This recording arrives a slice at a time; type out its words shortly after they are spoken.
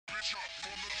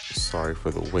Sorry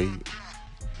for the wait.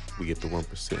 We at the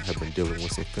 1% have been dealing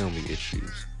with some family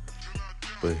issues.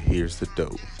 But here's the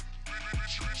dope.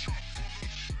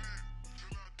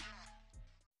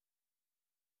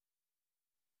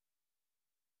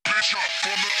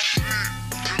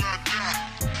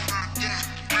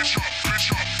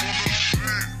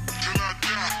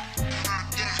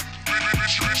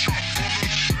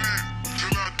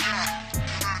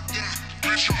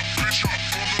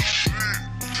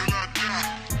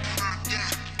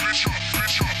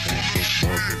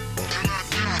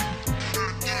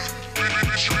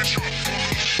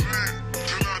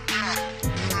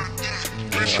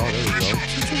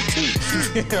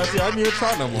 I didn't even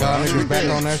try no more. Y'all niggas back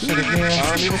on that shit again? I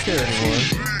don't even care anymore.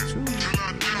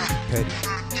 Petty.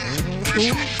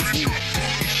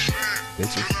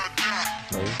 Bitches.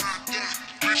 Hoes.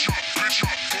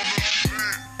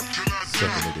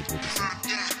 Sucking niggas with the sun.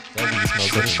 That weed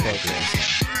smells good as fuck,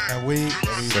 That weed?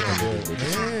 Sucking niggas with the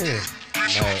sun. Yeah.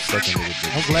 Sucking niggas with the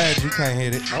I'm glad you can't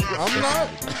hit it. I'm not.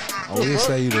 sun. We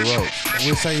say you the roach.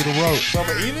 We'll say you the rope. So I'm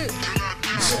gonna eat it?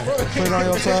 Put it on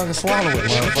your tongue and swallow it,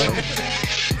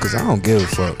 motherfucker. Cause I don't give a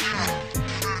fuck.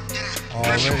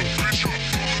 Already.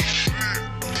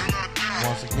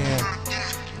 Once again,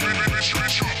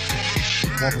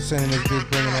 1% in this bitch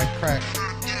bringing that crack.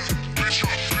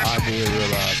 I did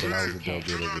realize that I was a dope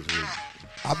dealer this week.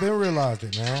 I've been realized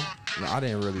it, man. No, I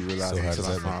didn't really realize So it how until does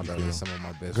I that make found you out feel? that some of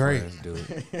my best Great. friends do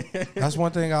it. That's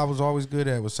one thing I was always good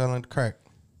at was selling crack.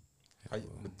 But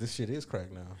this shit is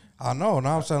crack now. I know.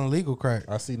 Now I'm selling legal crack.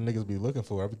 I see niggas be looking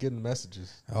for it. I be getting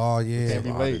messages. Oh, yeah. Can't be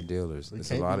A lot of late. dealers. We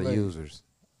It's a can't lot be of late. users.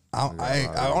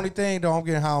 Only thing though, I'm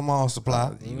getting how I'm on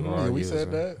supply. You Mhm, are yeah, a we user.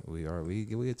 said that. We are. We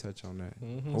touch on that.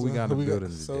 Mhm. What we got in the building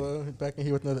today? So back in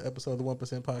here with another episode of the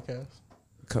 1% podcast.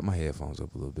 Cut my headphones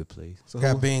up a little bit, please. So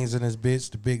Got who- beans in this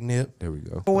bitch, the big nip. There we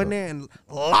go. Go in there and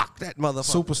lock that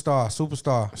motherfucker. Superstar.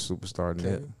 Superstar okay.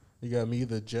 net. You got me,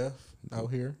 the Jeff,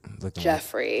 out here. Looking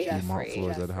Jeffrey. like Mount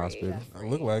Floors at the hospital. I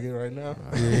look like it right now.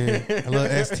 Yeah. A little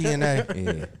STNA.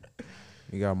 Yeah.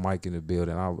 You got Mike in the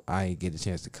building. I ain't get a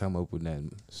chance to come up with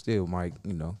nothing. Still, Mike,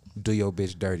 do your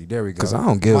bitch dirty. There we go. Cause I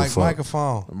don't give a fuck.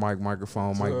 Microphone. Mike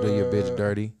microphone. Mike, do your bitch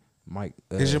dirty. Mike.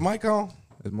 Is your mic on?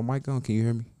 Is my mic on? Can you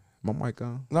hear me? My mic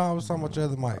on? No, I was talking about your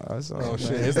other mic. Oh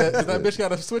shit! Is that bitch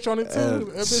got a switch on it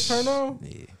too? That bitch turned on?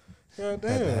 Yeah. God Had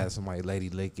to damn! have somebody lady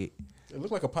lick it. It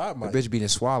looked like a pot The mic. bitch be done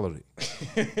swallowed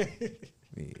it.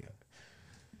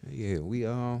 Yeah. We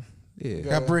yeah.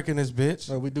 Got brick in this bitch.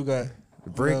 We do got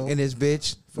Brick in this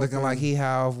bitch looking like he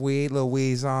high off weed, little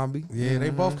weed zombie. Yeah, they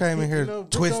both came in here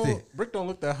twisted. Brick don't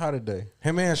look that hot today.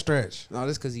 Him and Stretch. No,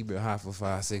 this cause he been high for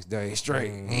 5-6 days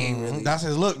straight. He ain't really. That's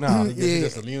his look now. He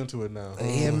just immune to it now.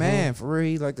 Yeah, man, for real,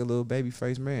 he like a little baby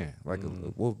face man, like a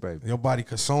little wolf baby. Your body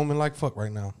consuming like fuck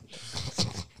right now.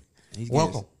 He's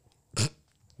Welcome.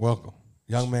 Welcome.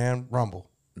 Young man Rumble.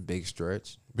 Big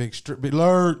Stretch, Big the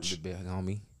Lurch. big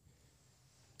homie.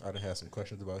 I done had some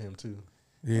questions about him too.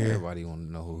 Yeah. Everybody want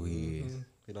to know who he is.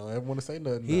 You know, I don't want to say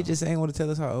nothing. He now. just ain't want to tell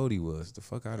us how old he was. The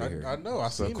fuck out of here. I know. I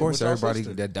So seen of course, it with y'all everybody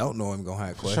sister. that don't know him gonna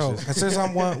have Sure. questions. And since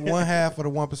I'm one half of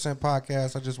the 1%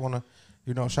 podcast, I just want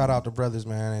to, shout out the brothers,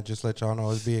 man, and just let y'all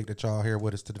know it's big that y'all here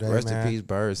with us today, Rest man. in peace,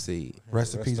 Birdseed.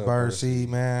 Rest in Rest peace, up, Birdseed,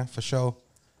 man, for sure.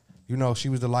 She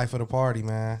was the life of the party,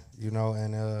 man.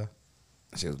 And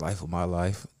She was life of my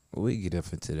life. We get up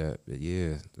into that, but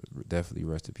yeah, definitely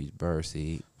rest in peace,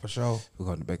 Birdseed. for sure. We're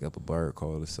going to back up a bird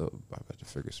call or something. I'm about to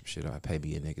figure some shit out. Pay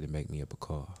me a nigga to make me up a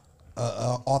car.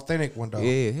 Authentic one though.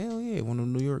 Yeah, hell yeah. One of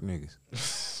them New York niggas.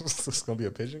 It's gonna be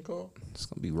a pigeon call. It's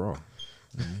going to be raw.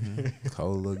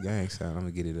 Cold little gang sound. I'm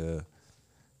going to get it a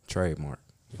trademark.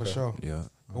 For sure. Yeah.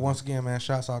 But once again, man,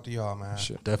 shouts out to y'all, man.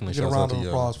 Sure. Definitely. Get a shouts out round to of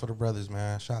y'all. applause for the brothers,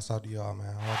 man. Shouts out to y'all,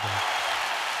 man. All day.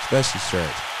 Especially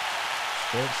Stretch.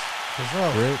 For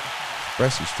sure. Rick.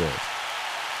 Especially Stretch.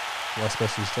 Why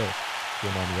especially stretch? You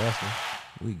don't mind me asking.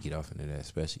 We get off into that,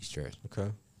 especially Stretch. Okay.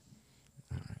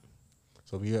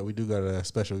 So we do got a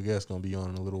special guest gonna be on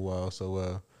in a little while.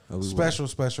 So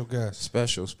Special guest.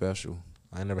 Special.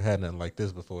 I ain't never had nothing like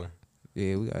this before.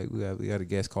 Yeah, we got a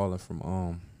guest calling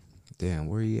from damn,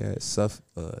 where he at?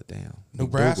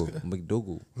 Nebraska.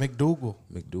 McDougal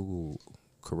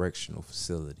Correctional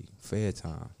Facility. Fair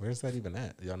time. Where's that even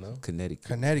at? Y'all know? Connecticut.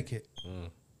 Connecticut.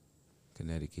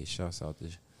 Shouts out to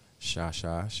Sha.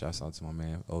 Shouts out to my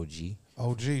man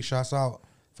OG. Shouts out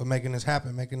for making this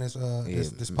happen, making this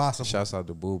this possible. Shouts out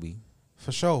to Booby.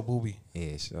 For sure, Booby.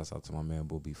 Yeah, shouts out to my man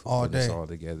Booby for All putting this day. all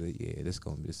together. Yeah,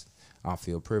 I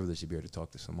feel privileged to be able to talk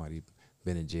to somebody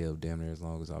been in jail damn near as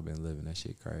long as I've been living. That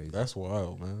shit crazy. That's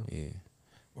wild, man. Yeah.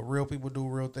 But real people do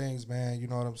real things, man. You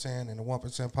know what I'm saying? In the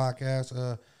 1%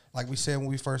 podcast, like we said when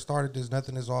we first started, there's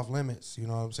nothing is off limits. You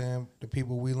know what I'm saying? The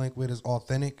people we link with is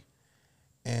authentic.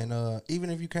 And even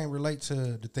if you can't relate to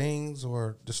the things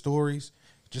or the stories,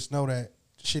 just know that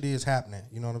shit is happening.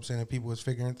 You know what I'm saying? And people is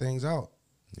figuring things out.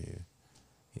 Yeah,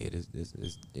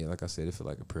 yeah. Like I said, it feel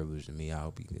like a privilege to me. I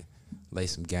hope you can lay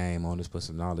some game on this, put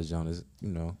some knowledge on this. You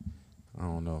know, I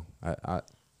don't know.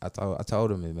 I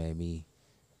told him it made me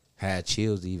had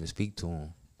chills to even speak to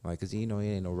him. Like, cause you know he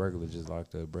ain't no regular just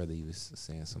locked up brother. He was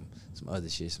saying some other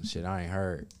shit, some shit I ain't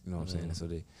heard. You know what I'm saying? So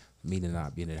me to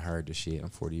not being heard the shit. I'm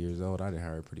 40 years old. I done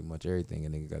heard pretty much everything a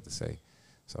nigga got to say.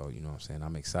 So you know what I'm saying?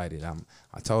 I'm excited.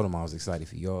 I told him I was excited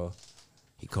for y'all.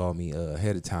 He called me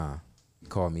ahead of time. He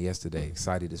called me yesterday,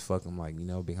 excited as fuck. I'm like, you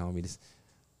know, big homie, it's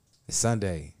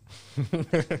Sunday.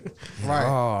 Right.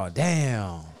 Oh,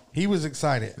 damn. He was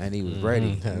excited. Man, he was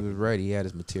ready. He was ready. He had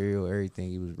his material,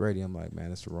 everything. He was ready. I'm like, man,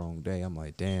 that's the wrong day. I'm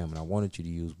like, damn. And I wanted you to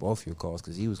use both your calls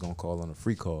because he was going to call on a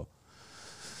free call.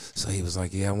 So he was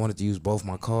like, yeah, I wanted to use both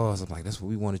my calls. I'm like, that's what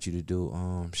we wanted you to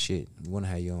do. Shit, we want to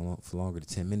have you on for longer than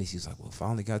 10 minutes. He was like, well, if I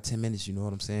only got 10 minutes, you know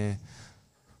what I'm saying?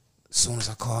 As soon as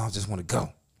I call, I just want to go.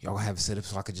 Y'all gonna have it set up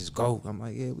so I could just go. I'm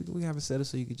like, yeah, we have it set up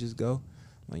so you could just go.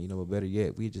 I'm like, you know, but better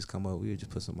yet, we just come up, we would just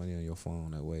put some money on your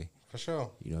phone that way. For sure.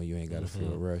 You know, you ain't gotta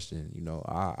feel rushed. And, you know,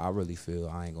 I really feel,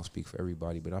 I ain't gonna speak for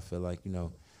everybody, but I feel like, you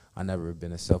know, I never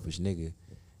been a selfish nigga.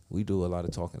 We do a lot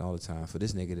of talking all the time. For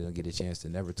this nigga to don't get a chance to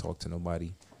never talk to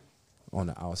nobody on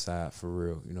the outside for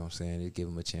real, you know what I'm saying? It give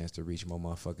him a chance to reach more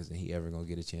motherfuckers than he ever gonna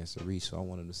get a chance to reach. So I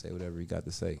want him to say whatever he got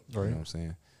to say. Right. You know what I'm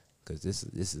saying? Because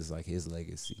this is like his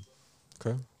legacy.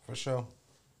 Okay. For sure.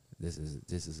 This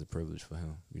is a privilege for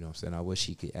him. You know what I'm saying? I wish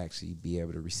he could actually be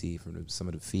able to receive from some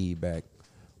of the feedback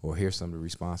or hear some of the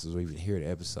responses or even hear the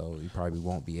episode. He probably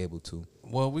won't be able to.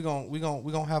 Well, we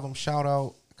gonna have him shout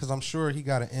out because I'm sure he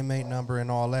got an inmate number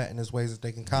and all that, and there's ways that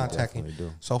they can contact him.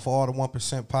 Do. So for all the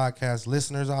 1% podcast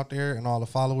listeners out there and all the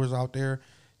followers out there,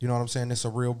 you know what I'm saying? It's a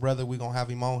real brother. We gonna have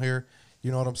him on here.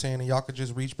 You know what I'm saying? And y'all could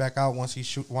just reach back out once he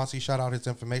shot out his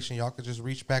information. Y'all could just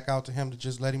reach back out to him to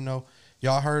just let him know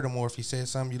y'all heard him, or if he said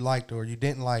something you liked or you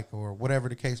didn't like, or whatever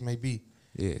the case may be.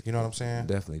 Yeah, you know what I'm saying?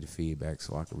 Definitely the feedback,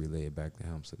 so I can relay it back to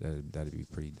him. So that'd be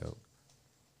pretty dope.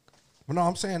 But no,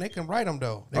 I'm saying they can write them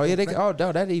though. They can. Oh,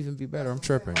 no, that'd even be better. I'm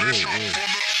tripping. Yeah.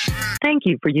 Thank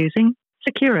you for using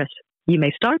Securus. You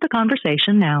may start the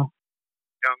conversation now.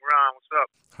 Young Ron, what's up?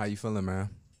 How you feeling, man?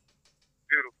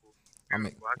 Beautiful.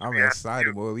 I'm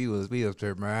excited, boy. We up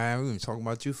there, man. We been talking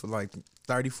about you for like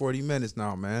 30, 40 minutes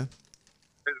now, man.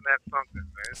 Isn't that something,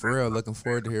 man? For real, looking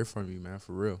forward to hear from you, man.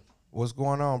 For real. What's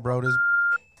going on, bro? I don't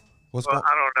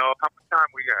know. How much time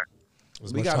we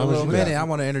got? We got a little minute. I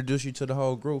want to introduce you to the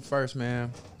whole group first,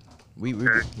 man. We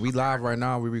live right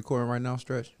now. We recording right now,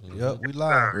 Stretch. Yep, we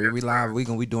live. We live.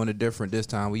 We doing it different this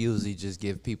time. We usually just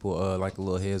give people like a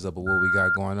little heads up of what we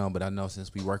got going on. But I know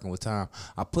since we working with time,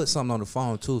 I put something on the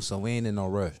phone too, so we ain't in no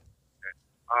rush.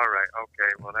 All right.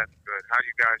 Okay. Well, that's good. How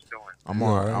you guys doing? I'm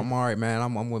all right. I'm all right, man.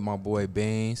 I'm with my boy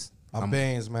Beans. I'm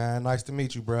Beans, man. Nice to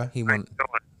meet you, bro. He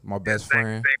my best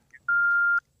friend.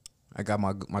 I got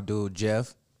my dude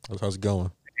Jeff. How's it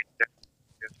going?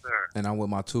 Yes, sir. And I'm with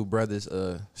my two brothers,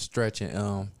 Stretch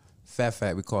and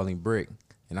Fat. We call him Brick.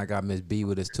 And I got Miss B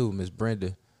with us too, Miss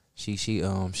Brenda. She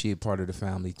a part of the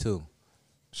family too.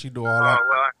 She do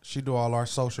all our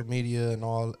social media and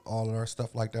all our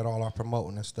stuff like that, all our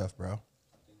promoting and stuff, bro.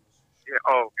 Yeah.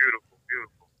 Oh, beautiful.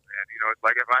 And you know, it's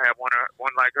like if I had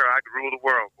one like her, I could rule the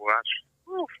world, boy.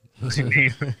 You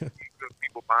need good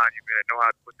people behind you, man. Know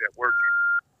how to put that work in.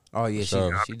 Oh yeah,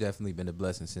 she definitely been a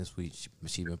blessing since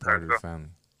she been part of the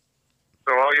family.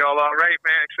 So all y'all all right,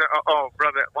 man?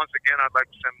 Brother, once again, I'd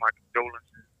like to send my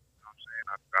condolences. You know what I'm saying?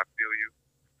 I feel you.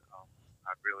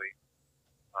 I really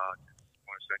just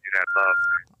want to send you that love,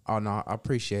 man. Oh no, I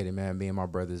appreciate it, man. Me and my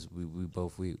brothers, we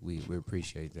both we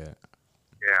appreciate that.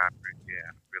 Yeah, I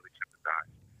really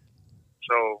sympathize.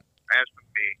 So as for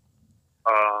me,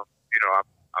 you know,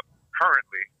 I'm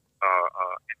currently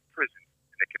in prison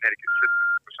in the Connecticut system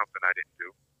for something I didn't do.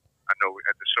 I know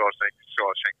at the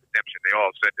Shawshank Redemption, they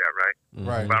all said that, right?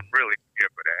 Right. But I'm really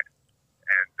here for that.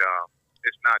 And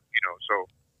it's not, you know, so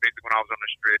basically when I was on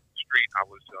the street, I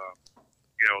was,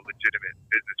 you know, legitimate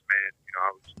businessman. You know,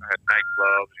 I had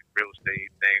nightclubs, real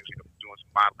estate things, you know, doing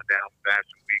some modeling down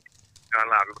Fashion Week. You know,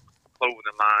 a lot of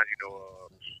clothing line, you know,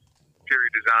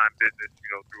 interior design business, you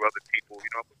know, through other people,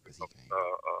 you know,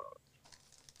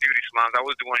 beauty salons. I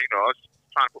was doing, you know, I was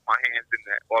trying to put my hands in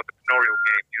that entrepreneurial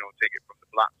game, you know, take it from the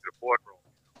block to the boardroom.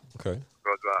 Okay.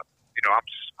 Because, you know, I'm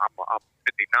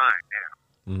 59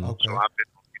 now. Okay. So I've been,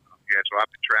 you know, so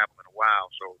I've been traveling a while.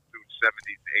 So through the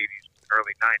 70s, the 80s,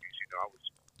 early 90s, you know,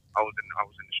 I was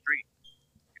in the street.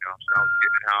 You know,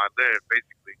 I lived,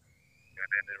 basically. And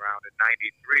then around in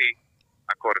 '93,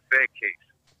 I caught a Fed case.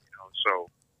 So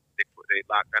they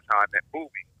locked. That's how I met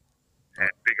Boobie,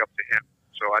 and big up to him.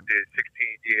 So I did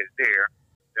 16 years there.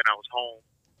 Then I was home.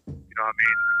 I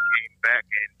came back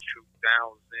in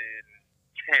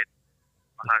 2010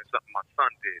 behind something my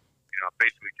son did. I'm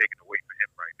basically taking away from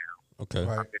him right now. Okay.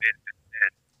 Right. I've been in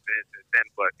since then,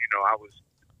 but I was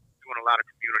doing a lot of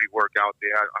community work out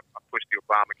there. I pushed the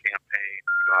Obama campaign.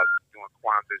 I was doing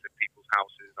Kwanzas at people's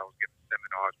houses. I was giving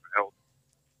seminars for health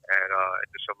at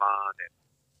the salon, and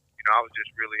I was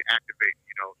just really activating.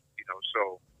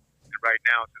 So right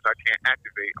now, since I can't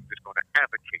activate, I'm just going to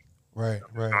advocate. Right.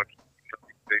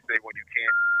 They say when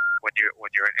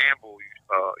you're an amble,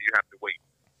 you have to wait,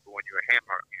 but when you're a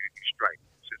hammer, you strike.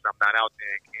 Since I'm not out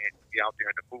there and can't be out there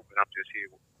in the movement, I'm just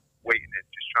here waiting and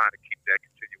just trying to keep that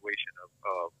continuation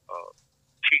of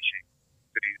teaching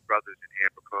to these brothers in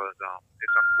here, because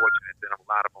it's unfortunate that a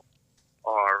lot of them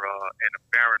are in a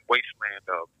barren wasteland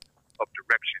of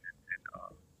direction, and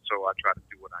so I try to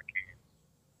do what I can.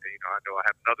 And, I know I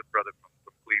have another brother from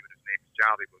Cleveland. His name is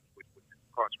Jolly, which was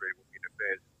incarcerated with me in the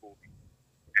feds in Boobie,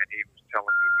 and he was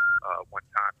telling me one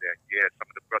time that some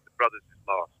of the brothers is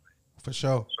lost. For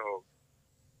sure. So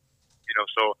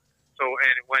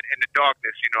and when in the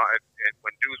darkness, and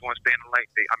when dudes want to stay in the light,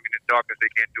 in the darkness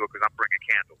they can't do it because I'm bringing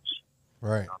candles.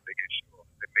 Right.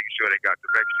 They're making sure they got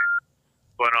direction.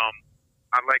 But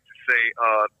I'd like to say,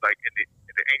 like in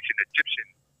the ancient Egyptian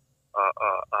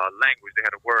language, they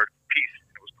had a word peace,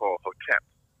 and it was called Hotep.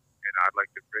 And I'd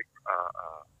like to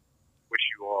wish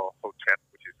you all Hotep,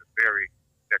 which is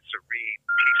that serene,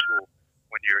 peaceful,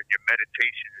 when you're in your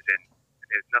meditations and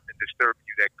there's nothing disturbing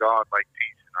you, that God-like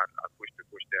peace. And I wish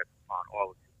that upon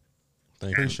all of you.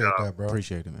 Appreciate that, bro.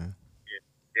 Appreciate it, man.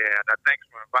 Yeah, and thanks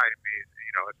for inviting me.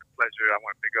 It's a pleasure. I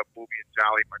want to pick up Boobie and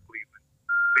Jolly, my Cleveland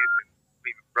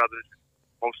brothers, and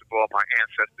most of all my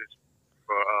ancestors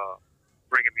for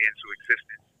bringing me into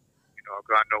existence.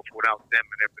 God knows without them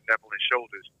and their benevolent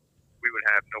shoulders, we would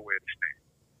have nowhere to stand.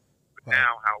 But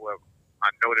now, however, I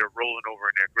know they're rolling over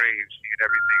in their graves, seeing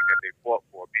everything that they fought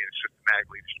for being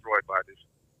systematically destroyed by this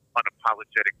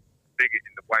unapologetic bigot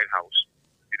in the White House.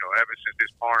 Ever since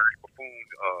this orange buffoon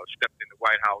stepped in the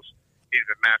White House, he's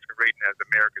been masquerading as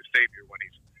America's savior when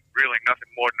he's really nothing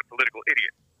more than a political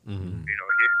idiot. Mm-hmm.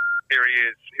 Here he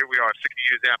is. Here we are 60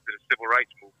 years after the Civil Rights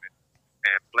Movement,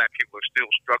 and black people are still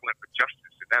struggling for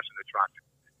justice, and that's an atrocity.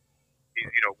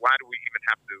 Why do we even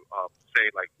have to say,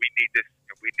 like, we need this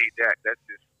and we need that? That's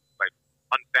just, like,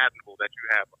 unfathomable that you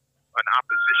have an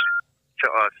opposition to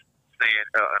us saying,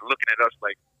 looking at us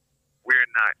like we're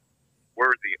not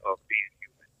worthy of being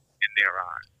human in their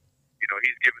eyes.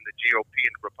 He's given the GOP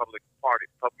and the Republican Party,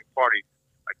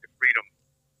 like the freedom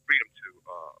to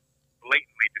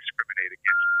blatantly discriminate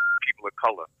against people of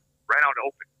color, right out in the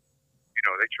open.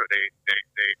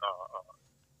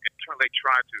 They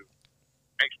try to.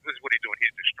 This is what he's doing.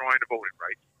 He's destroying the voting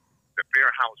rights, the Fair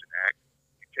Housing Act.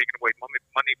 He's taking away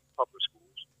money from public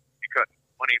schools. He cut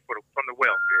money from the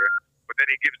welfare, but then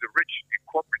he gives the rich and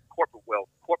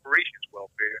corporations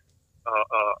welfare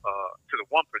to the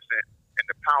 1% and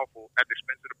the powerful at the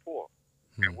expense of the poor.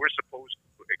 And we're supposed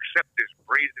to accept this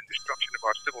brazen destruction of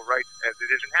our civil rights as it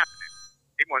isn't happening.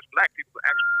 He wants black people to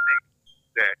actually think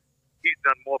that he's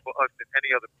done more for us than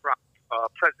any other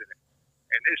president.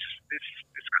 And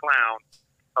this clown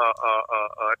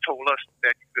told us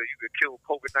that you could kill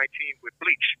COVID-19 with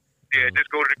bleach. Yeah, just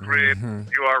go to the crib.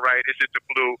 Mm-hmm. You're all right. It's just the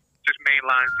flu. Just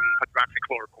mainline some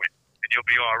hydroxychloroquine, and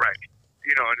you'll be all right.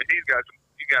 And he's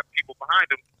got people behind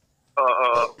him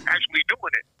actually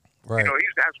doing it. Right.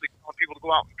 He's actually telling people to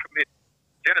go out and commit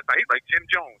genocide. He's like Jim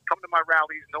Jones. Come to my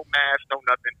rallies, no mask, no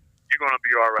nothing. You're gonna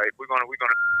be all right. We're gonna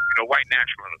white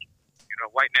nationalism.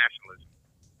 White nationalism.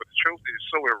 But the truth is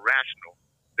so irrational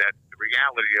that the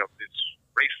reality of this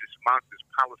racist monstrous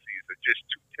policies are just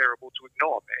too terrible to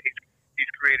ignore, man.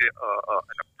 He's created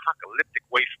an apocalyptic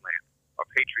wasteland of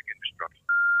hatred and destruction.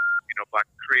 By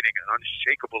creating an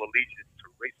unshakable allegiance to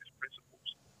racist principles.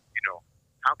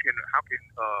 How can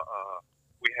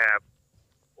we have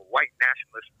a white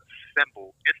nationalist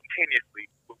assemble instantaneously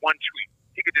with one tweet?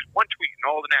 He could just one tweet and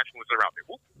all the nationalists are out there.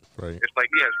 Whoop. Right. It's like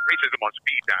he has racism on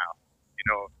speed dial.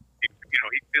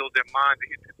 He fills their minds.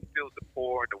 He fills the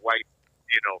poor and the white.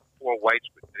 Poor whites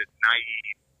with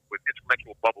naive, with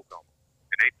intellectual bubble gum,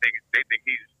 and they think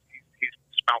he's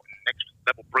spouting next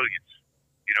level brilliance.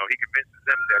 He convinces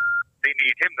them that they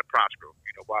need him to prosper.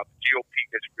 While the GOP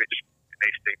gets rich and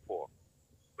they stay poor,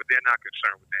 but they're not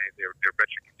concerned with their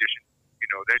wretched condition.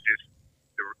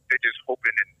 They're just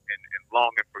hoping and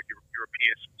longing for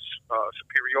European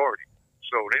superiority.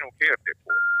 So they don't care if they're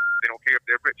poor. They don't care if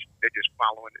they're rich. They're just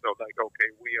following. They're like, okay,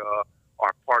 we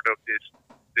are part of this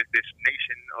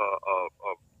nation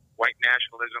of white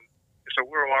nationalism. So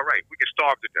we're all right. We can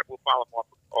starve to death. We'll follow them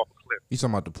off a cliff. You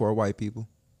talking about the poor white people?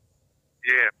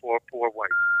 Yeah, poor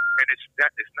whites. And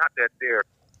it's not that they're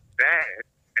bad,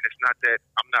 and it's not that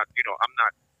I'm not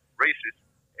racist,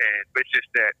 but it's just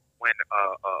that when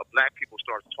black people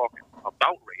start talking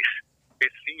about race,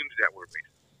 it seems that we're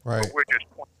racist. Right. But we're just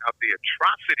pointing out the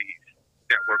atrocities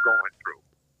that we're going through,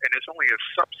 and it's only a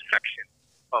subsection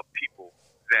of people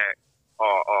that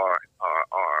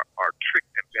are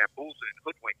tricked and bamboozled and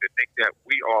hoodwinked to think that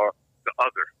we are the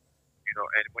other.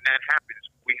 And when that happens,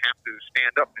 we have to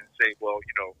stand up and say, well,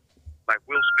 like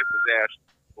Will Smith was asked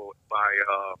by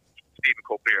Stephen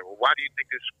Colbert, well, why do you think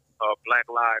this Black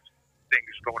Lives thing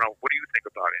is going on? What do you think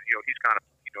about it? He's kind of,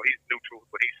 he's neutral,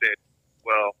 but he said,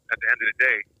 well, at the end of the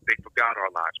day, they forgot our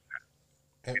lives matter.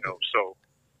 So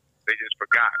they just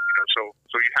forgot. So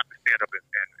you have to stand up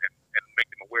and make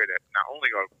them aware that not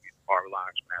only are our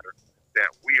lives matter,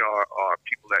 that we are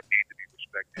people that need to be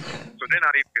respected. So they're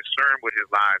not even concerned with his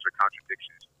lies or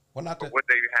contradictions. Well, not but what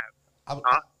they have.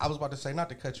 I was about to say, not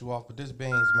to cut you off, but this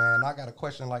Beans, man, I got a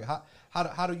question. Like,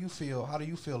 how do you feel? How do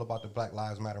you feel about the Black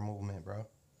Lives Matter movement, bro?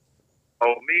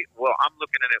 Oh, me? Well, I'm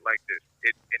looking at it like this.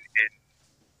 In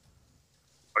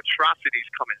atrocities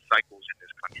come in cycles in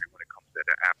this country when it comes to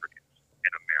the Africans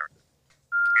in America.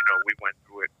 We went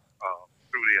through it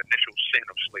through the initial sin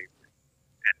of slavery,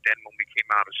 and then when we came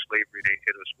out of slavery, they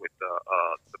hit us with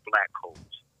the black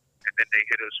codes, and then they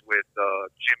hit us with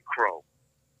Jim Crow,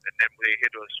 and then they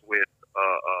hit us with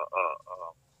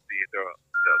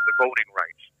the voting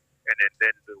rights, and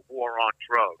then the war on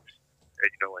drugs,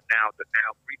 and now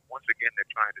once again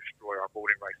they're trying to destroy our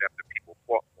voting rights after people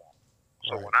fought for them.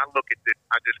 So when I look at it,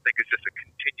 I just think it's just a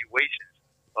continuation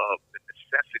of the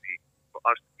necessity for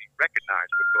us to be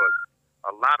recognized, because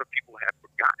a lot of people have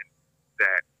forgotten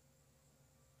that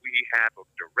we have a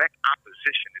direct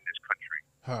opposition in this country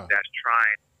that's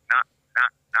trying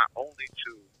not only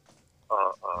to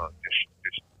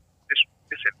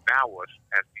disavow us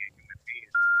as being human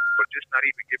beings, but just not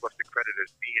even give us the credit as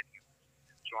being human.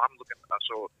 So I'm looking.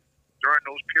 So during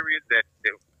those periods,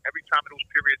 every time those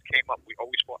periods came up, we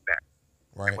always fought back.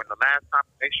 Right. And when the last time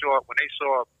they saw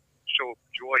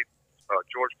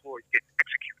George Floyd get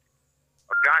executed,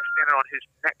 a guy standing on his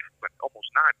neck for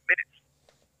almost 9 minutes.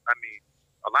 I mean,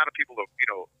 a lot of people are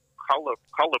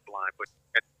colorblind, but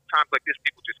at times like this,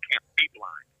 people just can't be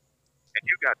blind. And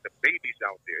you got the babies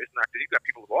out there. It's not that you got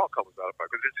people of all colors out there,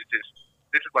 because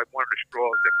this is like one of the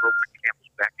straws that broke the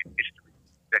camel's back in history,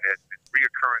 that has been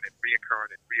reoccurring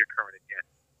again.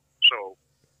 So,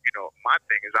 my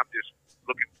thing is, I'm just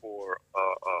looking for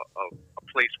a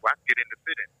place where I can get in to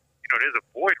fit in. There's a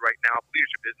void right now of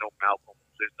leadership. There's no Malcolm.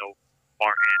 There's no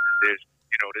Martin. There's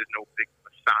no big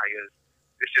messiahs.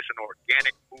 It's just an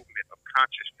organic movement of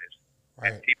consciousness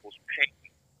and people's pain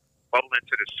bubbling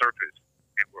to the surface.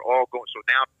 And we're all going. So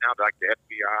now like the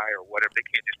FBI or whatever, they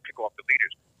can't just pick off the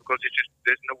leaders, because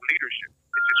there's no leadership.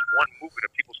 It's just one movement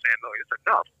of people saying, no, it's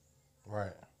enough.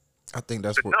 Right. I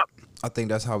think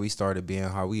that's how we started being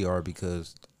how we are,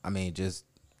 because just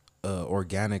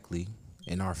organically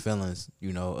in our feelings,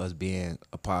 us being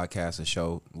a podcast and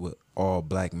show with all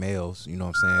black males, you know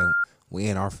what I'm saying? We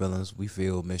in our feelings, we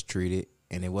feel mistreated,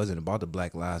 and it wasn't about the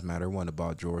Black Lives Matter. It wasn't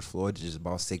about George Floyd. It's just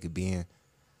about sick and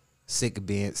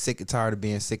tired of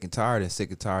being sick and tired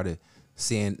of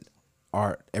seeing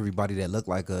everybody that look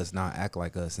like us not act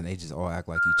like us, and they just all act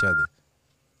like each other.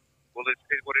 Well,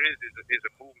 what it is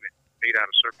a movement made out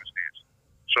of circumstance.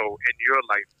 So in your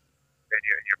life, and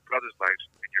your brother's life,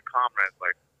 and your comrade's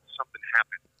life, something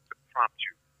happened to prompt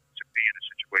you to be in a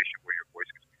situation where your voice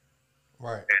can speak.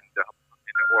 Right. And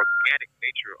in the organic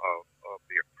nature of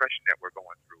the oppression that we're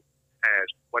going through, as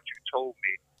what you told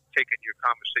me, taking your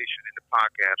conversation in the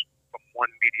podcast from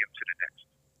one medium to the next.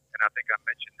 And I think I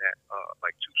mentioned that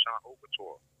like Toussaint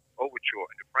Overture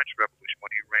in the French Revolution,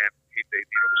 when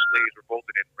the slaves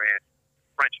revolted and ran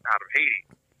French out of Haiti.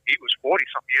 He was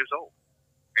 40-something years old,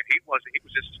 and he was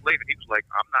just a slave, and he was like,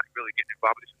 I'm not really getting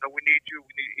involved. He said, no, we need you.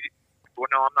 Well,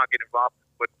 no, I'm not getting involved.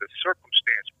 But the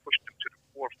circumstance pushed him to the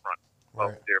forefront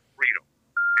of their freedom,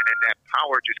 and then that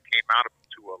power just came out of him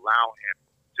to allow him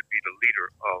to be the leader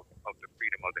of the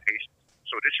freedom of the Haitians.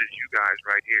 So this is you guys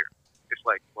right here. It's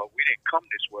like, well, we didn't come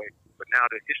this way, but now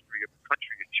the history of the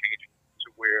country is changing to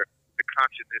where the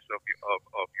consciousness of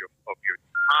your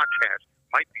podcast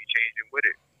might be changing with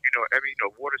it.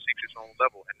 Water seeks its own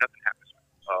level, and nothing happens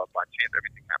by chance.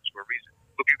 Everything happens for a reason.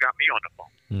 Look, you got me on the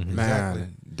phone. Man, Exactly.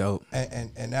 dope.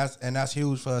 And that's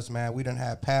huge for us, man. We done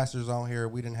had pastors on here.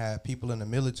 We done had people in the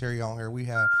military on here. We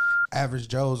had average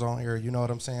Joes on here. You know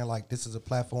what I'm saying? Like, this is a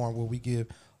platform where we give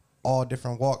all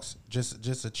different walks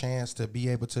just a chance to be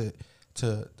able to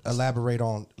elaborate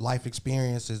on life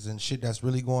experiences and shit that's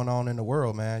really going on in the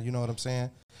world, man. You know what I'm saying?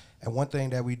 And one thing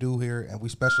that we do here, and we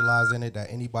specialize in it, that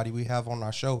anybody we have on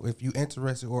our show, if you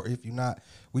interested or if you're not,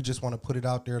 we just want to put it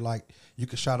out there. Like, you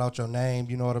can shout out your name,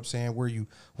 you know what I'm saying, where you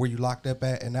locked up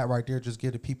at, and that right there just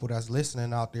give the people that's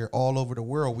listening out there all over the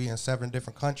world. We in 7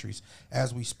 different countries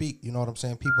as we speak, you know what I'm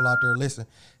saying? People out there listen,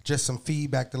 just some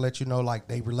feedback to let you know, like,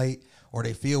 they relate or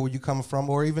they feel where you coming from,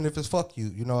 or even if it's fuck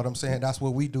you know what I'm saying? That's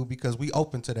what we do, because we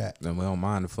open to that. And we don't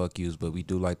mind the fuck yous, but we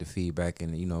do like the feedback,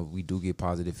 and, you know, we do get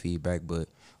positive feedback, but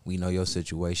we know your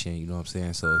situation, you know what I'm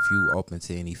saying? So if you open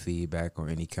to any feedback or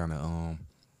any kind of,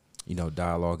 you know,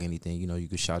 dialogue, anything, you know, you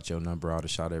can shout your number out or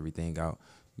shout everything out,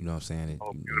 you know what I'm saying?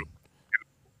 Oh,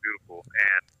 beautiful.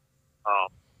 And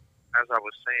as I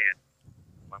was saying,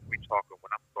 when I'm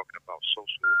talking about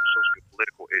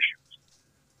socio-political issues,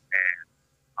 and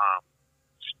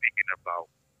speaking about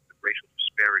the racial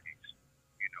disparities,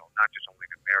 you know, not just only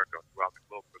in America, throughout the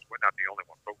globe, because we're not the only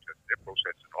one protesting. They're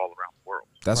protesting all around the world.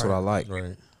 That's what I like.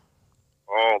 Right.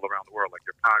 All around the world. Like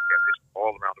your podcast is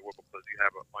all around the world, because you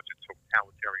have a bunch of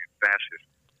totalitarian fascists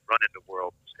running the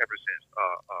world ever since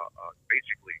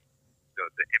basically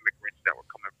the immigrants that were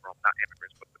coming from, not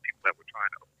immigrants, but the people that were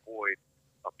trying to avoid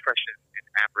oppression in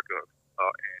Africa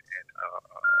and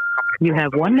coming across You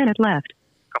have 1 minute left.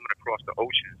 coming across the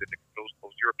oceans, and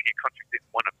those European countries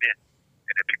didn't want them in.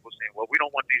 And then people saying, well, we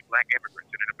don't want these black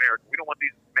immigrants. And in America, we don't want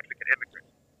these Mexican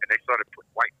immigrants. And they started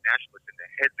putting white nationalists in the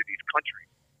heads of these countries.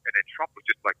 And then Trump was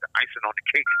just like the icing on the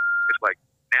cake. It's like,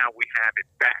 now we have it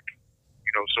back.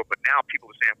 You know, so, but now people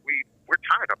are saying, we're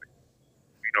tired of it.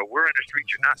 You know, we're in the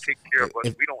streets. You're not taking care of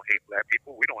us. We don't hate black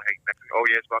people. We don't hate Mexicans. Oh,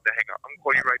 yeah, it's about to hang up. I'm going to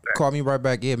call you right back. Call me right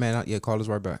back. Yeah, man. Yeah, call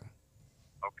us right back.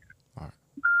 Okay. All right.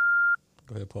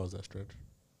 Go ahead, pause that stretch.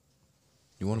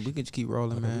 We can just keep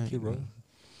rolling, man. Keep rolling.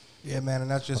 Yeah, man, and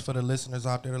that's just for the listeners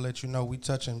out there to let you know we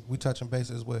touching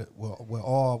bases with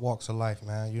all walks of life,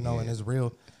 man. You know, and it's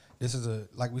real. This is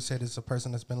like we said, it's a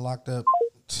person that's been locked up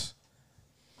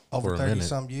over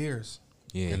 30-some years.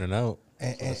 Yeah. In and out.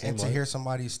 And to hear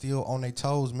somebody still on their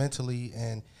toes mentally,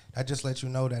 and that just lets you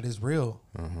know that it's real.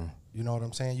 You know what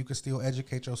I'm saying? You can still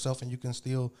educate yourself, and you can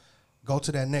still go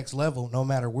to that next level no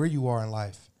matter where you are in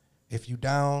life. If you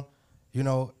down, you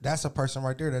know, that's a person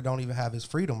right there that don't even have his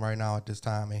freedom right now at this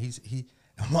time, and he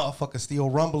motherfucker still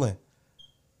rumbling.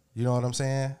 You know what I'm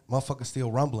saying? Motherfucker still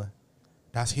rumbling.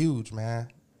 That's huge, man.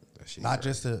 Not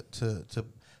just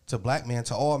to black men,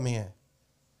 to all men.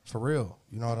 For real.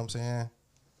 You know what I'm saying?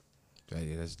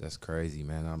 Yeah, that's crazy,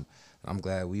 man. I'm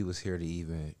glad we was here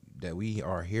that we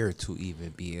are here to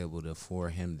even be able to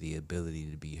afford him the ability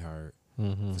to be heard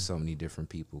for so many different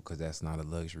people, because that's not a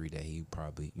luxury that he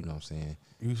probably, you know what I'm saying,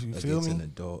 You feel me?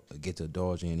 Get to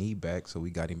indulge in. He back, so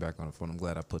we got him back on the phone. I'm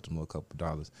glad I put him a couple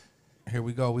 $. Here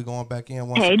we go. We going back in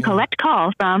once Paid again. collect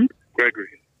call from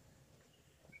Gregory.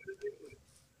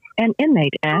 an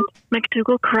inmate at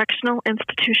McDougal Correctional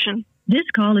Institution. This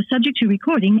call is subject to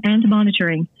recording and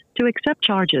monitoring. To accept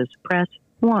charges, press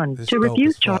 1. This To dope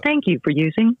refuse as charge, fuck. thank you for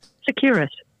using Securus.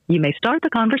 You may start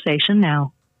the conversation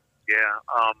now. Yeah.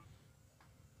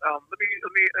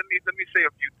 Let me say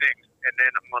a few things, and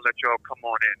then I'm gonna let y'all come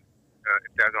on in,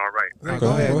 if that's all right.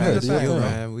 Go ahead, man. Go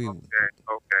ahead. Man.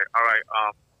 Okay. All right.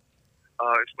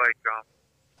 It's like,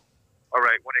 all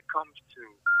right. When it comes to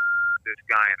this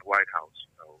guy in the White House,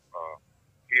 you know,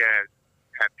 he has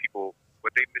had people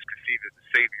what they misconceive as the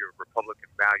savior of Republican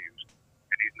values,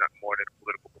 and he's not more than a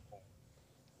political buffoon.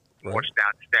 More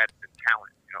status and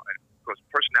talent, you know, and because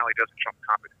personality doesn't trump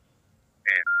competence,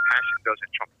 and passion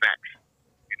doesn't trump facts.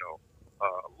 You know,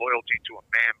 loyalty to a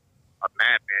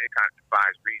madman, it kind of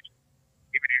defies reason.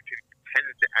 Even if he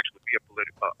pretends to actually be a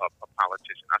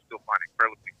politician, I still find it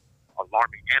incredibly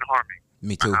alarming and harming.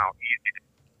 Me too. How easy it is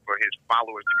for his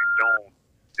followers to condone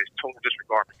this total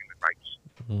disregard for human rights.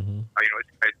 You know,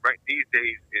 right these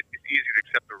days, it's easier to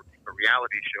accept a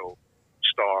reality show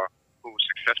star who's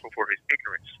successful for his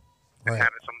ignorance than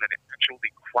having someone that is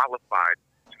actually qualified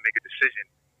to make a decision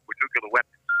with nuclear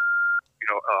weapons. You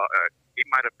know, he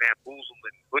might have bamboozled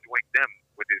and hoodwinked them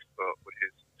with his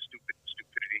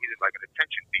stupidity. He's like an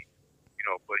attention thief, you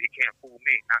know. But he can't fool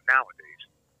me, not nowadays.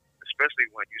 Especially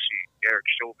when you see Derek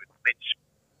Chauvin lynch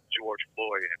George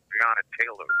Floyd and Breonna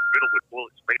Taylor riddled with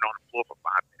bullets, laid on the floor for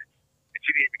 5 minutes, and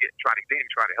she didn't even they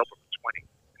didn't try to help her for 20,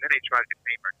 and then they tried to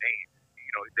defame her name.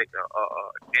 You know,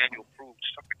 Daniel Cruz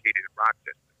suffocated in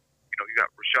Rochester. You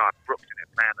got Rashad Brooks in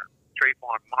Atlanta,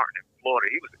 Trayvon Martin in Florida.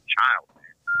 He was a child.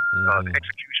 The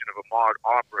execution of Ahmaud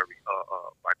Arbery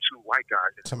by two white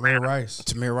guys in Tamir Atlanta. Rice.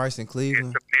 Tamir Rice in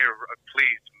Cleveland. Tamir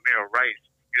Rice.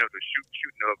 The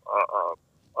shooting of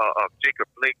Jacob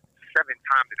Blake 7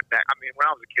 times in the back. I mean, when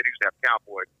I was a kid, I used to have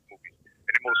cowboy movies,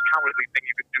 and the most cowardly thing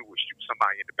you could do was shoot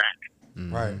somebody in the back.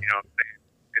 Right. You know what I'm saying?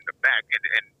 In the back,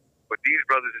 but these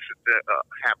brothers and sisters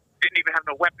didn't even have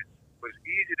no weapons. It was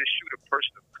easy to shoot a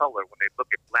person of color when they look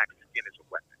at black skin as a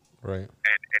weapon. Right.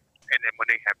 And then when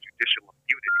they have judicial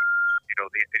immunity,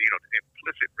 the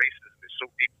implicit racism is so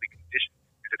deeply conditioned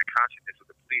into the consciousness of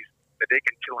the police that they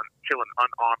can kill an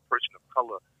unarmed person of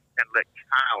color and let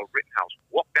Kyle Rittenhouse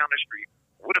walk down the street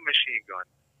with a machine gun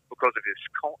because of his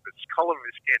color of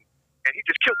his skin, and he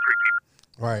just killed 3 people.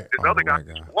 Right. This other guy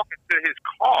just walking to his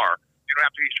car,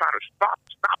 after he's trying to stop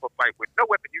a fight with no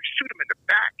weapon, you shoot him in the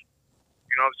back.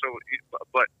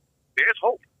 But there's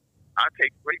hope. I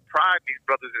take great pride in these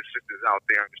brothers and sisters out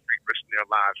there in the street risking their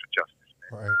lives for justice,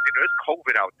 man. Right. There's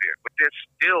COVID out there, but they're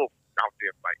still out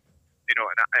there fighting.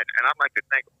 And I'd like to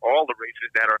thank all the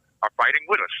races that are fighting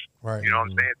with us. Right. You know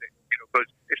what I'm saying? Because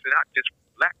it's not just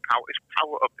black power; it's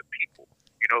power of the people.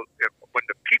 When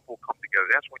the people come together,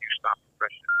 that's when you stop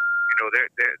oppression.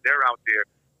 They're out there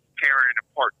tearing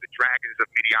apart the dragons of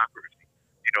mediocrity.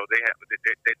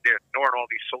 They're ignoring all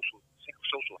these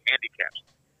social handicaps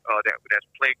that's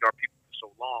plagued our people for so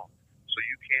long. So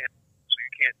you can't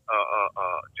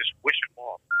just wish them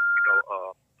off.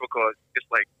 Because it's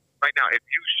like right now, if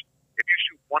you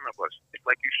shoot one of us, it's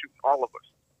like you shooting all of us.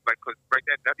 Like, because right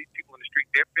now these people in the street,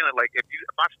 they're feeling like if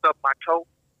I stub my toe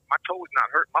is not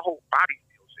hurt. My whole body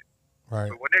feels it. Right.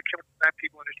 So when they're killing black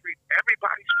people in the street,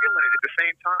 everybody's feeling it at the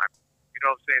same time. You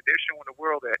know what I'm saying? They're showing the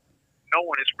world that no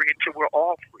one is free until we're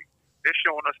all free. They're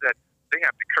showing us that they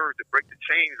have the courage to break the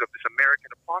chains of this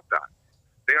American apartheid.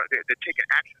 They're taking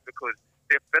action because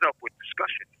they're fed up with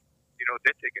discussion.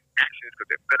 They're taking actions because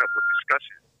they're fed up with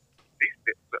discussion.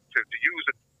 To use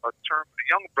a term for the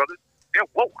young brothers, they're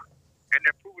woke. And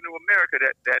they're proving to America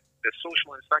that the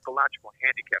social and psychological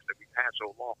handicaps that we've had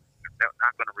so long, they're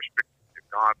not going to restrict the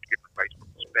God-given rights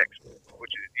for respect,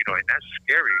 which is, and that's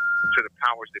scary to the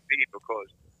powers that be,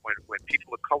 because when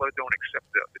people of color don't accept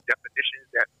the definitions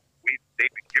that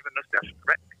they've been giving us, that's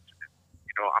threatening to them.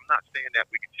 I'm not saying that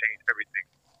we can change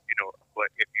everything, but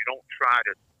if you don't try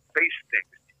to face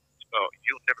things,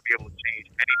 you'll never be able to change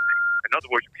anything. In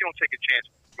other words, if you don't take a chance,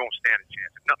 you won't stand a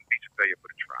chance. And nothing beats a failure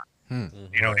but a try.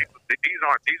 Right. These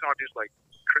aren't just like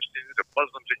Christians or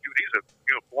Muslims and Jews. These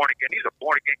are born again. These are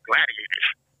born again gladiators.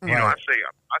 Right. I say,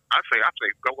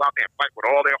 go out there and fight with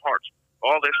all their hearts,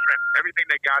 all their strength, everything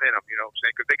they got in them. You know what I'm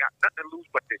saying? Because they got nothing to lose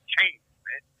but their chains,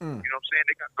 man. You know what I'm saying?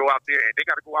 They got to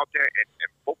go out there and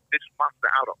vote this monster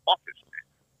out of office, man.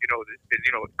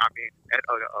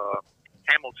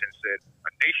 Hamilton said,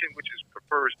 "A nation which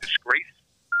prefers disgrace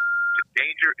to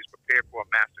danger is prepared for a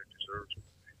master and deserves."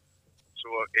 So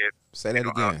say that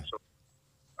again.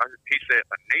 He said,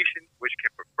 "A nation which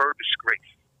can prefer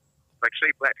disgrace, like say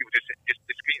black people just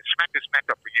getting smacked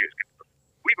up for years.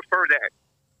 We prefer that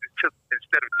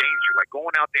instead of danger, like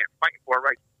going out there and fighting for our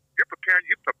rights. You're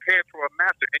prepared for a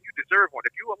master, and you deserve one.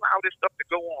 If you allow this stuff to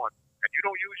go on, and you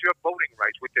don't use your voting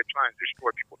rights, which they're trying to destroy,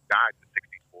 people died in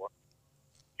 '64.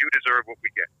 You deserve what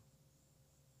we get.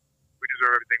 We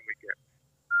deserve everything we get.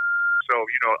 So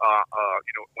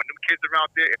when them kids are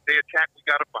out there, if they attack, we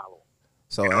gotta follow them.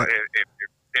 So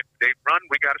if they run,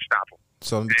 we gotta stop them.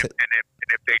 So And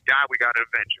if they die, we gotta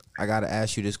avenge them. I gotta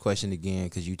ask you this question again,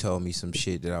 because you told me some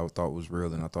shit that I thought was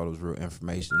real, and I thought it was real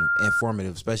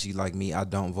informative. Especially like me, I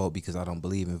don't vote because I don't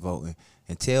believe in voting.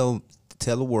 And tell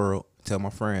the world, tell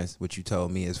my friends what you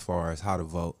told me as far as how to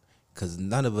vote, because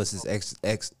none of us is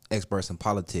experts in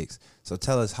politics. So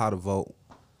tell us how to vote,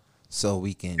 so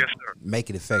we can make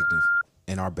it effective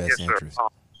in our best interest.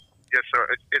 Yes, sir.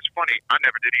 It's funny. I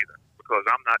never did either, because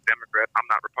I'm not Democrat. I'm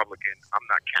not Republican. I'm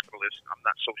not capitalist. I'm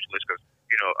not socialist, because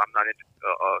I'm not into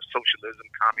socialism,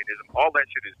 communism. All that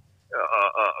shit is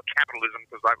capitalism,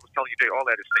 because I was telling you today, all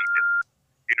that is Satanism.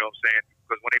 You know what I'm saying?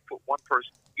 Because when they put one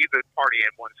person, either party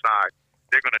on one side,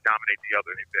 they're going to dominate the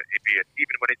other.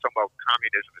 Even when they talk about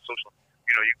communism and socialism,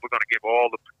 we're going to give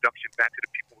all the production back to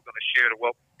the people. We're going to share the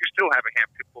wealth. You still have a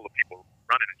handful of people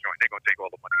running the joint. They're going to take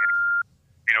all the money anyway.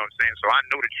 You know what I'm saying? So I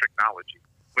know the technology.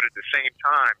 But at the same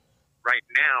time, right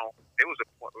now, there was a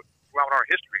point throughout our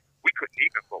history, we couldn't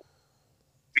even vote.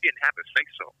 We didn't have a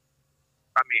say-so.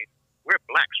 I mean, we're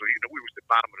black, so we was the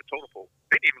bottom of the totem pole.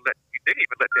 They didn't even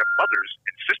let their mothers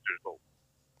and sisters vote.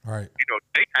 Right.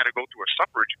 They had to go through a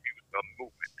suffrage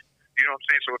movement. You know what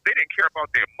I'm saying? So if they didn't care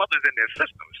about their mothers and their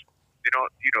sisters,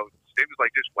 They was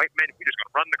like, just white men, we just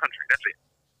gonna run the country. That's it.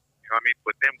 You know what I mean?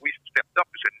 But then we stepped up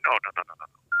and said, no.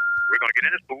 We're gonna get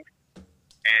in this booth,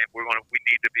 and we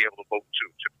need to be able to vote too,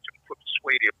 to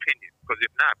sway the opinion. Because if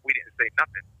not, we didn't say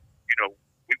nothing. You know,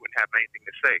 we wouldn't have anything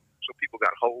to say. So people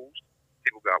got hosed,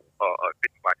 people got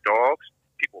bitten by dogs,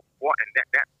 people fought, and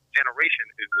that generation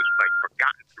was like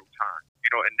forgotten through time.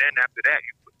 You know, and then after that,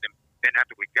 then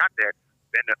after we got that,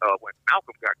 then when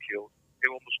Malcolm got killed, it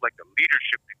was almost like the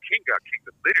leadership, the King got killed,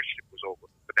 the leadership was over.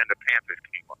 But then the Panthers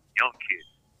came up, young kids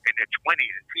in their 20s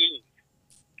and teens,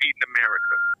 feeding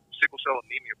America, sickle cell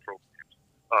anemia programs,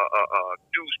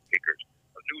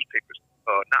 newspapers,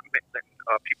 not letting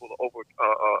people overpaid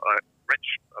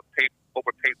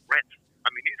rent. I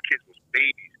mean, these kids was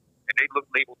babies, and they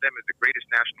labeled them as the greatest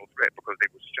national threat because they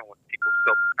were showing people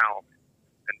self-empowerment.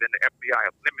 And then the FBI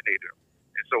eliminated them.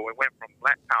 And so it went from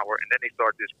Black Power, and then they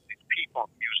started this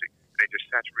P-Funk music. And they just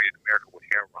saturated America with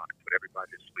heroin and put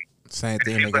everybody to sleep. Same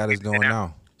thing they got us doing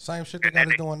now. Same shit they got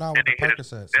us doing now with the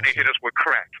Percocets. Then they hit us with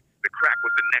crack. The crack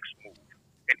was the next move.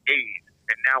 And AIDS.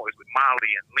 And now it's with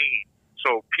Molly and lean.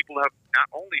 So people have not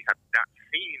only have not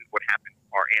seen what happened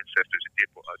our ancestors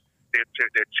did for us, their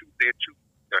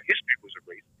history was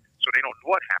erased. So they don't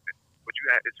know what happened. But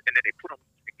and then they put them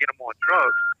and get them on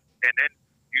drugs, and then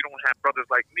you don't have brothers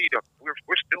like me that we're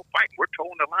still fighting. We're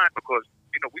towing the line because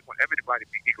we want everybody to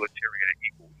be egalitarian and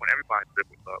equal. We want everybody to live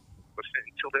with love. But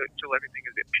until everything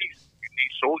is at peace, you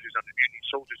need soldiers at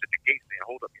the gates saying,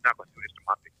 "Hold up, you're not going to do this to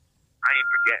my people." I ain't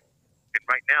forget. And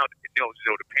right now, the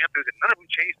Panthers and none of them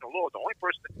changed the law. The only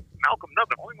person, Malcolm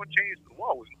Nutter, the only one changed the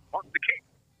law was Martin Luther King,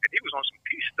 and he was on some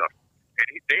peace stuff. And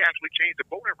they actually changed the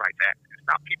Voting Rights Act and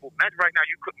stopped people. Imagine right now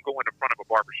you couldn't go in the front of a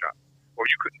barbershop, or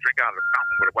you couldn't drink out of a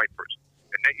fountain with a white person.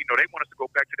 And they want us to go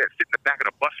back to that sit in the back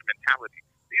of the bus mentality.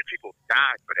 These people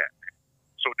died for that.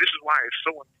 So this is why it's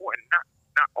so important,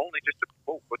 not only just to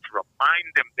vote, but to remind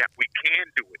them that we can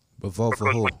do it. But vote for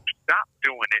who? When you stop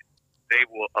doing it, they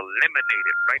will eliminate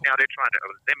it. Right now, they're trying to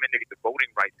eliminate the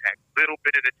Voting Rights Act, little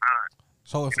bit at a time.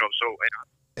 So if,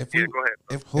 go ahead.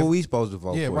 Who we supposed to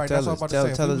vote for? Right. Tell that's us. what I'm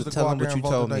about to say. Tell If we was to go out them there what and you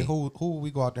vote told today, me. Who would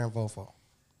we go out there and vote for?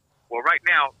 Well, right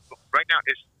now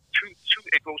it's two.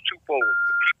 It goes twofold.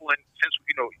 The people since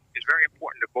it's very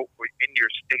important to vote for in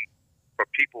your state for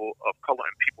people of color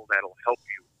and people that'll help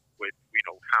you with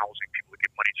housing, people to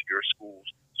get money to your schools.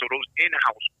 So those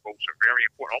in-house votes are very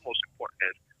important, almost important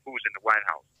as who's in the White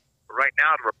House. But right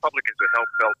now, the Republicans are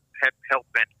hell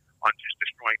bent on just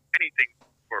destroying anything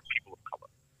for people of color.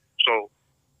 So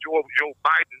Joe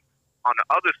Biden, on the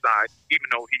other side, even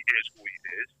though he is who he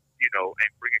is, and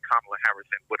bringing Kamala Harris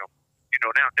in with him,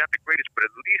 now not the greatest, but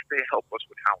at least they help us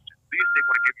with housing. At least they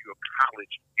want to give you a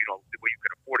college, where you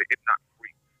can afford it, if not free.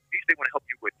 At least they want to help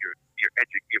you with your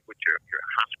education, with your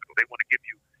hospital. They want to give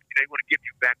you,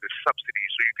 back the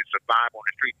subsidies so you can survive on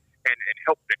the street and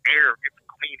help the air, get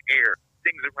clean air,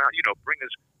 things around, bring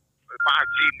us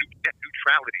 5G, net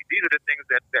neutrality. These are the things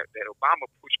that Obama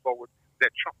pushed forward that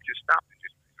Trump just stopped and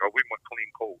just, we want clean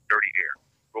coal, dirty air,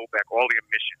 roll back all the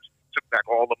emissions, took back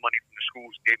all the money from the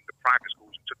schools, gave them to private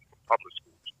schools, and took them from public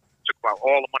schools, took out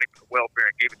all the money from the welfare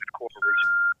and gave it to the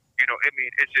corporations.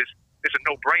 It's a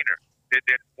no-brainer.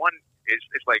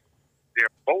 It's like they're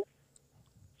both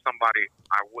somebody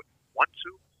I wouldn't want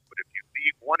to, but if you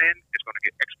leave one in, it's going to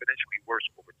get exponentially worse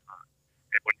over time.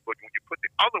 And when you put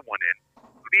the other one in,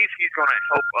 at least he's going to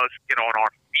help us get on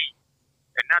our feet.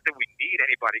 And not that we need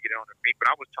anybody to get on their feet,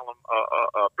 but I was telling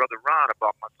Brother Ron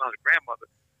about my son's grandmother.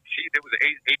 There was an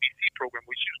ABC program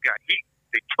where she got heat.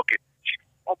 They took it. She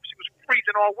was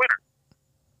freezing all winter.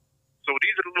 So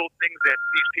these are the little things that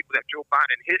these people that Joe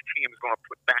Biden and his team is going to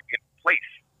put back in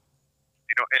place.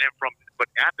 And then but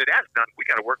after that's done, we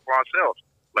got to work for ourselves.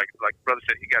 Like Brother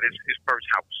said, he got his first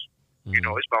house. Mm-hmm.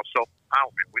 It's about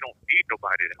self-empowerment. We don't need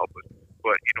nobody to help us,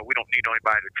 but we don't need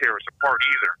anybody to tear us apart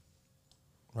either.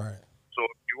 Right. So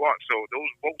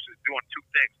those votes is doing two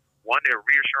things. One, they're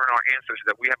reassuring our ancestors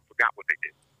that we haven't forgot what they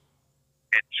did,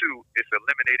 and two, it's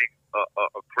eliminating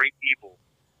a great evil,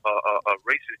 a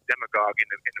racist demagogue in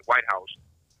the White House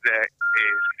that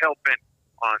is hell-bent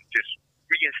on just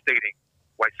reinstating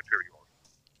white superiority.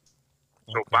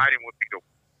 So Biden would be the one.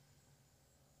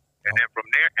 And then from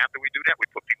there, after we do that, we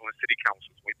put people in city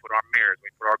councils, we put our mayors,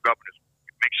 we put our governors, we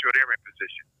make sure they're in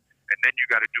position. And then you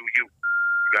got to do you.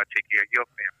 You got to take care of your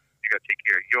family. You got to take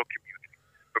care of your community.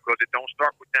 Because it don't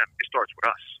start with them. It starts with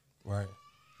us. Right.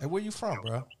 Hey, where you from,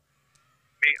 bro?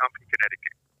 Me, I'm from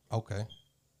Connecticut. Okay.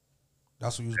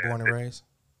 That's where you was born and raised?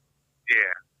 Yeah.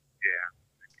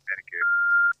 Connecticut.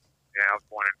 Yeah, I was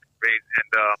born and raised. And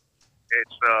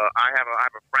I have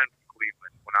a friend from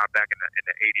Cleveland. When I was back in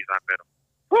the 80s, I met him.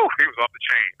 Woo, he was off the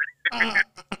chain.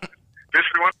 This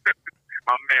one,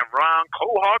 my man Ron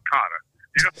Cohart Carter.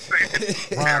 You know what I'm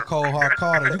saying? Ron Cold-Hard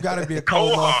Carter. You gotta be a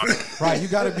cold motherfucker. Right,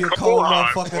 you gotta be a cold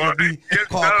motherfucker to be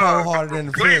called cold-hearted in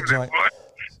the Fed joint.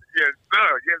 Yes, sir.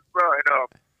 Yes, sir.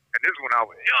 And this is when I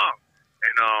was young.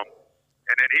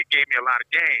 And then he gave me a lot of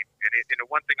game. And the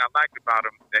one thing I liked about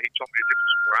him, that he told me the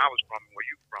difference from where I was from and where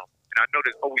you from. And I know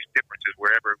there's always differences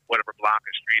whatever block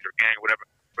or street or gang or whatever.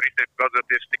 But he said brothers up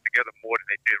there stick together more than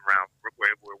they did around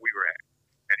where we were at.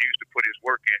 And he used to put his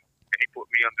work in. And he put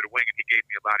me under the wing, and he gave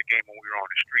me a lot of game when we were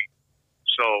on the street.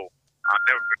 So I'll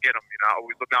never forget him. You know, I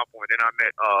always look out for him. Then I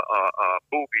met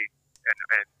Booby and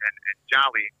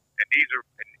Jolly, and these are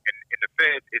in the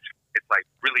Fed. It's like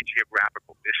really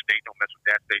geographical. This state don't mess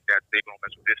with that state. That state don't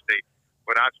mess with this state.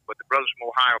 But the brothers from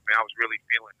Ohio, man, I was really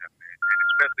feeling them, man, and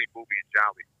especially Booby and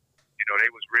Jolly. You know,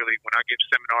 they was really, when I give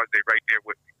seminars, they right there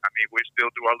with me. I mean, we still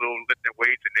do our little lifting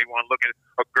weights, and they want to look at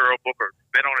a girl book or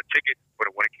bet on a ticket. But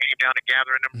when it came down to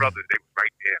gathering them brothers, they was right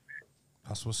there, man.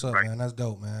 That's what's up, Right. man. That's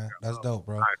dope, man. That's dope,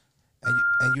 bro. Right.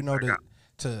 And you know that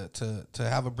to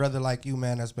have a brother like you,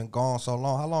 man, that's been gone so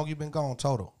long. How long you been gone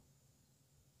total?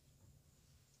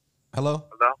 Hello?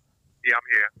 Hello? Yeah, I'm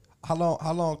here.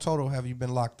 How long total have you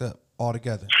been locked up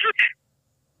altogether?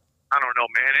 I don't know,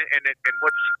 man. And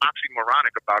what's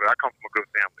oxymoronic about it, I come from a good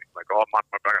family. Like, I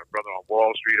got a brother on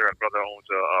Wall Street. I got a brother who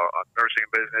owns a nursing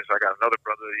business. I got another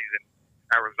brother, he's in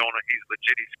Arizona. He's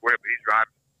legit, he's square, but he's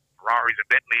driving Ferraris and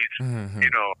Bentleys.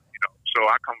 You know. So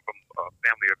I come from a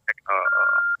family of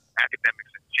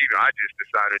academics and cheater. I just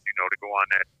decided, to go on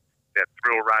that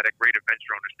thrill ride, that great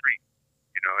adventure on the street.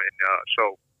 And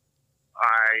so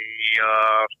I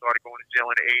started going to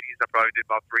jail in the 80s. I probably did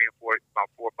about 4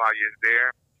 or 5 years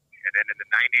there. And then in the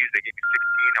 90s, they gave me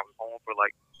 16. I was home for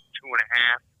like 2.5.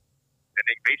 And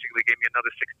they basically gave me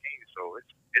another 16. So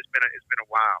it's been a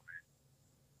while, man.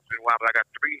 It's been a while, but I got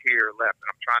 3 here left, and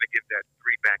I'm trying to give that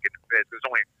 3 back in the feds.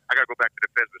 I got to go back to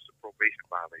the feds with some probation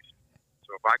violation.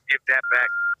 So if I give that back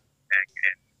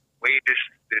and weigh this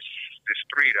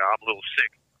 3 out, I'm a little sick.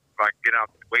 If I get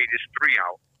out, weigh this 3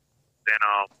 out, then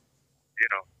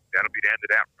that'll be the end of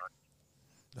that run.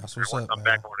 That's what's once up, I'm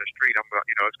man. back on the street,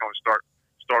 it's going to start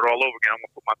all over again. I'm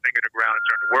gonna put my finger in the ground and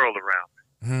turn the world around.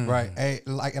 Right. Hey,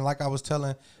 like I was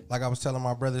telling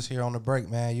my brothers here on the break,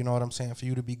 man, you know what I'm saying? For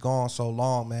you to be gone so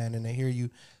long, man, and to hear you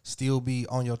still be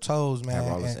on your toes,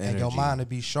 man, and your mind to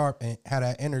be sharp and have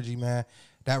that energy, man,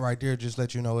 that right there just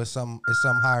let you know it's something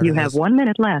higher You than have us. 1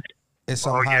 minute left. It's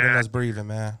something higher than us breathing,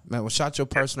 man. Man, well, shout your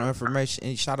personal information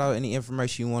and shout out any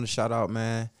information you want to shout out,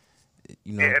 man.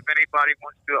 Yeah, if anybody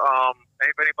wants to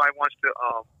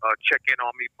check in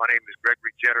on me, my name is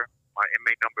Gregory Jetter. My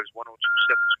inmate number is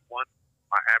 102721.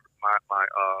 My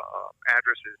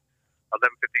address is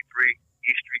 1153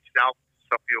 East Street South,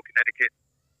 Suffield, Connecticut.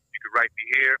 You can write me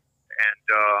here, and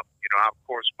I'll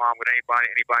correspond with anybody.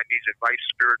 Anybody needs advice,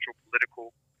 spiritual,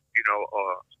 political,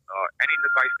 any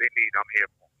advice they need, I'm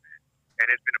here for. Man. And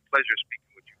it's been a pleasure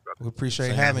speaking with you, brother. We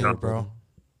appreciate having you, bro.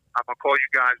 I'm gonna call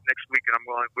you guys next week, and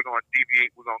we're gonna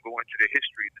deviate. We're gonna go into the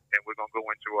history, and we're gonna go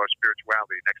into our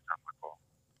spirituality next time I call.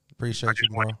 Appreciate I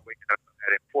just you, want bro. you to wake up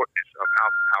that importance of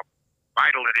how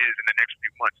vital it is in the next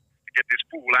few months to get this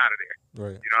fool out of there.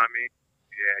 Right. You know what I mean?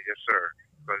 Yeah, yes, sir.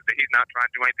 Because he's not trying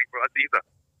to do anything for us either.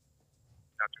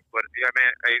 But yeah,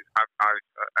 man, I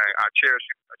cherish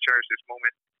this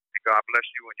moment, and God bless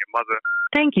you and your mother.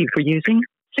 Thank you for using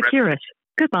Securus.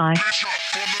 Goodbye.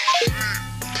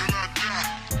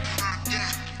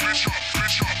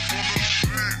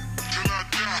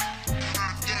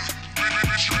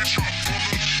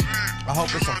 I hope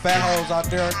there's some fat hoes out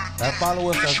there that follow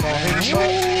us that's gonna hit us up.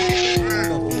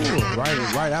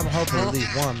 Right. I'm hoping at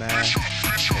least one, man.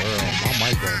 My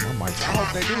mic. I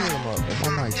hope they do hit them up.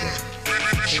 My mic.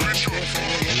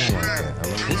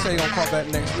 He say he gonna call back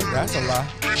next week. That's a lie.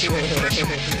 You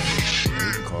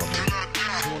can call me.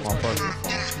 My personal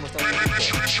phone.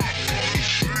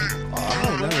 I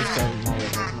ain't never started my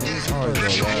week.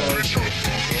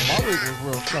 My week was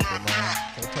real simple, man.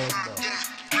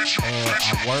 I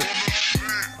work.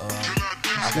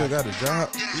 I still got a job.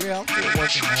 Yeah, I'm still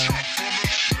working, man.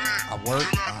 I work.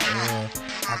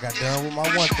 I got done with my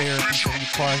one therapy, so you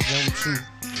cars done with you.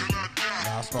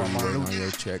 Now I start my new on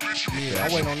your check. Yeah, I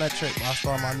wait on that check, but I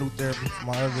start my new therapy for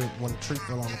my other when the tree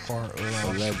fell on the car.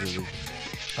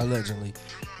 Allegedly.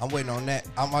 I'm waiting on that.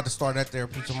 I'm about to start that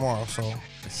therapy tomorrow, so.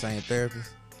 The same therapist?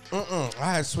 I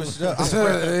had switched it up. I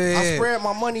spread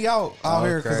my money out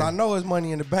here because I know it's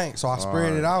money in the bank, so I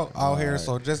spread it out here.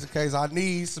 So just in case I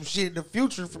need some shit in the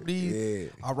future from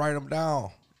these, I write them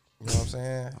down. You know what I'm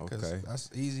saying? Because that's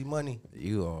easy money.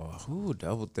 You are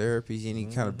double therapies, any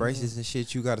kind of braces and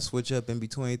shit. You got to switch up in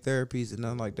between therapies and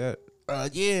nothing like that.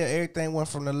 Yeah, everything went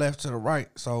from the left to the right.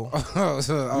 So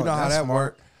So, you know how that's that smart.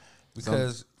 worked.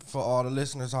 Because for all the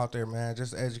listeners out there, man,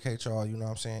 just to educate y'all, you know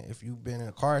what I'm saying? If you've been in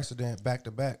a car accident back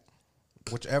to back,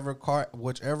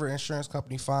 whichever insurance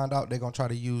company find out, they're gonna try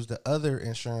to use the other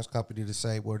insurance company to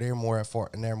say, well, they're more at fault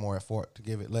and they're more at fault to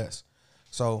give it less.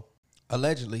 So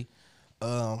allegedly,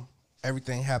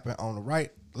 everything happened on the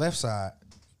left side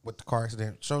with the car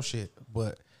accident show shit,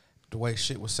 but the way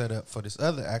shit was set up for this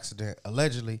other accident,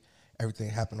 allegedly, everything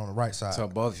happened on the right side. So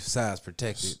both sides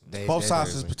protected. Both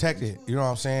sides is protected. You know what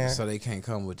I'm saying? So they can't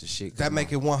come with the shit. That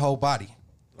make it one whole body.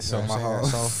 So You know my what I'm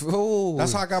whole. saying? Ooh,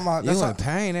 That's how I got my. You That's in how,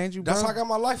 pain, ain't you, bro? that's how I got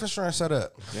my life insurance set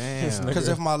up. Damn. Because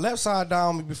if my left side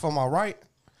down me before my right,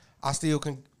 I still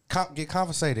can get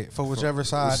compensated for whichever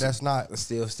side that's not.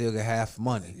 Still get half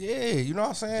money. Yeah, you know what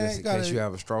I'm saying? Just in case you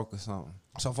have a stroke or something.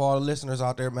 So for all the listeners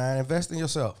out there, man, invest in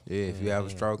yourself. Yeah, if you have a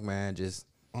stroke, man, just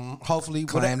Hopefully,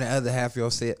 claim the other half of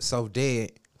yourself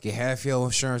dead. Get half your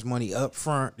insurance money up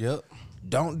front. Yep.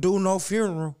 Don't do no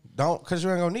funeral. Don't, cause you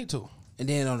ain't gonna need to. And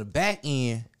then on the back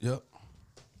end, Yep.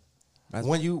 That's-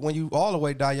 When you all the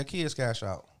way die, your kids cash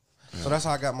out. So that's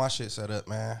how I got my shit set up,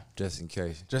 man. just in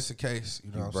case Just in case,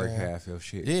 you know you what I'm break saying? half your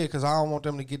shit. Yeah, because I don't want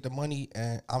them to get the money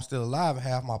and I'm still alive and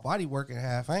half my body working,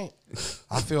 half ain't.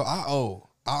 I feel I owe.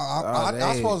 I'm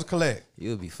dang. supposed to collect.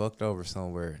 You'll be fucked over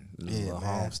somewhere. Yeah, man.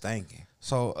 Home stinking.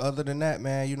 So other than that,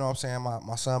 man, you know what I'm saying?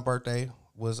 My son's birthday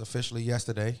was officially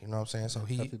yesterday. You know what I'm saying? So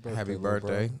Happy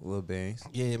birthday, Lil Beans.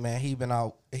 yeah, man, he been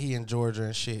out. He in Georgia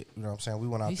and shit. You know what I'm saying? We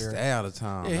went out He there. stay out of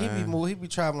town, Yeah, man. he be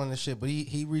traveling and shit, but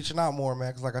he reaching out more,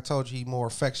 man. Cause like I told you, he more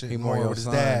affectionate, He more more your with his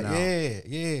son dad. now.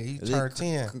 Yeah, he turned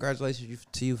 10. Congratulations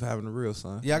to you for having a real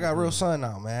son. Yeah, I got a real son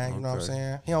now, man. You know what I'm Okay.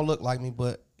 saying? He don't look like me,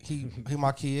 but he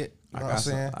my kid. You know what I'm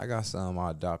saying? I got some I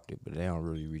adopted, but they don't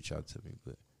really reach out to me.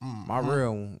 But Mm-hmm. my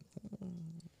real one,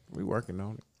 we working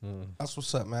on it. That's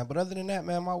what's up, man. But other than that,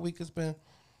 man, my week has been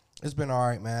all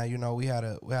right, man. You know, we had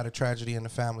a tragedy in the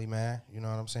family, man. You know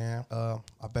what I'm saying?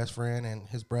 My best friend and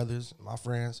his brothers, my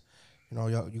friends. You know,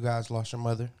 you guys lost your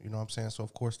mother. You know what I'm saying? So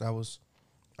of course that was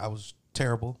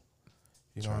terrible.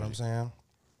 You know what I'm saying?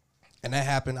 And that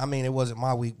happened. I mean, it wasn't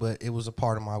my week, but it was a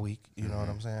part of my week. You know what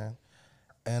I'm saying?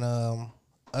 And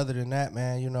other than that,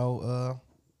 man, you know,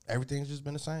 everything's just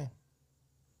been the same.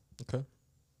 Okay.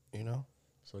 You know?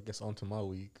 So I guess on to my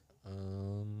week.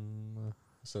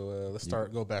 So let's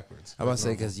go backwards. I about to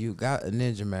say because you got a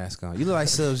ninja mask on. You look like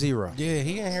Sub-Zero. Yeah,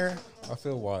 he in here. I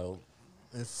feel wild.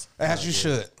 It's As you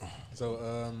should.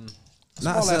 So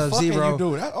Not all that fucking Sub-Zero. you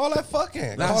do. All that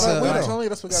fucking. Not Call that Sub- with like- him. telling you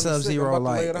that's what got me sick. Sub-Zero, I'm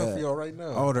about to lay it like, out for y'all right now.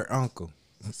 Older uncle.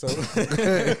 So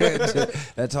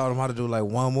That taught him how to do like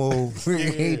one move.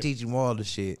 He teach him all the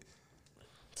shit.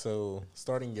 So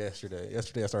starting yesterday I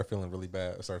started feeling really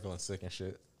bad. I started feeling sick and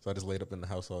shit. So I just laid up in the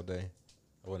house all day.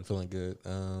 I wasn't feeling good.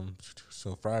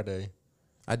 So Friday,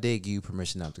 I did give you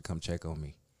permission not to come check on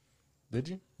me. did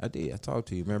you? I did. I talked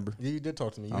to you, remember? Yeah, you did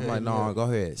talk to me. I'm like, no, go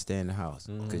ahead. Stay in the house.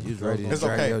 Because you was ready to It's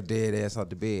drag okay. your dead ass out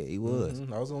the bed. He was.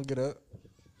 I was gonna get up,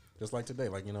 just like today.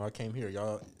 Like I came here.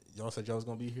 Y'all said y'all was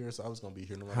gonna be here, so I was gonna be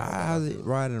here. No matter what. How's it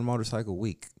riding a motorcycle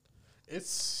week?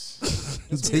 It's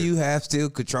Do you have still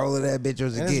control of that bitch, or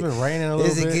is it, And it's been raining a little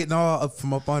is it bit. getting all up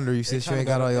from up under you since you ain't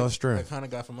got all your I strength? kind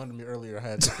of got from under me earlier. I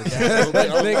had to forget a little bit.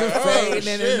 I was like, oh, fading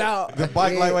in shit. and out. The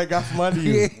bike lightweight got from under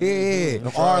you. Yeah.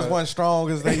 The arms wasn't strong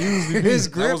as they usually be. His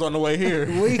I grip was on the way here.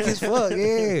 weak as fuck,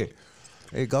 yeah.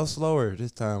 Hey, go slower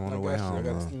this time on I the way got you.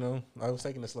 I home. got, I was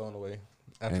taking it slow on the way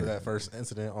after And- that first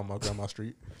incident on my grandma's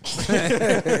street.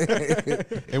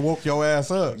 It woke your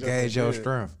ass up. Gauge your Yeah.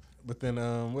 strength. But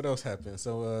then, what else happened?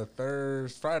 So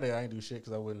Friday, I didn't do shit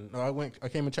because I wouldn't. No, I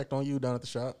came and checked on you down at the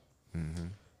shop. Mm-hmm.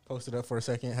 Posted up for a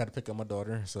second. Had to pick up my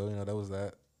daughter, so that was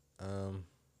that.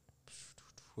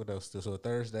 What else? So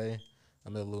Thursday, I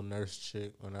met a little nurse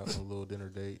chick. Went out on a little dinner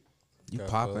date. You Got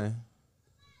popping.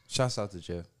 Shouts out to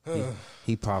Jeff.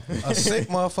 He popping. A sick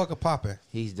motherfucker popping.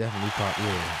 He's definitely popping.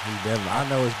 Yeah, he definitely. I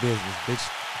know his business, bitch.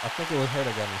 I think it was her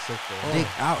that got me sick though. Dick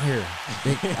out here.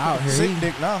 Dick out here. Sick He-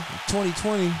 dick now.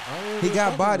 2020. I ain't He really got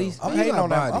fucking bodies. though. I'm He hating got on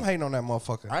that. bodies. I'm hating on that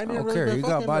motherfucker. I ain't I even don't really care. been You got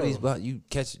fucking, bodies, though. but you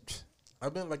catch it.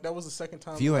 I've been like that was the second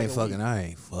time. If you in, ain't like, a fucking, week. I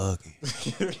ain't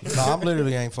fucking. No, I'm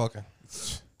literally ain't fucking.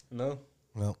 No,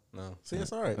 No. no. See,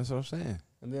 it's all right. That's what I'm saying.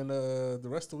 And then the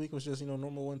rest of the week was just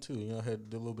normal 1-2. I had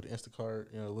did a little bit of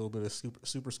Instacart, a little bit of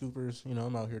super scoopers.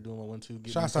 I'm out here doing my 1-2.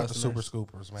 Shouts out to Super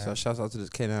Scoopers, man. So shouts out to the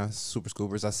K9 Super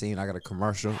Scoopers. I got a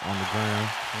commercial on the ground.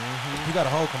 You got a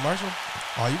whole commercial?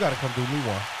 Oh, you got to come do me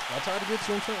one. I tried to get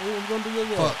you. We're gonna do your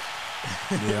Fuck.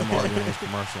 Yeah, I'm already doing this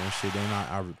commercial and shit. Then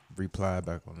I replied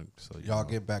back on it. So Y'all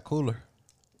get back cooler.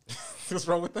 What's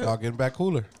wrong with that? Y'all getting back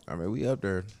cooler. I mean, we up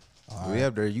there. We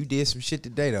up there. You did some shit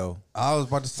today though. I was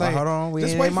about to say, hold on, we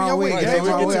just ain't wait in for my your week. week. Right, Ain't so we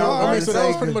my get week. to- I I already mean, so that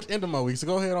was said- pretty much end of my week. So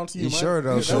go ahead on to you, You Mike. sure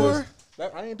though? That Sure.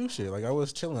 was- I ain't do shit. Like I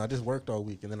was chilling. I just worked all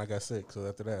week and then I got sick. So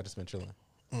after that, I just been chilling.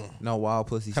 No wild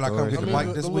pussy Can I come stories. get the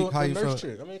mic this week? How you feel?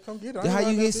 Chick. I mean, come get it. I Then ain't how you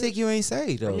riding get that sick? bitch. You ain't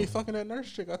say I though. mean, fucking that nurse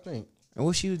chick. I think. And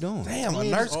what she was doing? Damn, I a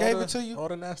mean, nurse just all gave the- it to you. All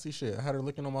the nasty shit. I had her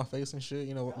licking on my face and shit.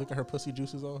 You know, licking her pussy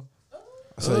juices off.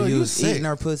 So Oh, you you was sick. eating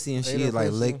her pussy and Ate she her had like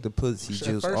pussy. licked the pussy At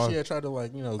juice first, off. she had tried to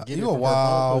like get You it a from her own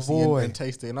wild pussy boy. and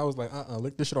taste it, and I was like,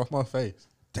 lick this shit off my face.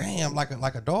 Damn, like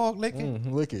a dog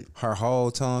licking. Lick it. Her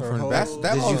whole tongue Her from the whole- back.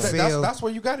 That's- Did you feel? That's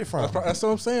where you got it from. That's what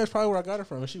I'm saying. It's probably where I got it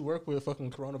from. And she worked with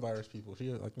fucking coronavirus people. She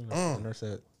like a nurse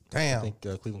at Damn. I think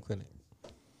Cleveland Clinic.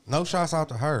 No shots out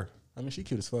to her. I mean, she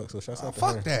cute as fuck. So shouts out to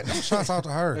Fuck her. that. No shots out to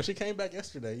her. And she came back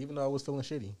yesterday, even though I was feeling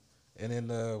shitty. And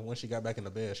then when she got back in the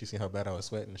bed, she seen how bad I was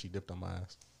sweating, and she dipped on my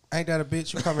ass. Ain't that a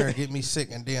bitch? You come here and get me sick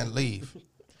and then leave.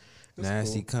 It's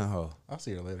Nasty cool. cunt hoe. I'll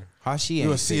see her later. How she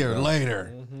You'll ain't see sick, her though?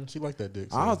 later. She like that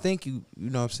dick. So. I don't think you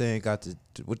know what I'm saying, got the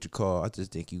what you call. I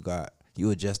just think you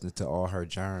adjusted to all her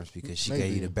germs because she gave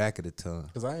you Maybe. the back of the tongue.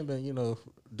 Because I ain't been,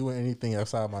 doing anything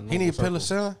outside my normal He need circle.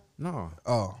 penicillin? No.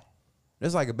 Oh.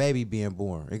 It's like a baby being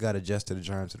born. It got adjusted to the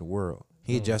germs of the world.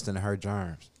 He adjusting to her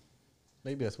germs.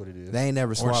 Maybe that's what it is. They ain't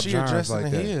never Or swapped she germs adjusting like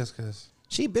to that. his, because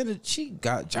She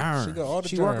got germs. She got all the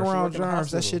she germs. work She around work in the germs. That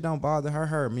hospital. shit don't bother her.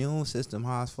 Her immune system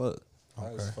high as fuck.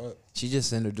 High as fuck. She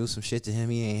just introduced some shit to him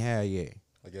he ain't had yet.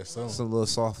 I guess so. Some little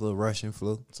soft little Russian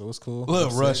flu. So it's cool. Little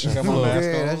I'm sick. Russian Got my flu. mask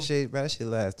Yeah, on. that shit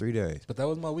lasts 3 days. But that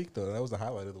was my week though. That was the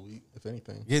highlight of the week, if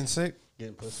anything. getting sick?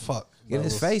 Getting pussy. Fuck. Get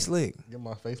his face licked. Get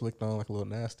my face licked on like a little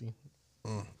nasty.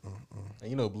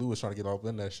 And Blue was trying to get all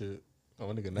in that shit. Oh,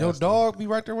 my nigga nasty. Your dog be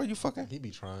right there where you fucking? He be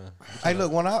trying. Hey,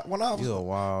 look, when I You a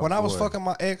wild was boy. fucking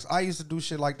my ex, I used to do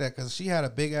shit like that because she had a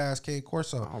big ass K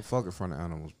Corso. I don't fuck in front of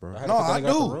animals, bro. had No, to put I that nigga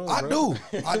out the do. room, I bro.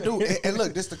 do. I do. And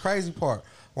look, this the crazy part.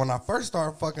 When I first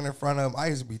started fucking in front of him, I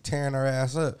used to be tearing her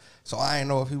ass up. So I didn't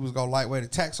know if he was gonna lightweight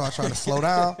attack. So I tried to slow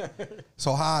down.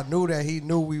 So how I knew that he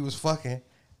knew we was fucking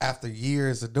after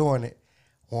years of doing it.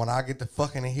 When I get to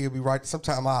fucking and he'll be right.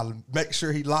 Sometimes I'll make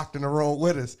sure he locked in the room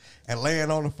with us and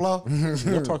laying on the floor.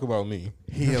 Don't talk about me.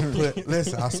 He'll put,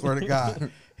 listen, I swear to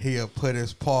God, he'll put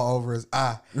his paw over his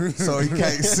eye so he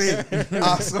can't see.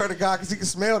 I swear to God, because he can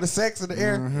smell the sex in the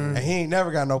air, and he ain't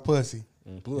never got no pussy.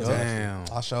 Blue is Damn.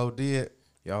 I sure did.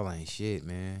 Y'all ain't shit,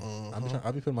 man.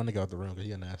 I be putting my nigga out the room because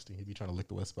he a nasty. He be trying to lick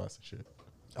the wet spots and shit.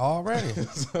 Already.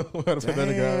 So I had to put that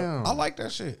nigga out. I like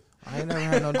that shit. I ain't never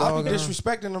had no I dog. be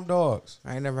disrespecting them dogs.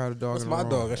 I ain't never had a dog. That's in my the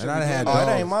dog. room. That shit And I be had good. Oh, dogs.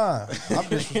 it ain't mine. I'm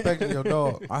disrespecting your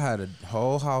dog. I had a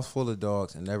whole house full of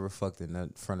dogs and never fucked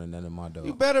in front of none of my You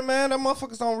dogs. better, man. That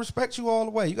motherfuckers don't respect you all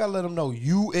the way. You gotta let them know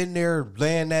you in there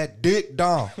laying that dick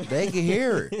down. They can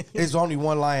hear it. There's only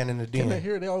one lion in the Can they den.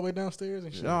 hear it? They all the way downstairs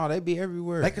and shit. No, they be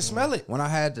everywhere. They can smell it. When I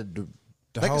had the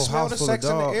They whole can smell house the full sex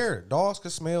of in the dogs. air. Dogs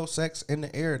can smell sex in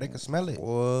the air. They can smell it.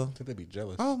 Boy. I think they be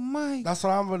jealous. Oh my. That's what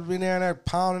I'm gonna be there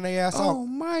pounding their ass Oh out.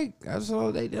 my. That's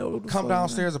all they do. Come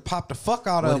downstairs and pop the fuck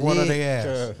out of What one of it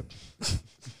their ass.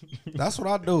 That's what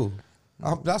I do.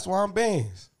 That's why I'm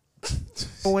Beans.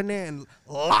 Go in there and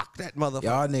lock that motherfucker.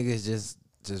 Y'all niggas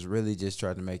just really just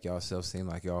tried to make y'allself seem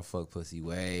like y'all fuck pussy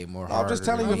way more harder. I'm just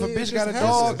telling you, if a Yeah, bitch got a just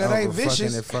dog has that ain't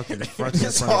vicious,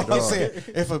 that's all I'm saying.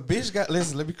 If a bitch got,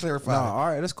 listen, let me clarify. No, all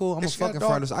right, that's cool. I'm gonna If she got fuck in a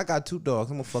front dog- of. I got 2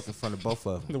 dogs. I'm gonna fuck in front of both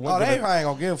of them. The Oh, one they that- ain't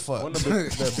gonna give a fuck. One of them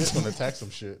bitch, that bitch gonna attack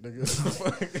some shit,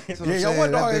 nigga. Yeah, your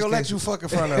one dog ain't gonna let you fuck in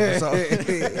front of her. So.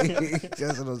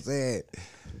 That's what I'm saying.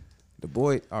 The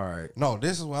boy, all right, No,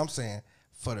 this is what I'm saying.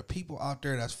 For the people out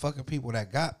there that's fucking people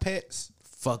that got pets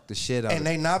fuck the shit out. and of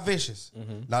they not vicious.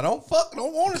 Now don't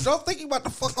think you about to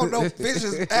fuck on no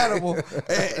vicious animal.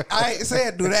 And I ain't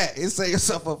saying do that. It's set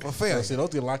yourself up for failure. See, those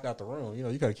get locked out the room.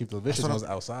 You gotta keep the vicious what ones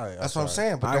outside. That's what I'm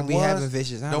saying. But I the be ones, having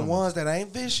vicious the animals. ones that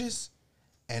ain't vicious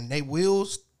and they will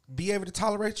be able to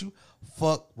tolerate you,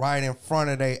 fuck right in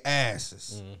front of their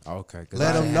asses. Okay, 'cause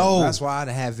Let I 'em done know. That's why I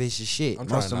done have vicious shit. I'm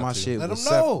Most trying of my not to. shit Let them was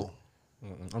know.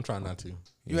 I'm trying not to.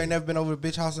 You ain't never been over to the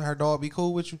bitch house and her dog be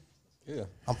cool with you? Yeah,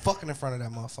 I'm fucking in front of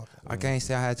that motherfucker. I can't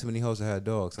say I had too many hoes that had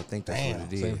dogs. I think that's Damn. what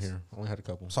it is. same here. Only had a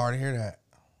couple. Sorry to hear that.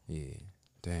 Yeah,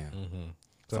 damn.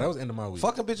 So that was the end of my week.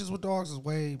 Fucking bitches with dogs is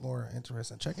way more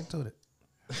interesting. Check into it.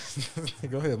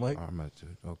 Go ahead, Mike. I'm about to.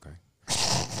 Okay.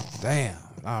 Damn,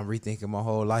 I'm rethinking my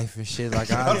whole life and shit. Like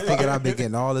I was thinking I've been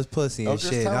getting all this pussy I'm and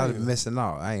just shit. And I telling was you. missing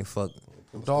out. I ain't fuck.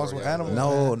 Dogs with animals.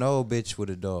 No, man, no bitch with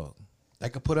a dog. they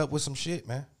could put up with some shit,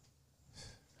 man.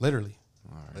 Literally.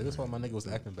 Like, that's why my nigga was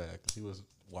acting bad. 'Cause he was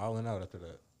wilding out after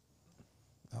that.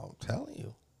 I'm telling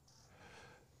you.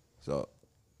 So,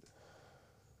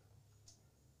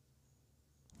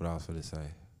 what I was gonna say?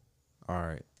 All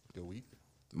right, Your week?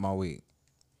 My week.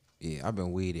 Yeah, I've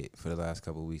been weeded for the last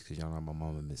couple of weeks because y'all know my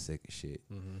mama been sick and shit.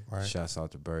 Right. Shouts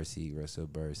out to Birdseed, rest up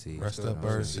Birdseed. Rest you know up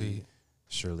what I'm saying? Birdseed.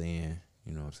 Shirley,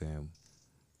 you know what I'm saying?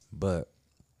 But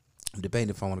I'm debating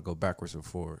if I want to go backwards or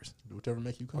forwards. Do whatever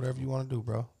make you comfortable. Whatever you want to do,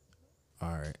 bro.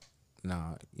 All right.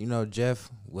 Nah, you know, Jeff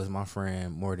was my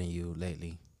friend more than you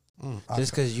lately.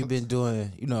 Just because you've been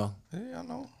doing, you know. Yeah, I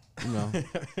know. You know.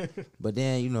 But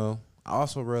then, you know, I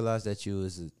also realized that you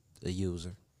was a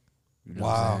user. You know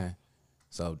what I'm saying?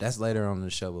 So that's later on in the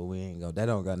show, but we ain't go. That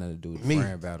don't got nothing to do with the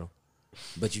friend battle.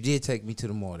 But you did take me to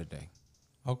the mall today.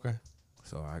 Okay.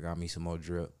 So I got me some more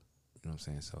drip. You know what I'm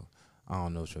saying? So I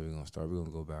don't know which way we're going to start. We're going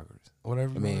to go backwards.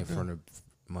 Whatever you I mean, wanna do. from the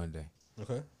Monday.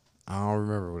 Okay. I don't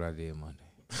remember what I did Monday.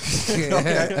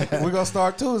 Okay. We're going to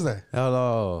start Tuesday.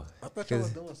 Hello. I thought y'all was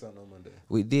doing something on Monday.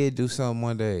 We did do something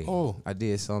Monday. Oh. I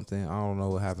did something. I don't know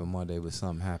what happened Monday, but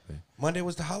something happened. Monday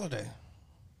was the holiday.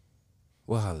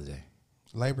 What holiday?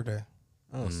 Labor Day.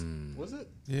 Oh, was it?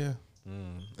 Yeah.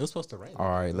 It was supposed to rain. All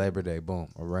right, Labor Day. Boom.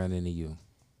 I ran into you.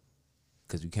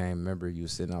 Because you can't remember you were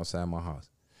sitting outside my house.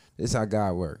 This is how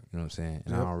God works. You know what I'm saying?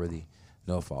 And I don't really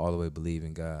know if I all the way believe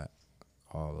in God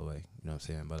all the way. You know what I'm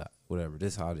saying? But whatever.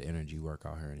 This is how the energy work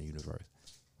out here in the universe.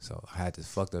 So I had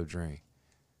this fucked up dream.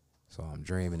 So I'm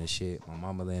dreaming and shit. My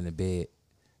mama laying in bed.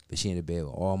 But she in the bed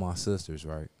with all my sisters,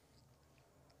 right?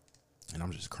 And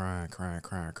I'm just crying.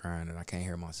 And I can't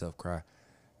hear myself cry.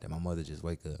 Then my mother just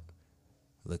wake up.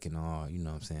 Looking all, you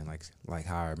know what I'm saying? Like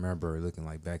how I remember her looking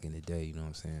like back in the day. You know what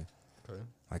I'm saying? Okay.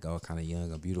 Like all kind of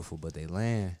young and beautiful, but they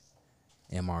land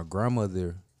in my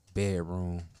grandmother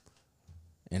bedroom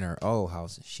in her old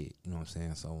house and shit. You know what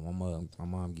I'm saying? So my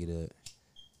mom get up.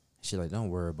 She like, don't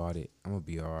worry about it. I'm gonna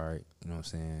be all right. You know what I'm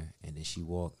saying? And then she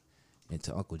walked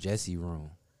into Uncle Jesse's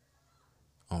room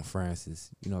on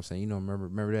Francis. You know what I'm saying? You know,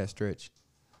 remember that stretch?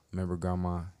 Remember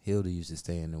Grandma Hilda used to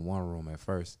stay in the one room at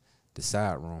first. The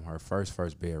side room, her first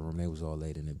bedroom, they was all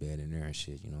laid in the bed in there and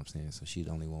shit, you know what I'm saying? So she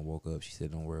the only one woke up. She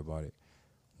said, don't worry about it.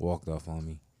 Walked off on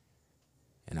me.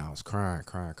 And I was crying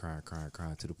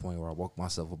to the point where I woke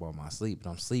myself up out of my sleep. But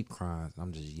I'm sleep crying.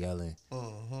 I'm just yelling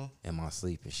in my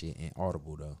sleep and shit. And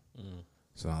audible, though.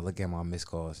 So I look at my missed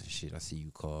calls and shit. I see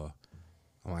you call.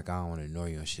 I'm like, I don't want to ignore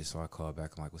you and shit. So I call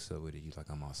back. I'm like, what's up with it? You like,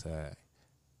 I'm outside.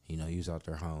 You know, you was out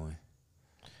there hoeing.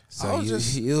 So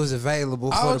it was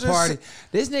available for the party.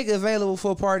 This nigga available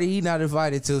for a party he not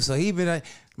invited to. So he been like,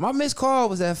 my missed call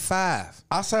was at 5.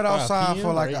 I sat outside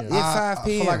for like 5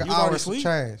 p.m. for like an You hour already to sleep?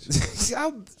 change.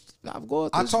 I'm going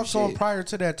through I talked to some him shit. prior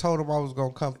to that, told him I was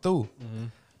gonna come through.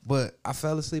 But I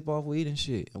fell asleep off weed and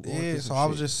shit. I'm going through yeah, some so I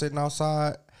was shit. just sitting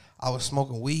outside. I was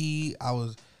smoking weed. I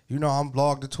was, you know, I'm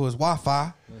logged into his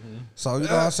Wi-Fi. So you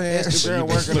know what I'm saying? Instagram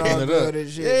working looking all it good up. and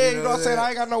shit. Yeah, you know what I'm saying? I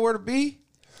ain't got nowhere to be.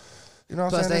 You know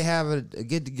what I'm Plus, saying? they have a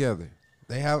get together.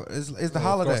 They have it's the Across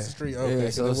holiday. the street. Okay. Yeah,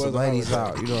 so it it's some was a ladies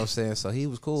holiday. out. You know what I'm saying? So he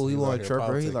was cool. So He he was out wasn't here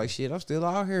tripping. He politicking. like, shit, I'm still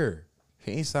out here.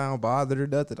 He ain't sound bothered or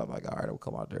nothing. I'm like, all right, I'll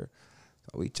come out there.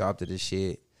 So we chopped to this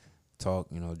shit,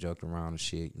 talked, you know, joked around and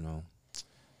shit, you know.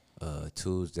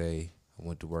 Tuesday, I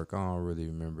went to work. I don't really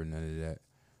remember none of that.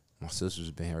 My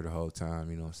sister's been here the whole time,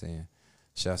 you know what I'm saying?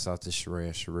 Shouts out to Sherelle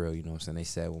and Sherelle, you know what I'm saying? They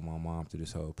sat with my mom through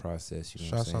this whole process, you know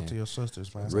what I'm Shouts saying? out to your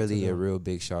sisters, man. Really a real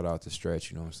big shout out to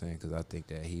Stretch, you know what I'm saying? Because I think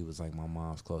that he was like my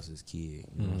mom's closest kid, you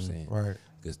know what I'm saying? Right.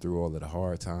 Because through all of the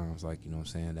hard times, like, you know what I'm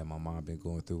saying, that my mom been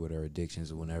going through with her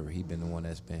addictions or whenever, he been the one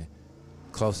that's been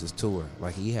closest to her.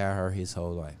 Like, he had her his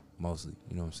whole life, mostly,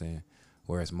 you know what I'm saying?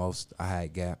 Whereas I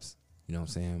had gaps, you know what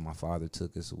I'm saying? My father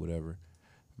took us or whatever.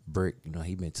 Brick, you know,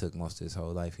 he been took most of his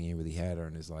whole life. He ain't really had her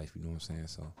in his life, you know what I'm saying?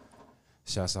 So,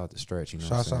 shouts out to Stretch, you know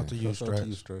Shouts what I'm out to saying? you, Shouts out to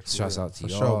you, Stretch. Stretch. Shouts out to For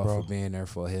y'all sure, bro. for being there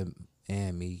for him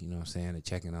and me, you know what I'm saying, and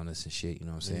checking on us and shit, you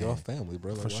know what I'm saying? Y'all family,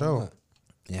 bro. Like, For why sure. not?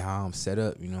 And how I'm set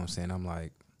up, you know what I'm saying? I'm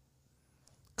like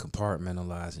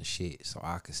compartmentalizing shit so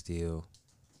I could still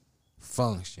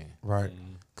function. Right.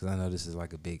 Because I know this is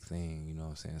like a big thing, you know what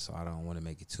I'm saying? So I don't want to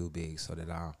make it too big so that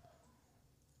I'm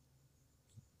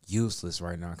useless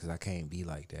right now because I can't be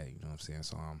like that, you know what I'm saying?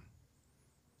 So I'm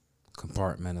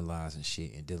compartmentalizing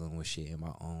shit and dealing with shit in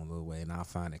my own little way. And I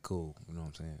find it cool, you know what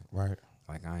I'm saying? Right.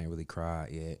 Like, I ain't really cried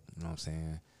yet, you know what I'm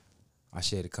saying? I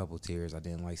shed a couple tears. I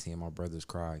didn't like seeing my brothers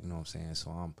cry, you know what I'm saying?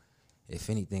 So if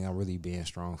anything, I'm really being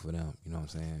strong for them, you know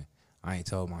what I'm saying? I ain't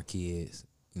told my kids,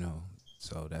 you know,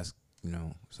 so that's, you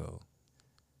know, so.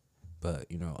 But,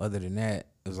 you know, other than that,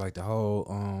 it was like the whole,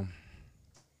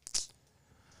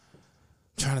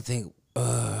 trying to think,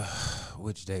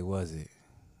 which day was it?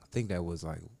 I think that was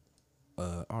like,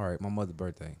 all right, my mother's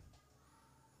birthday.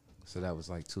 So that was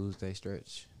like Tuesday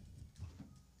Stretch.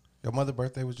 Your mother's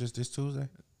birthday was just this Tuesday?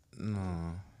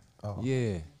 No. Oh.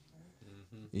 Yeah.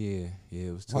 Yeah,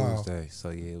 it was Wow. Tuesday. So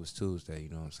yeah, it was Tuesday. You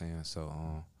know what I'm saying? So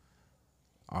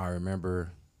I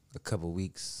remember a couple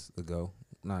weeks ago,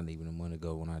 not even a month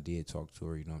ago, when I did talk to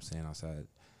her. You know what I'm saying? Outside,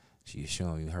 she was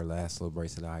showing me her last little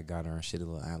bracelet I got her and shit, a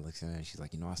little Alex, and she's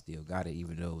like, you know, I still got it,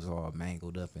 even though it was all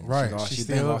mangled up and Right. she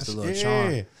still lost a little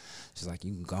charm. yeah. She's like,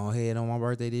 you can go ahead on my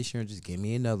birthday this year and just give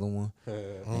me another one.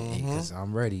 Because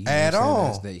I'm ready. You know Add what I'm saying? on.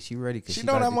 That's that- She ready because She she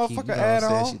know like that to keep, motherfucker you know add what I'm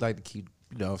saying? on. She like to keep,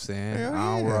 you know what I'm saying? Hell I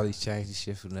don't wear yeah. all these chains and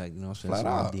shit for that, you know what I'm saying? Flat So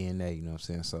I'm out. DNA, you know what I'm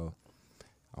saying? So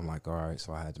I'm like, all right.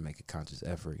 So I had to make a conscious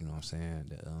effort, you know what I'm saying?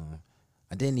 That,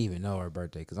 I didn't even know her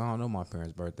birthday because I don't know my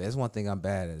parents' birthday. That's one thing I'm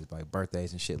bad at, is like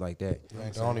birthdays and shit like that. You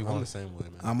ain't the only I'm one. the same way,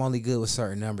 man. I'm only good with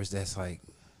certain numbers that's like,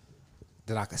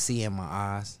 that I can see in my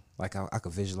eyes. Like I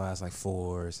could visualize like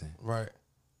 4s and Right.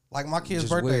 Like my kid's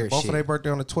Just birthday, weird both shit. of their birthday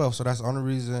on the 12th, so that's the only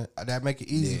reason that make it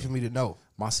easy Yeah. for me to know.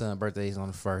 my son's birthday is on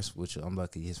the 1st, which I'm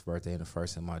lucky his birthday on the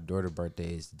 1st, and my daughter's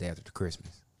birthday is the day after the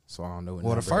Christmas. So I don't know what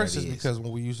Well, the number first that is because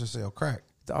when we used to sell crack.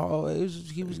 Oh,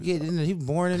 he was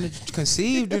born in the,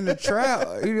 conceived in the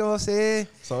trap. You know what I'm saying?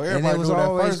 So And everybody it was knew that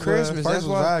always first Christmas. Was, That's first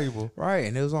was why, valuable. right?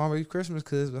 And it was always Christmas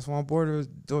because that's why my boy was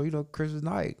doing, you know, Christmas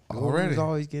night. Already. He was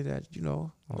always getting that, you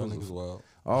know. That niggas wild.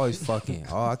 Always fucking.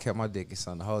 Oh, I kept my dick in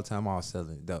son the whole time I was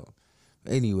selling it dope.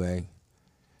 Anyway,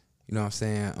 you know what I'm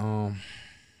saying?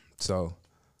 So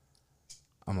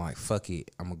I'm like, fuck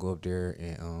it. I'm gonna go up there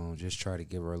and just try to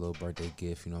give her a little birthday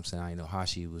gift. You know what I'm saying? I didn't know how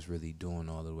she was really doing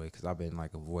all the way because I've been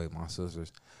like avoid my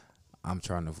sisters. I'm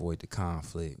trying to avoid the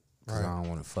conflict because Right. I don't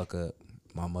want to fuck up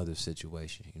my mother's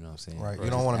situation. You know what I'm saying? Right. You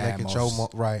Just don't want to add make it more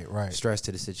your right. stress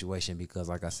to the situation because,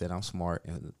 like I said, I'm smart.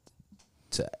 And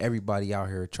to everybody out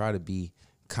here, try to be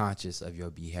conscious of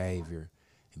your behavior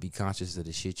and be conscious of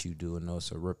the shit you do and know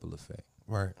it's a ripple effect.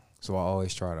 Right. So I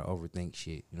always try to overthink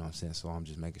shit, you know what I'm saying? So I'm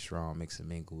just making sure I don't mix and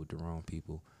mingle with the wrong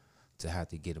people to have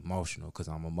to get emotional because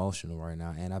I'm emotional right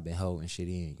now and I've been holding shit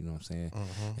in, you know what I'm saying?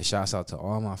 And shouts out to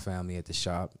all my family at the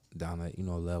shop down at, you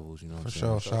know, levels, you know what For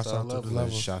I'm sure. saying? Shouts out to the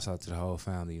levels. Shouts out to the whole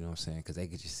family, you know what I'm saying? Because they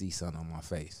could just see something on my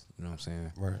face, you know what I'm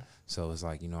saying? Right. So it's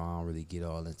like, you know, I don't really get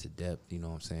all into depth, you know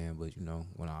what I'm saying? But, you know,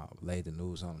 when I laid the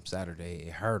news on them Saturday,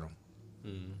 it hurt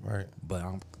them. Right. But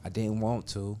I didn't want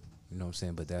to, you know what I'm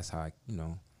saying? But that's how, you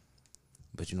know.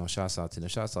 But, you know, shouts out to them.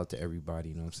 Shouts out to everybody,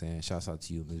 you know what I'm saying? Shouts out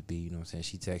to you, Ms. B, you know what I'm saying?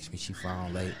 She texted me. She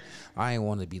found late. I ain't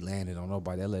want to be landed on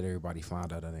nobody. I let everybody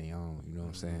find out on their own, you know what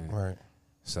I'm saying? Right.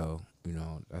 So, you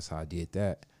know, that's how I did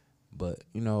that. But,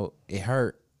 you know, it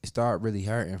hurt. It started really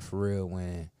hurting for real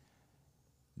when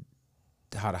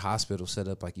how the hospital set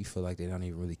up, like you feel like they don't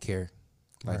even really care.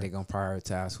 Like they going to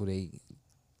prioritize who they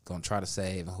going to try to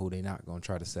save and who they not going to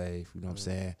try to save, you know what I'm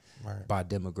saying? Right. By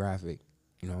demographic.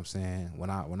 You know what I'm saying? When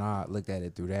I looked at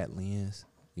it through that lens,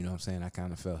 you know what I'm saying, I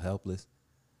kind of felt helpless.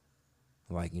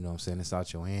 Like, you know what I'm saying, it's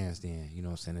out your hands then. You know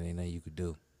what I'm saying? There ain't nothing you could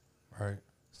do. Right.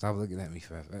 Stop looking at me,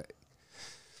 fat.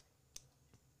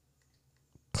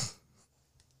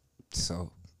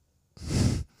 So,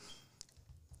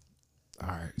 all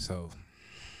right, so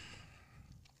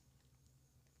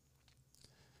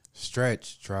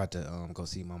Stretch tried to go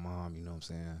see my mom, you know what I'm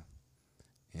saying?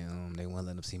 And they wouldn't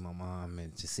let him see my mom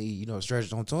and to see, you know, Stretch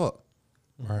don't talk.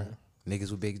 Right.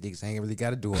 Niggas with big dicks ain't really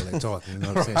got to do all that talking, you know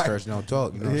what I'm saying? Stretch don't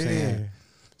talk, you know what I'm saying?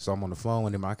 So I'm on the phone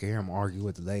with him, I can hear him argue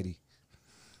with the lady.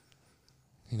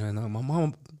 You know,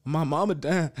 my mama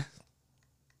died.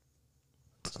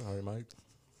 Sorry, Mike.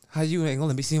 How you ain't gonna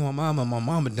let me see my mama? My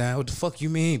mama died. What the fuck you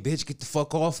mean, bitch? Get the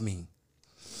fuck off me.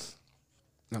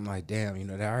 I'm like, damn, you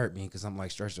know, that hurt me because I'm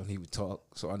like, Stretch don't even talk.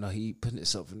 So I know he putting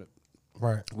himself in a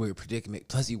Right. weird predicament.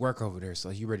 Plus, he work over there, so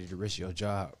he ready to risk your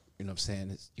job. You know what I'm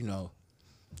saying? It's, you know,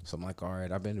 so I'm like, all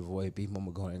right, I've been avoiding people.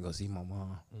 I'm going to go see my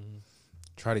mom.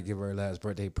 Try to give her last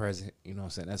birthday present. You know what I'm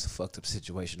saying? That's a fucked up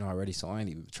situation already, so I ain't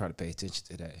even try to pay attention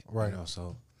to that. Right. You know,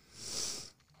 so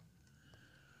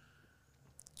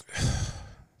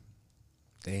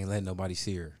they ain't letting nobody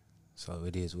see her. So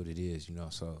it is what it is, you know.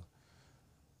 So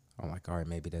I'm like, all right,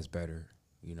 maybe that's better.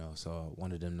 You know, so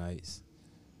one of them nights,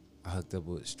 I hooked up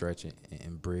with Stretch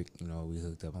and Brick. You know, we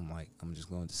hooked up. I'm like, I'm just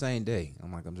going the same day.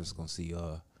 I'm like, I'm just going to see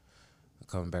y'all.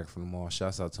 Coming back from the mall.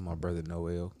 Shouts out to my brother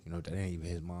Noel. You know, that ain't even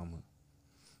his mama.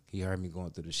 He heard me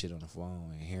going through the shit on the phone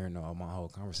and hearing all my whole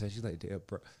conversation. He's like, damn,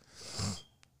 bro.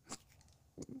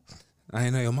 I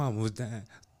ain't know your mama was dying.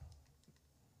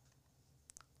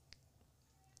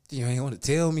 You ain't want to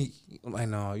tell me. I'm like,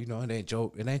 no, you know, it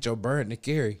ain't your burden to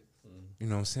carry. You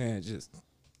know what I'm saying?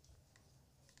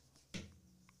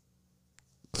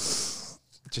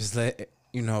 Just let,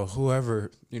 you know, whoever,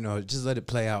 you know, just let it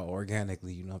play out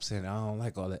organically. You know what I'm saying? I don't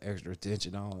like all the extra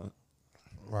attention.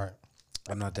 Right.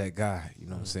 I'm not that guy. You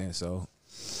know what I'm saying? So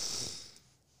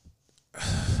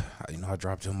I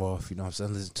dropped him off, you know what I'm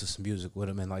saying, listen to some music with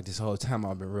him, and like this whole time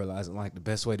I've been realizing like the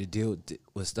best way to deal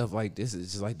with stuff like this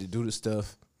is just like to do the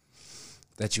stuff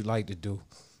that you like to do,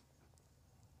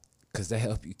 cause that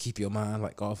help you keep your mind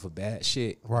like off of bad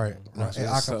shit. Right. Right. It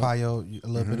occupy a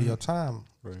little bit of your time.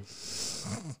 Right.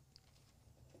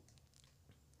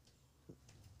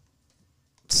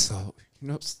 So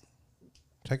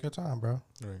Take your time, bro.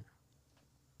 Right.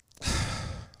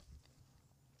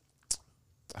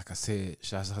 like I said,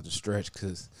 shouts out to Stretch,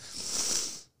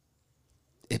 cause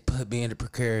it put me in a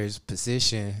precarious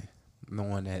position,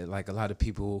 knowing that like a lot of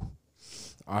people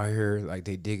out here like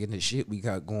they digging the shit we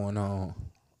got going on.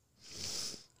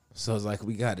 So it's like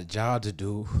we got a job to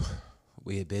do.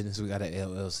 We a business. We got an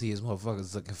LLC. As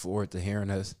motherfuckers looking forward to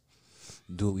hearing us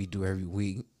do what we do every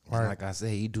week. Right. Like I said,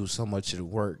 he do so much of the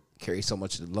work, carry so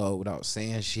much of the load without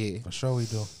saying shit. For sure we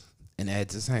do. And at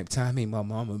the same time, he my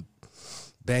mama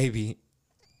baby.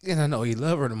 And I know he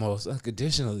love her the most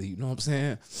unconditionally. You know what I'm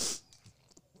saying?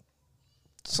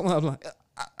 So I'm like,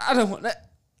 I don't want to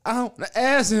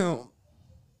ask him.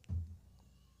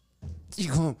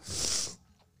 You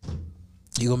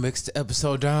gonna mix the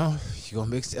episode down? You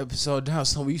gonna mix the episode down?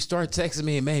 So when you start texting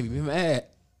me, it made me mad.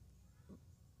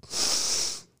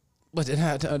 But then I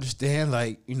had to understand,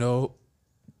 like, you know,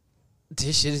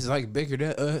 this shit is like bigger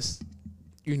than us,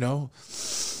 you know.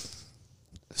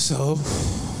 So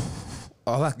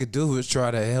all I could do was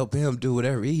try to help him do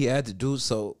whatever he had to do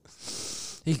so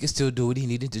he could still do what he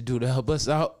needed to do to help us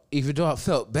out, even though I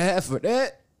felt bad for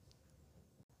that.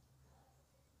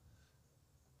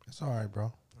 It's all right, bro.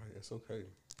 All right, it's okay.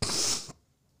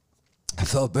 I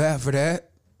felt bad for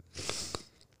that.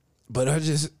 But I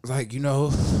just, like, you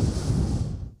know,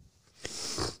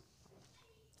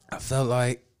 I felt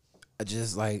like I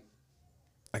just, like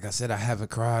I said, I haven't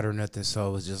cried or nothing, so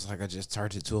it was just like I just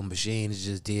turned it to a machine and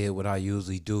just did what I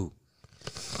usually do.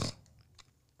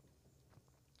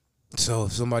 So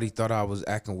if somebody thought I was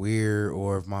acting weird,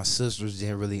 or if my sisters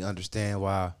didn't really understand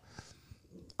why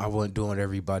I wasn't doing what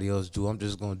everybody else do, I'm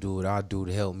just going to do what I do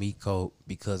to help me cope,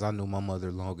 because I knew my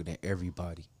mother longer than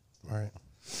everybody. Right.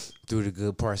 Through the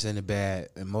good parts and the bad,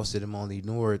 and most of them only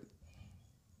ignored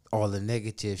all the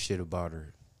negative shit about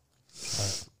her.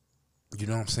 Right. You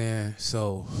know what I'm saying?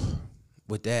 So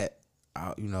with that,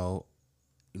 I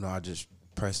just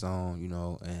pressed on, you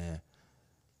know, and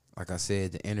like I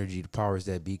said, the energy, the powers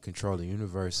that be control the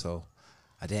universe. So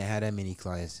I didn't have that many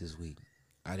clients this week.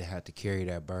 I didn't have to carry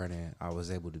that burden. I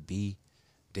was able to be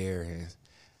there,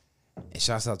 and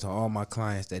shouts out to all my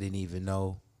clients that didn't even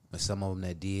know, and some of them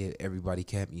that did. Everybody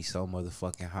kept me so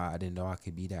motherfucking high. I didn't know I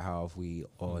could be that high off weed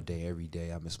all day, every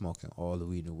day. I've been smoking all the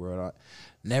weed in the world. I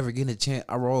never getting a chance.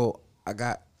 I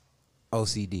got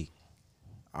OCD.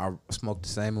 I smoke the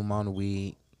same amount of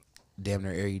weed damn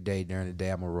near every day. During the day,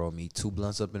 I'm gonna roll me 2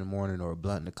 blunts up in the morning, or a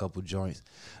blunt and a couple joints.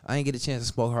 I ain't get a chance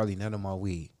to smoke hardly none of my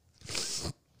weed.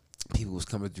 People was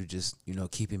coming through, just, you know,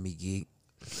 keeping me geek.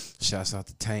 Shouts out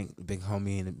to Tank, big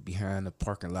homie behind the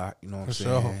parking lot. You know what I'm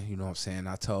saying? Sure. You know what I'm saying?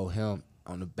 I told him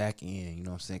on the back end, you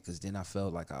know what I'm saying? Because then I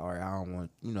felt like, all right, I don't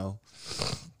want, you know.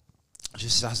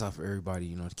 Just shouts out for everybody,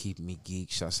 you know, to keep me geek.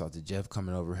 Shouts out to Jeff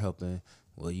coming over helping.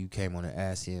 Well, you came on the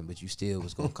ass end, but you still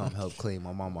was going to come help clean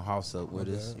my mama house up with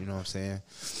us. You know what I'm saying?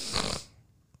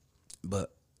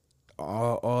 But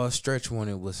all Stretch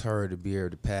wanted was her to be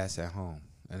able to pass at home.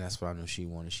 And that's what I knew she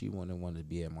wanted. She wanted to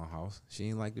be at my house. She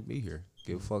didn't like to be here.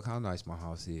 Give a fuck how nice my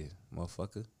house is,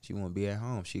 motherfucker. She want to be at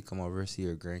home. She come over and see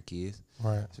her grandkids.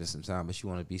 Right. Spend some time, but she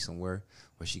want to be somewhere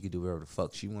where she could do whatever the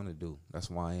fuck she want to do. That's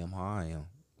why I am how I am.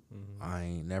 I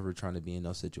ain't never trying to be in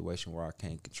no situation where I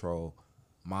can't control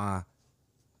my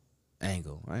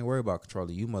angle. I ain't worried about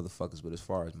controlling you motherfuckers, but as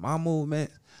far as my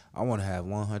movement, I want to have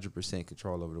 100%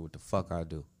 control over what the fuck I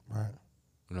do. Right.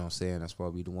 You know what I'm saying? That's why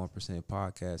we the 1%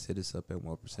 podcast. Hit us up at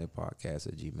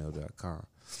 1%podcast@gmail.com.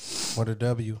 What a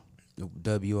W.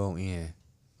 WON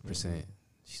 %.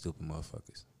 Stupid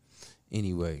motherfuckers.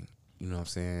 Anyway, you know what I'm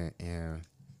saying? And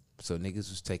so niggas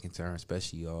was taking turns,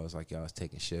 especially y'all. It's like y'all was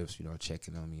taking shifts, you know,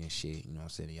 checking on me and shit. You know what I'm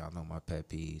saying? Y'all know my pet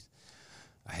peeves.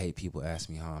 I hate people ask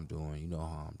me how I'm doing. You know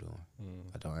how I'm doing.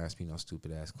 I don't ask me no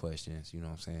stupid ass questions. You know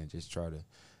what I'm saying? Just try to,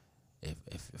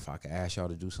 if I can ask y'all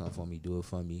to do something for me, do it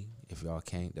for me. If y'all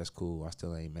can't, that's cool. I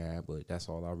still ain't mad, but that's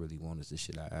all I really want is the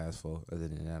shit I asked for. Other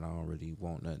than that, I don't really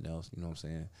want nothing else. You know what I'm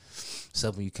saying?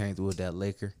 Something you came through with that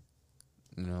Laker.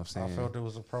 You know what I'm saying? I felt it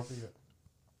was appropriate.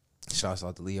 Shouts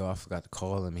out to Leo. I forgot to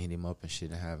call him, hit him up and shit,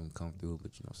 and have him come through.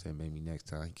 But you know what I'm saying? Maybe next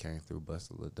time he came through,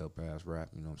 bust a little dope ass rap.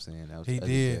 You know what I'm saying? That was He the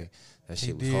other did. day. That He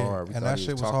shit was did. hard. We And thought that he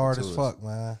shit was talking hard to as us. fuck,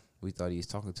 man. We thought he was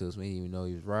talking to us. We didn't even know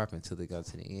he was rapping until they got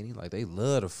to the end. He like, they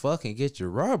love to fucking get your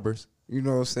rubbers. You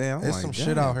know what I'm saying? I'm There's like, some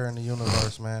shit damn. out here in the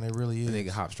universe, man. It really The is. nigga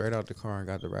hopped straight out the car and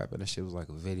got the rap, and that shit was like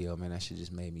a video, man. That shit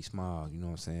just made me smile. You know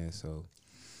what I'm saying? So,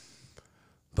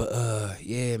 but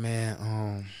yeah,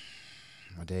 man.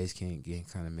 My days getting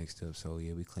kind of mixed up. So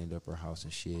yeah, we cleaned up our house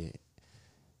and shit,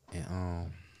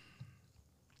 and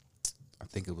I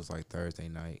think it was like Thursday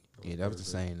night. Yeah, that was the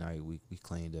same night we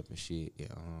cleaned up and shit. Yeah,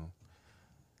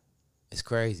 it's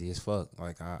crazy as fuck.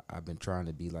 Like I've been trying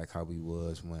to be like how we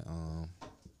was when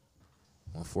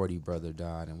 40 brother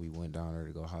died and we went down there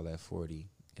to go holler at 40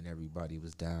 and everybody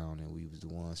was down and we was the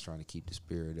ones trying to keep the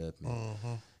spirit up and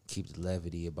keep the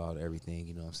levity about everything,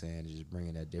 you know what I'm saying, and just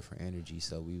bringing that different energy.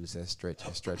 So we was at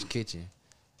Stretch Kitchen.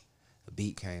 The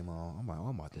beat came on. I'm like,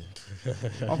 I'm about to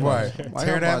Right.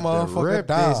 Tear that motherfucker rip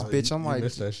down. this bitch. I'm You like,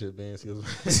 missed that shit, man.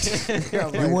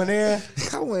 You went in?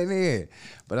 I went in,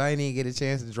 but I didn't even get a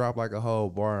chance to drop like a whole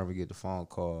bar and we get the phone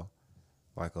call.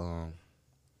 Like, I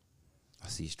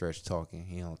see Stretch talking.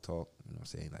 He don't talk. You know what I'm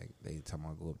saying? Like, they tell me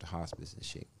I go up to hospice and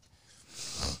shit.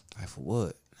 Like, for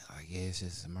what? Like, yeah, it's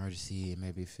just an emergency. And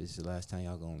maybe if it's the last time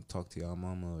y'all gonna talk to y'all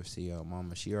mama or see y'all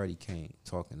mama. She already can't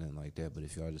talk and nothing like that. But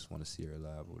if y'all just want to see her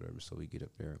live or whatever, so we get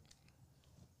up there.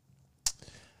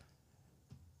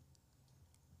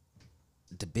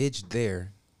 The bitch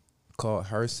there called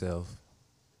herself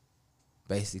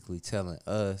basically telling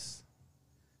us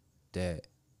that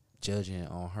judging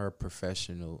on her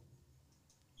professional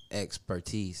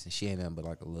expertise, and she ain't nothing but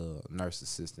like a little nurse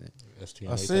assistant.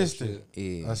 Assistant.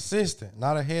 Yeah. Assistant.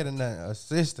 Not a head of nothing.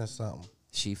 Assistant something.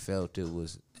 She felt it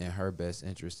was in her best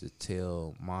interest to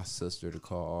tell my sister to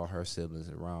call all her siblings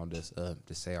around us up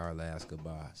to say our last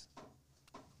goodbyes.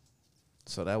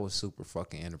 So that was super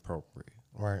fucking inappropriate.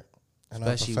 Right. And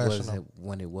Especially unprofessional.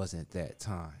 when it wasn't that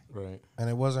time. Right. And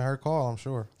it wasn't her call, I'm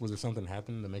sure. Was there something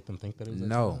happening to make them think that it was that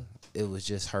No, time? it was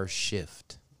just her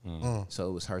shift. Mm. So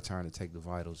it was her turn to take the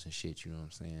vitals and shit, you know what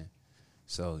I'm saying?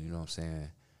 So, you know what I'm saying?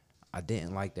 I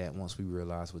didn't like that once we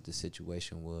realized what the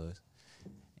situation was.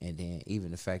 And then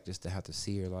even the fact just to have to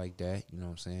see her like that, you know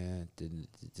what I'm saying?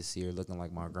 To see her looking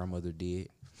like my grandmother did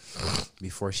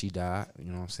before she died, you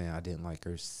know what I'm saying? I didn't like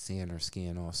her seeing her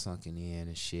skin all sunken in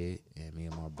and shit. And me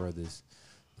and my brothers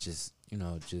just, you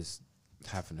know, just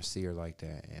having to see her like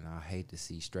that. And I hate to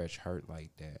see Stretch hurt like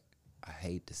that. I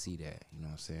hate to see that, you know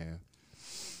what I'm saying?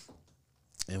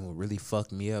 And what really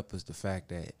fucked me up was the fact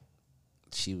that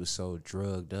she was so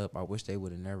drugged up. I wish they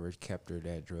would have never kept her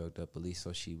that drugged up, at least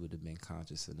so she would have been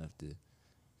conscious enough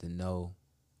to know.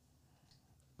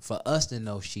 For us to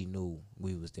know she knew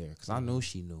we was there. Because I knew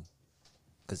she knew.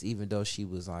 Because even though she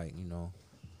was like, you know,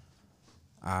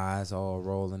 eyes all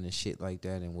rolling and shit like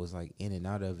that and was like in and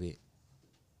out of it,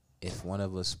 if one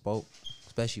of us spoke,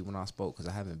 especially when I spoke,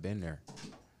 because I haven't been there.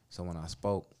 So when I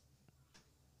spoke,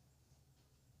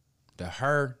 the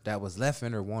her that was left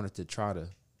in her wanted to try to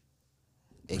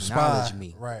acknowledge Spy.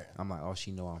 me. Right. I'm like, oh,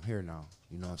 she know I'm here now.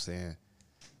 You know what I'm saying?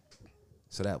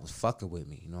 So that was fucking with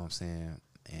me. You know what I'm saying?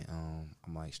 And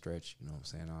I'm like, Stretch, you know what I'm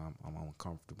saying? I'm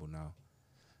uncomfortable now.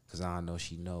 Because I know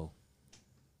she know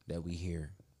that we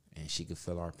here. And she could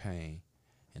feel our pain.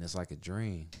 And it's like a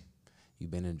dream.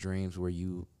 You've been in dreams where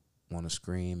you want to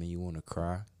scream and you want to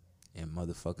cry. And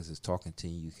motherfuckers is talking to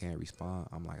you, you can't respond.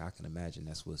 I'm like, I can imagine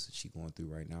that's what she going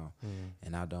through right now.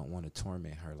 And I don't want to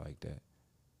torment her like that.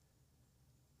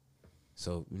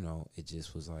 So, you know, it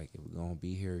just was like, if we're going to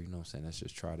be here, you know what I'm saying, let's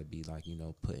just try to be like, you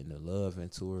know, putting the love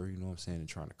into her, you know what I'm saying, and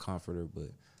trying to comfort her.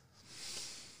 But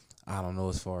I don't know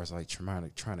as far as like trying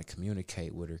to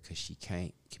communicate with her because she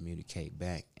can't communicate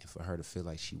back. And for her to feel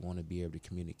like she want to be able to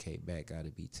communicate back, got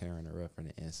to be tearing her up from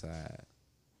the inside.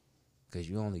 Because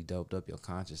you only doped up, your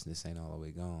consciousness ain't all the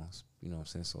way gone. You know what I'm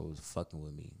saying? So it was fucking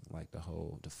with me, like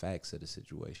the facts of the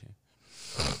situation.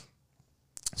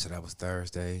 So that was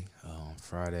Thursday.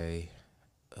 Friday,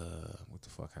 what the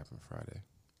fuck happened Friday?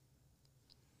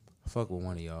 I fuck with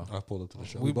one of y'all. I pulled up to the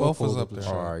show. We both was pulled up to there. the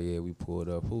show. All right, yeah, we pulled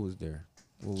up. Who was there?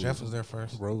 Jeff was there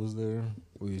first. Bro was there.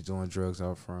 We was doing drugs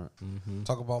out front. Mm-hmm.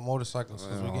 Talk about motorcycles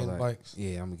because And we're all getting that. bikes.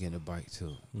 Yeah, I'm getting a bike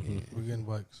too. Mhm. Yeah. We're getting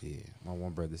bikes. Yeah, my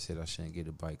one brother said I shouldn't get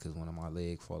a bike because when my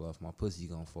leg fall off, my pussy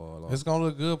gonna fall off. It's gonna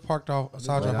look good parked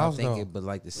outside But your I'm house though. thinking, but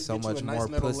like there's so get you a much nice more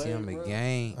metal pussy leg, on the bro.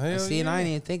 game. Hell And see, and I yeah. didn't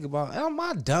even think about. Oh,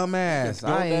 my dumb ass.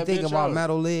 Build I didn't that think bitch about out.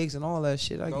 metal legs and all that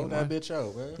shit. I Throw get that my, bitch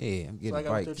out, man. yeah, I'm getting I a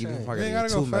got with bike. your Even if I chain. You got ain't gotta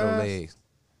two go metal fast. legs,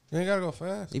 You ain't gotta go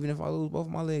fast. even if I lose both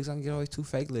of my legs, I can get always two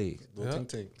fake legs, Little Yeah. tink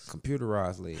tinks.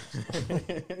 computerized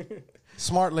legs.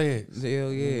 Smart legs.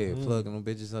 Hell yeah, plugging them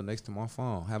bitches up next to my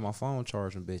phone. Have my phone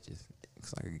charging bitches.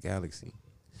 It's like a galaxy.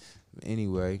 But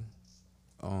anyway,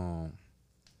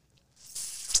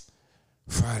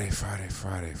 Friday.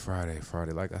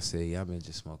 Like I said, yeah, I've been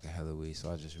just smoking hella weed,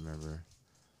 so I just remember,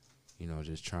 you know,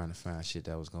 just trying to find shit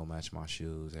that was gonna match my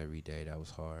shoes every day. That was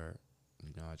hard.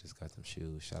 You know, I just got them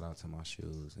shoes. Shout out to my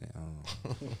shoes.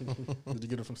 And, Did you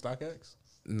get it from StockX?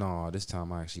 no, this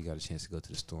time I actually got a chance to go to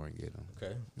the store and get them.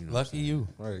 Okay. You know Lucky you.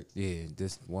 Right. Yeah,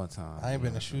 this one time. I ain't you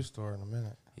been know to a shoe store in a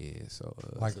minute. Yeah, so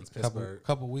Like since a couple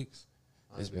Pittsburgh. weeks.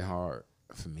 it's been hard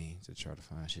for me to try to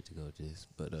find shit to go to this.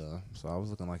 But so I was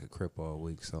looking like a crip all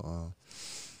week. So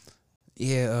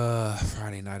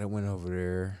Friday night I went over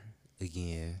there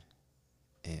again,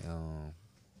 and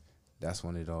that's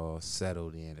when it all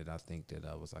settled in. That I think that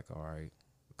I was like, all right,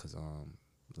 because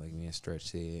like me and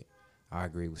Stretch said, I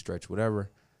agree with Stretch.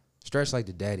 Whatever Stretch like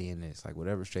the daddy in this, like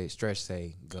whatever Stretch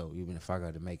say, go. Even if I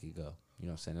got to make it go, you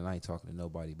know what I'm saying. And I ain't talking to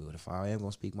nobody, but if I am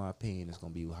gonna speak my opinion, it's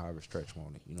gonna be however Stretch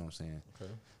want it. You know what I'm saying.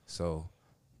 Okay. So,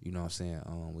 you know what I'm saying?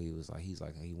 He's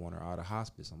like, he want her out of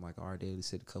hospice. I'm like, all right, they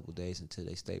sit a couple days until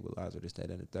they stabilize her, this, that,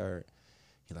 and the third.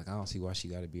 He's like, I don't see why she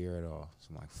got to be here at all. So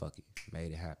I'm like, fuck it.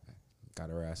 Made it happen. Got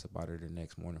her ass up out of her the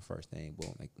next morning, first thing,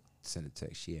 boom. They send a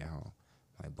text, she at home.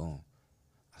 Like, boom.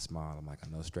 I smile. I'm like,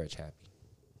 I know Stretch happy.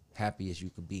 Happy as you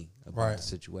could be about the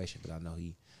situation, but I know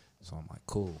he. So I'm like,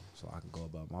 cool. So I can go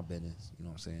about my business, you know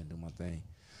what I'm saying, do my thing.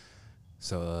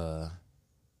 So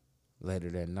later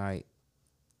that night,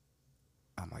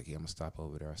 I'm like, yeah, I'm gonna stop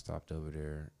over there. I stopped over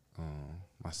there.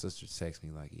 My sister texted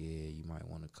me like, yeah, you might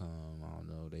want to come. I don't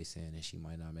know. They saying that she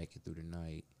might not make it through the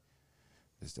night.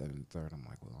 This, that, and the third. I'm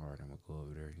like, well, all right, I'm gonna go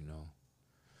over there. You know.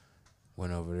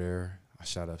 Went over there. I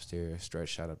shot upstairs. Stretch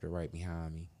shot up there right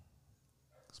behind me.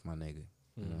 It's my nigga.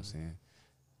 You know what I'm saying?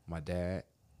 My dad.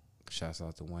 Shouts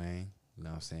out to Wayne. You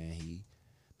know what I'm saying? He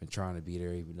been trying to be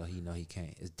there even though he know he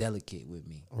can't. It's delicate with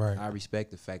me. Right. I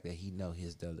respect the fact that he know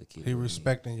his delicate. He with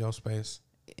respecting your space.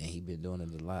 me. And he been doing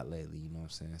it a lot lately, you know what I'm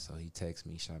saying? So he texted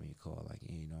me, shot me a call, like,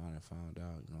 yeah, you know, I done found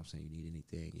out, you know what I'm saying, you need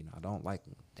anything. You know, I don't like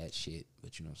that shit,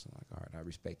 but you know what I'm saying? Like, all right, I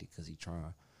respect it because he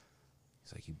trying.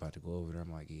 He's like, you about to go over there?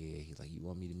 I'm like, yeah. He's like, you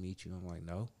want me to meet you? I'm like,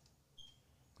 no.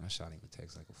 I shot him a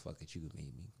text like, well, fuck it, you can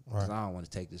meet me. Because I don't want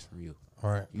to take this from you.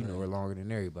 Right. You know her longer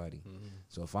than everybody.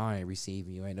 So if I ain't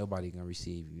receiving you, ain't nobody going to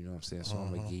receive you, you know what I'm saying? So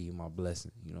I'm going to give you my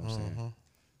blessing, you know what I'm saying?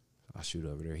 I shoot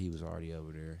over there. He was already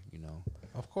over there, you know.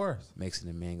 Of course. Mixing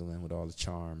and mingling with all the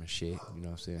charm and shit, you know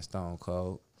what I'm saying? Stone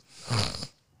cold.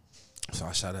 So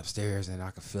I shot upstairs and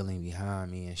I could feel him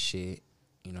behind me and shit,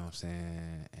 you know what I'm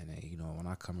saying? And then, you know, when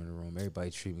I come in the room, everybody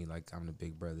treat me like I'm the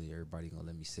big brother. Everybody gonna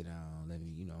let me sit down, let me,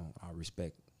 you know, I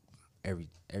respect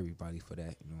everybody for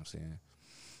that, you know what I'm saying?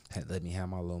 Let me have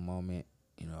my little moment,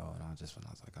 you know, and I was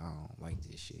like, I don't like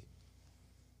this shit.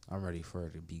 I'm ready for her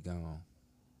to be gone.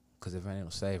 Because if I ain't no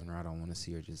saving her, I don't want to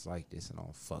see her just like this and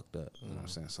all fucked up. You know what I'm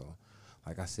saying? So,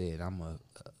 like I said, I'm a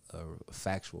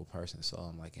factual person. So,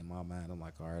 I'm like, in my mind, I'm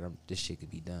like, all right, this shit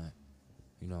could be done.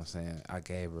 You know what I'm saying? I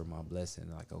gave her my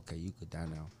blessing. Like, okay, you could die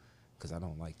now. Because I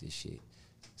don't like this shit.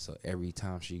 So, every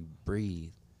time she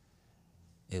breathed,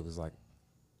 it was like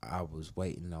I was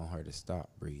waiting on her to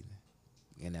stop breathing.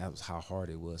 And that was how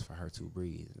hard it was for her to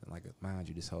breathe. And like, mind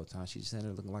you, this whole time, she's sitting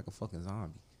there looking like a fucking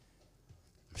zombie.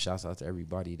 Shouts out to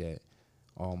everybody that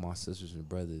all my sisters and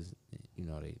brothers, you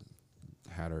know, they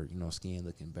had her, you know, skin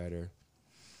looking better,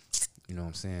 you know what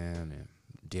I'm saying, and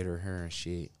did her hair and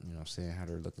shit, you know what I'm saying, had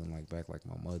her looking like back like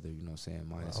my mother, you know what I'm saying,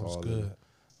 minus all good. the,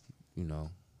 you know,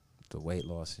 the weight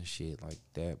loss and shit like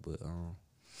that, but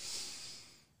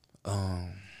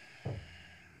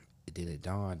it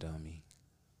dawned on me,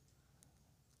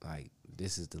 like,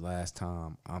 this is the last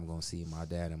time I'm gonna see my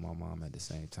dad and my mom at the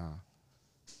same time.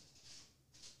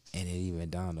 And it even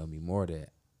dawned on me more that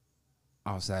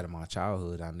outside of my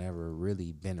childhood, I never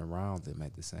really been around them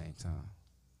at the same time.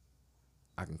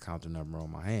 I can count the number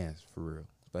on my hands, for real,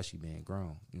 especially being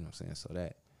grown, you know what I'm saying? So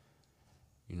that,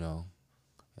 you know,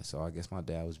 and so I guess my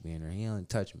dad was being there. He didn't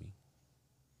touch me,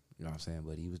 you know what I'm saying?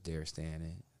 But he was there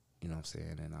standing, you know what I'm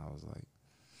saying? And I was like,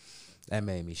 that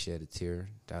made me shed a tear.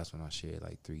 That's when I shed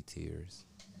like 3 tears.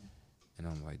 And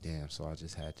I'm like, damn, so I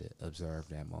just had to observe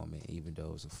that moment, even though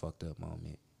it was a fucked up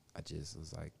moment. I just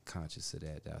was like conscious of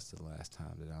that. That's the last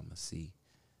time that I'm going to see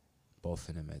both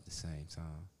of them at the same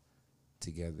time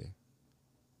together.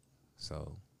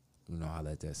 So, you know, I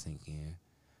let that sink in.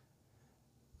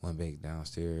 Went back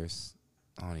downstairs.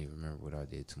 I don't even remember what I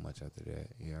did too much after that.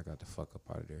 Yeah, I got the fuck up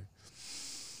out of there.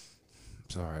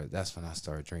 So, that's when I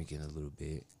started drinking a little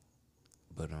bit.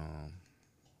 But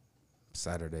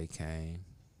Saturday came.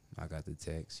 I got the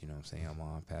text, you know what I'm saying? My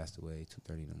mom passed away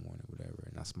 2:30 in the morning, whatever.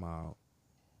 And I smiled.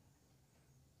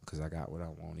 Because I got what I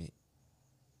wanted.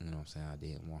 You know what I'm saying? I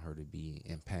didn't want her to be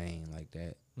in pain like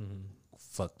that.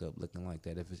 Fucked up looking like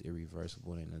that. If it's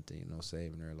irreversible, ain't nothing, you know,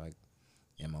 saving her. Like,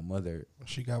 And my mother,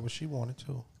 She got what she wanted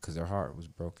to. because her heart was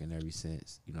broken ever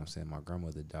since, you know what I'm saying, my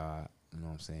grandmother died, you know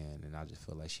what I'm saying, and I just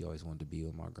feel like she always wanted to be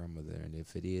with my grandmother. And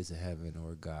if it is a heaven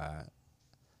or a God,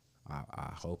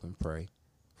 I hope and pray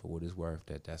for what it's worth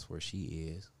that that's where she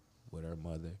is with her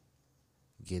mother,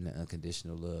 getting the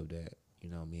unconditional love that, you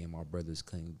know, me and my brothers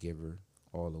couldn't give her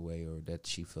all the way, or that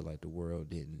she feel like the world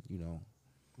didn't, you know,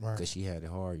 Right. because she had it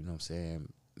hard, you know what I'm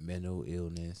saying, mental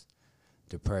illness,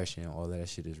 depression, all that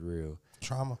shit is real.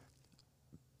 Trauma.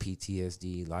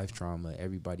 PTSD, life trauma,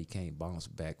 everybody can't bounce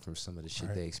back from some of the shit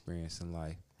Right. they experience in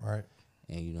life. Right.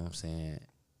 And you know what I'm saying?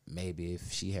 Maybe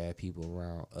if she had people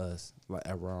around us, like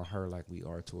around her like we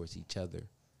are towards each other,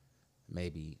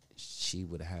 maybe she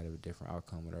would have had a different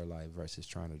outcome with her life versus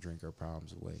trying to drink her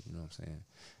problems away. You know what I'm saying?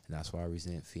 And that's why I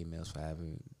resent females for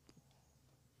having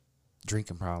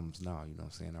drinking problems now. You know what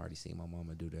I'm saying? I already seen my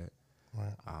mama do that.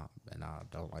 Right. And I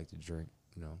don't like to drink,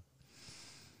 you know.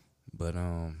 But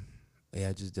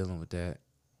yeah, just dealing with that.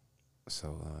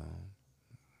 So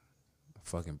I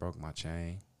fucking broke my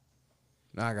chain.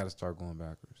 Now I gotta start going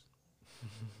backwards.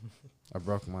 I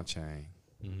broke my chain.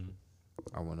 Mm-hmm.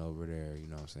 I went over there, you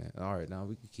know what I'm saying? All right, now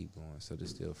we can keep going. So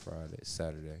this still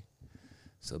Saturday.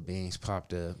 So Beans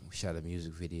popped up. We shot a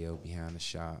music video behind the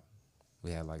shop.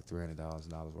 We had like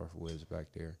 $300,000 worth of whips back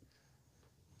there.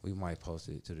 We might post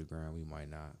it to the ground. We might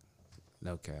not.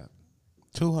 No cap.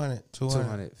 200.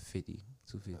 250.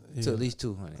 Yeah. To at least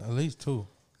 200. At least two.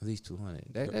 At least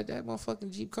 200. That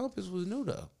motherfucking Jeep Compass was new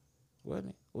though, wasn't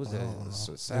it? What was I that? don't know. It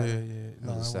was Saturn. Yeah. It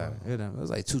No, was it Saturn. wasn't. It was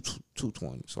like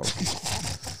 220. So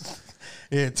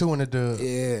Yeah, 200 dub.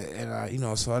 yeah, and I, you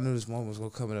know, so I knew this moment was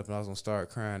gonna come up, and I was gonna start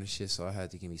crying and shit. So I had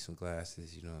to give me some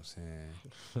glasses. You know what I'm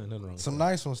saying? Nothing wrong. Some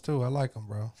nice ones too. I like them,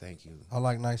 bro. Thank you. I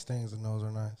like nice things, and those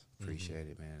are nice. Appreciate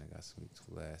it, man. I got some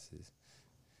glasses,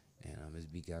 and Miss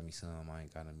B got me some. I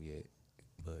ain't got them yet,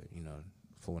 but you know,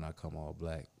 for when I come all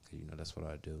black, 'cause, you know that's what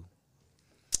I do.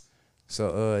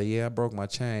 So yeah, I broke my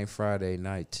chain Friday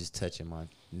night, just touching my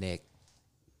neck,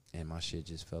 and my shit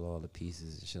just fell all to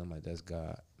pieces and shit. I'm like, that's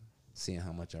God seeing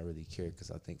how much I really care,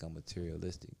 because I think I'm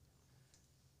materialistic.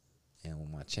 And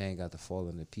when my chain got to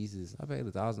falling to pieces, I paid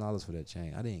 $1,000 for that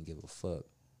chain. I didn't give a fuck.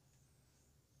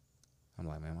 I'm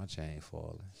like, man, my chain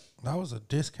falling. That was a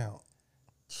discount.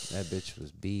 That bitch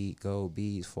was gold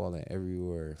beads falling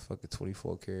everywhere. Fucking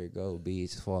 24 karat gold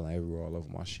beads falling everywhere, all over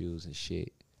my shoes and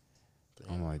shit.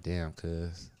 I'm like, damn,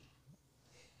 cuz.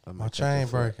 My chain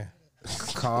breaking.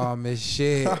 Calm as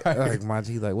shit. Like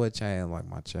he like, what chain? I'm like,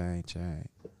 my chain.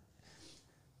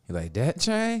 He like, that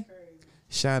chain?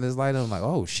 Shine his light on. I'm like,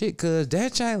 oh shit, cuz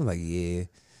that chain? I'm like, yeah.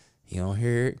 He don't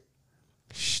hear it.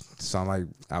 Sound like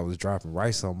I was dropping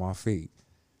rice on my feet.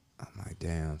 I'm like,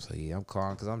 damn. So yeah, I'm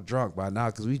calm because I'm drunk by now,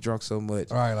 because we drunk so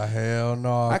much. All right, like hell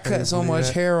no. I can't cut so believe much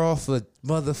that. hair off of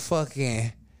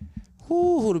motherfucking.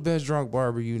 Who the best drunk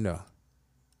barber you know?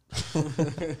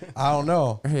 I don't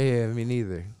know. Yeah, me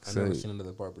neither. I never seen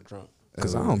another barber drunk.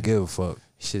 Cause I don't give a fuck.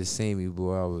 Should have seen me,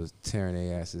 boy. I was tearing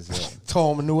their asses up.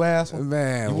 Told him a new ass one.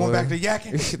 Man, You boy. went back to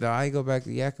yakking? No, I ain't go back to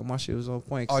yakking. My shit was on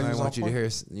point. Oh, Cause you I was didn't want on you to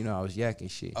point? hear. You know, I was yakking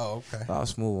shit. Oh, okay. I was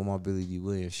smooth on my Billy D.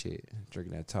 Williams shit,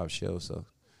 drinking that top shelf. So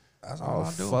That's I all I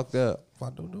was do. fucked up. If I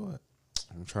do it.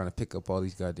 I'm trying to pick up all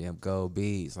these goddamn gold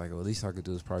beads. Like, well, at least I could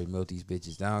do is probably melt these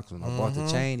bitches down. Cause when I bought the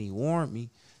chain, he warned me,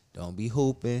 don't be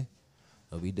hooping.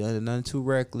 Don't be done nothing too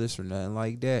reckless or nothing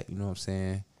like that. You know what I'm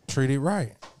saying? Treat it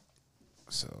right.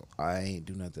 So I ain't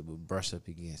do nothing but brush up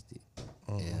against it.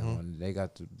 And when they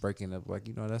got to breaking up, like,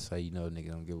 you know, that's how you know nigga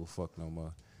don't give a fuck no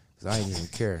more. Cause I ain't even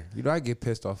care. You know, I get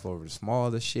pissed off over the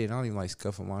smallest shit. I don't even like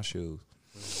scuffing my shoes.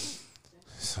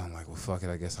 So I'm like, well, fuck it.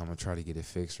 I guess I'm gonna try to get it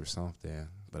fixed or something.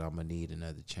 But I'm gonna need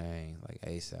another chain, like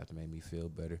ASAP, to make me feel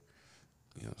better.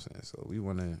 You know what I'm saying? So we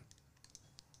wanna.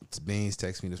 Beans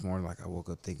text me this morning like, I woke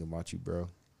up thinking about you, bro.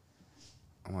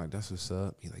 I'm like, that's what's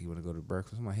up. He's like, you want to go to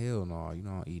breakfast? I'm like, hell no. You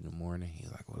know I don't eat in the morning.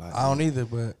 He's like, well, I don't either,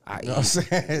 but I you know what I'm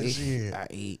saying? Shit. I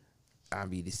eat. I'll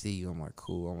be to see you. I'm like,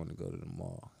 cool. I want to go to the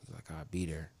mall. He's like, I'll be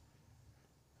there.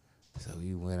 So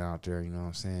we went out there. You know what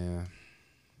I'm saying?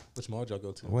 Which mall y'all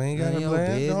go to? We ain't got to None of your plan.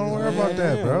 Don't business, worry about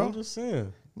that, I'm bro. just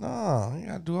saying. No, you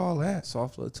got to do all that.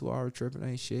 Soft little 2-hour trip. It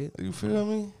ain't shit. You feel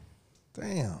me?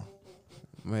 Damn.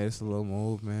 Man, it's a little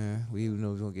move, man. We even know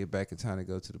we was gonna get back in time to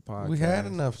go to the podcast. We had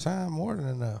enough time, more than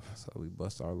enough. So we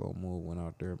bust our little move, went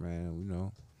out there, man. And you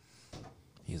know,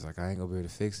 he's like, I ain't gonna be able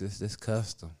to fix this. This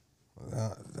custom.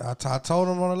 I told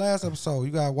him on the last episode,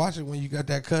 you got to watch it when you got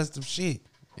that custom shit.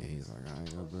 And he's like, I ain't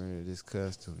gonna bring it this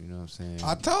custom. You know what I'm saying?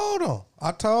 I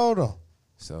told him.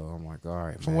 So I'm like, all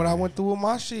right, From man. what I went through with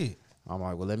my shit. I'm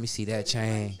like, well, let me see that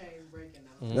chain.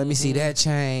 Let me see that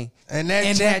chain. And that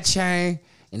And that chain.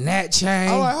 and that chain.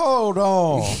 I'm like, hold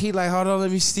on. He like, hold on,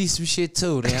 let me see some shit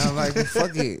too. Then I'm like,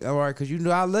 fuck it, all right, cause you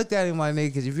know I looked at him like,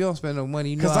 nigga, cause if you don't spend no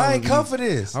money, you know Cause I ain't come for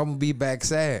this. I'm gonna be back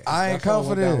sad. I ain't That's how come it for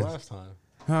went down this. last time.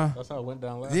 Huh? That's how it went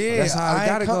down last Yeah, time. That's how I I ain't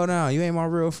gotta come- go down. You ain't my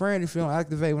real friend if you don't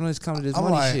activate when it's coming to this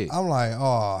money shit. I'm like,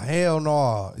 oh hell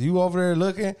no! You over there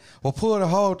looking? Well, pull the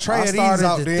whole tray I of these started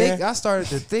out to there. think. I started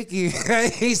to think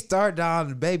he started down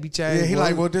the baby chain. Yeah, he boy.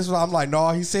 like, well, this one. I'm like, no,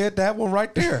 he said that one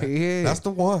right there. Yeah. That's the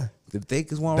one. the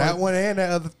thickest one. That right- one and that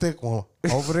other thick one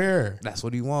over there. That's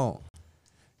what he want.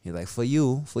 He like, for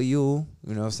you. You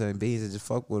know what I'm saying? Beans and just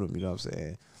fuck with him. You know what I'm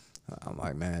saying? I'm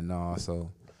like, man, no.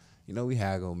 So, you know, we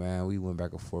haggled, man. We went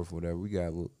back and forth, whatever. We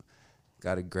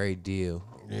got a great deal.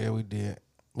 Yeah, we did.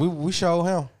 We showed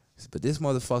him. But this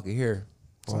motherfucker here.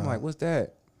 So I'm Wow. like, what's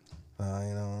that? You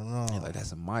don't He know. like,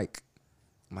 that's a mic.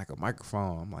 I'm like, a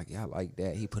microphone. I'm like, yeah, I like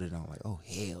that. He put it on like, oh,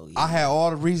 hell yeah. I had all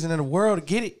the reason in the world to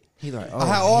get it. He like, oh, I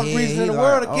had all the yeah. reason He in the like,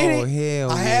 world to get oh, it.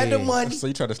 hell I had the yeah. money. So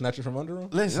you tried to snatch it from under him?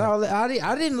 Listen, No, I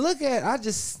didn't look at it. I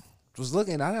just was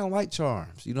looking. I don't like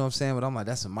charms. You know what I'm saying? But I'm like,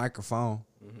 that's a microphone.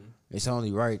 It's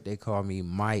only right they call me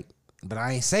Mike. But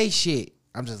I ain't say shit.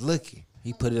 I'm just looking.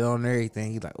 He put it on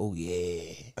everything. He like, oh,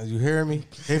 yeah. you hear me?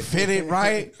 It fitted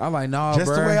right, I'm like, nah,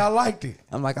 just bruh. the way I liked it.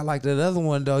 I'm like, I like that other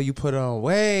one, though. You put on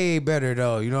way better,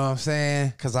 though. You know what I'm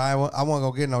saying? Cause I wasn't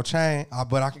gonna get no chain,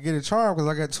 but I could get a charm because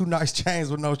I got 2 nice chains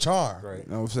with no charm. Right.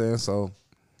 You know what I'm saying? So,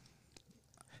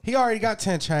 He already got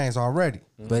 10 chains already.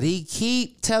 but he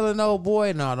keep telling old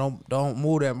boy, no, don't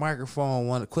move that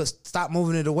microphone. Stop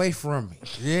moving it away from me.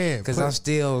 Yeah, Because put, I'm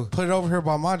still... put it over here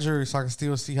by my jury so I can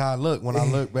still see how it look when I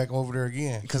look back over there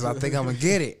again. Because I think I'm going to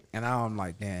get it. And I'm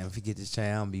like, damn, if he get this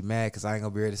chain, I'm going to be mad because I ain't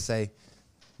going to be able to say,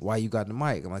 why you got the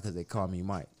mic? I'm like, because they call me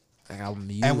Mike. Like, I'm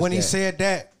gonna use And when he that. said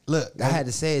that, look, I had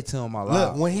to say it to him out look,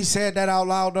 loud. when he said that out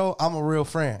loud though, I'm a real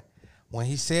friend. When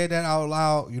he said that out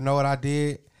loud, you know what I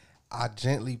did? I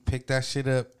gently picked that shit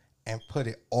up and put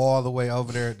it all the way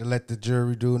over there to let the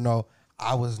jury dude know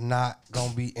I was not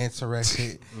gonna be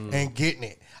interested in getting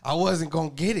it. I wasn't gonna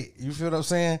get it. You feel what I'm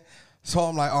saying? So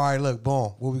I'm like, all right, look,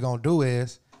 boom. What we gonna do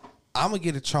is I'm gonna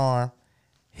get a charm.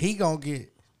 He gonna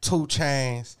get 2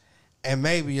 chains and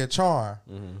maybe a charm.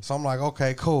 So I'm like,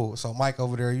 okay, cool. So Mike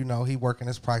over there, you know, he working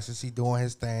his prices. He doing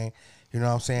his thing. You know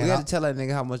what I'm saying? we had to tell that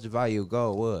nigga how much the value of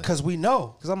gold was. Because we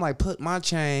know. Because I'm like, put my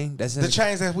chain, that's in The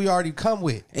chains that we already come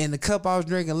with. in the cup I was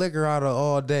drinking liquor out of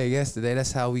all day yesterday.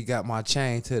 That's how we got my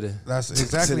chain to the... That's to the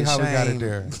exactly how we got it chain.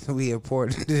 there. We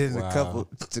imported it in a couple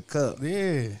to cup.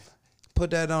 Yeah.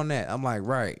 Put that on that. I'm like,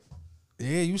 right.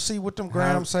 Yeah, you see what them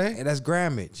grams say? And that's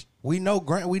grammage. We know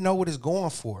what it's going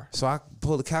for. So I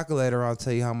pull the calculator. I'll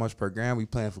tell you how much per gram we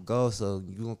playing for gold. So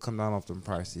you gonna come down off them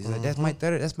prices. He's like, that's my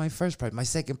third. That's my first price. My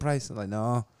second price. I'm like,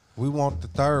 no, We want the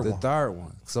third the one. third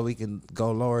one. So we can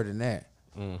go lower than that.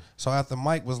 So after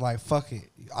Mike was like, fuck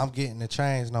it, I'm getting the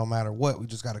chains no matter what. We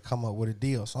just got to come up with a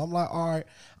deal. So I'm like, all right,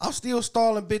 I'm still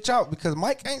stalling bitch out because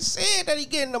Mike ain't said that he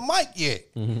getting the mic yet.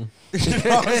 You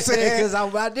know what I'm saying? Because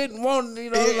I didn't want, you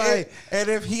know, like. And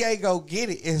if he ain't gonna get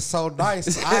it, it's so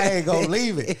nice. I ain't gonna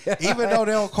leave it. Even though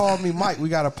they don't call me Mike, we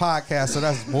got a podcast, so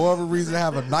that's more of a reason to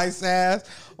have a nice ass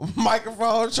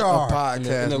microphone charge. And it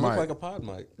Podcast, looked Mike. like a pod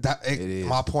mic. It is.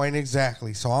 My point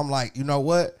exactly. So I'm like, you know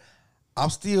what? I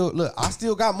still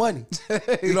got money.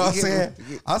 You know what I'm saying?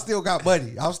 I still got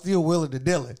money. I'm still willing to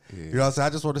deal it. You know what I'm saying? I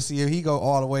just want to see if he go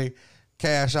all the way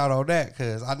cash out on that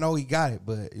because I know he got it,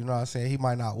 but you know what I'm saying? He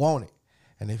might not want it.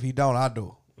 And if he don't, I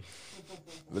do.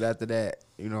 But after that,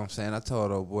 you know what I'm saying? I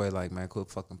told old boy, like, man, quit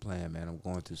fucking playing, man. I'm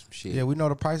going through some shit. Yeah, we know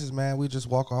the prices, man. We just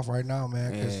walk off right now,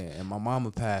 man. Yeah, 'cause and my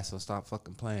mama passed, so stop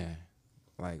fucking playing.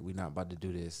 Like, we not about to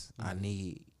do this. I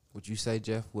need, what you say,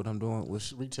 Jeff, what I'm doing?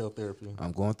 Retail therapy.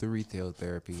 I'm going through retail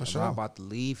therapy. I'm sure. not about to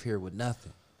leave here with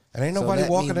nothing. And ain't So nobody let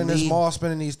me walking in this leave. mall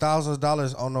spending these thousands of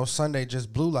dollars on no Sunday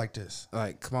just blue like this.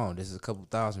 Like, come on, this is a couple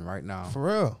thousand right now. For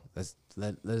real.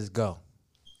 Let us go.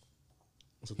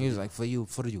 He was like, for you.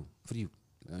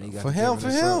 And he got For to him, giving for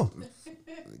us him.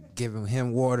 up, giving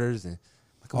him waters and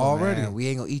come Already. on, man, we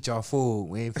ain't gonna eat y'all food.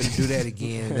 We ain't finna do that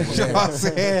again. You know what I'm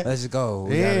saying? Let's go.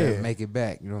 We Yeah. gotta make it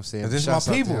back. You know what I'm saying? This is my Shouts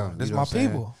out to people. him, This you is know my what I'm saying?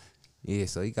 people. Yeah,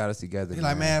 so he got us together. He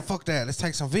like, man, fuck that. Let's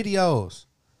take some videos.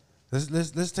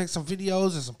 Let's take some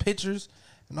videos and some pictures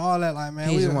and all that. Like, man,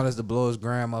 He we just want us to blow his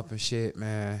gram up and shit,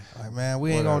 man. like, man,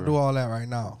 we ain't gonna do all that right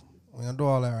now. We gonna do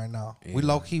all that right now. We Yeah.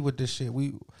 low key with this shit.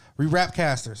 We rap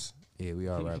casters. Yeah, we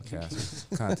are rap casters,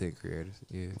 content creators.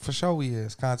 Yeah, For sure we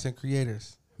is content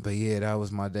creators. but yeah, that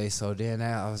was my day. So then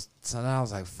now I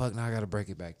was like, fuck. Now I gotta break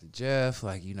it back to Jeff.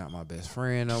 Like, you not my best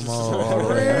friend no more. All the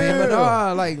way. I mean, but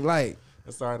no, like,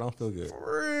 That's all right. I don't feel good.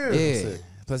 For real. yeah.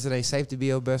 Plus, it ain't safe to be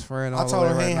your best friend. All I told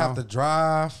the him way he right ain't have now. to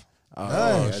drive.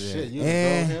 Nice. shit, you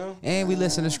and, told him? and we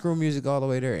listen to screw music all the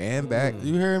way there and back.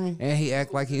 You hear me? And he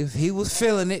act like he was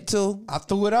feeling it too. I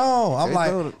threw it on. I'm They like,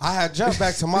 threw it. I had jumped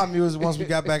back to my music once we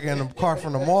got back in the car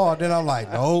from the mall. Then I'm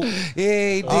like, nope.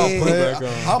 Yeah, he I'll did. put it- back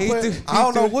on. I'll He put- threw- I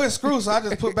don't know what screw, so I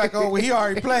just put back on what he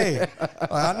already played.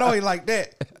 Like, I know he like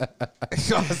that. You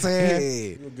know what I'm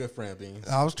saying? You a good friend, Beans.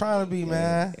 I was trying to be,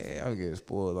 man. Yeah, I'm getting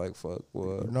spoiled like fuck.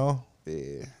 Boy. You know?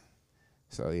 Yeah.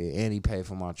 So yeah, and he paid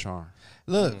for my charm.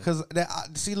 Look, because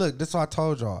look, that's what I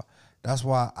told y'all. That's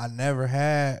why I never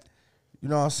had, you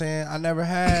know what I'm saying? I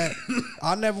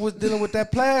never was dealing with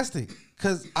that plastic.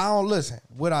 Because I don't listen.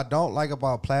 What I don't like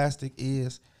about plastic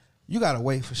is you got to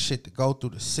wait for shit to go through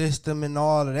the system and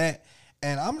all of that.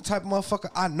 And I'm the type of motherfucker,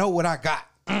 I know what I got.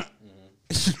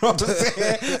 You know what I'm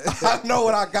saying? I know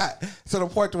what I got. To the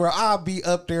point to where I'll be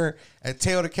up there and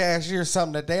tell the cashier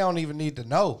something that they don't even need to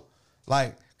know.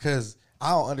 Like, because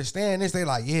I don't understand this. They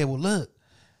like, yeah, well, look,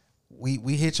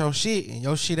 we hit your shit and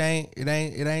your shit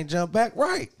ain't jump back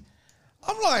right.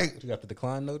 I'm like, You got the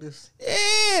decline notice?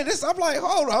 yeah, I'm like,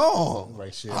 hold on.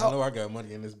 Like, shit, I know I got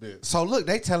money in this bitch. So look,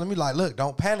 they telling me like, look,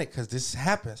 don't panic because this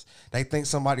happens. They think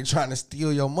somebody trying to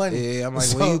steal your money. Yeah, I'm like,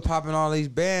 So- when you popping all these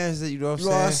bands, that you know what I'm You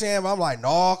know what I'm saying? saying? But I'm like,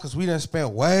 no, because we done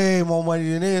spent way more money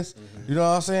than this. You know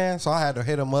what I'm saying? So I had to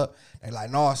hit them up. They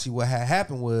like, no, see what had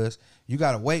happened was you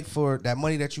got to wait for that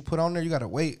money that you put on there. You got to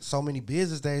wait so many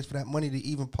business days for that money to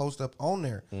even post up on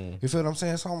there. You feel what I'm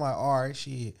saying? So I'm like, all right,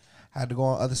 shit. Had to go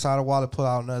on the other side of the wallet, pull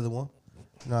out another one.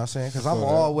 You know what I'm saying? Because I'm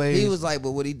always. He was like,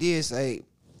 but what he did say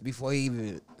before he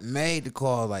even made the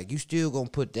call, like, you still gonna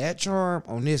put that charm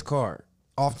on this card.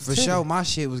 off the For titty. sure, my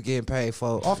shit was getting paid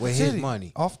for Off with the his titty.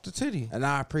 money. Off the titty. And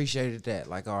I appreciated that.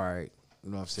 Like, all right. You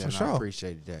know what I'm saying? For sure. I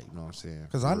appreciated that. You know what I'm saying?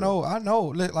 Because I know,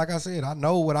 like I said, I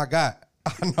know what I got.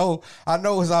 I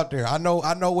know what's out there. I know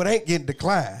what ain't getting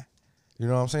declined. You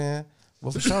know what I'm saying?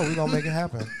 But for sure, we gonna make it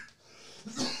happen.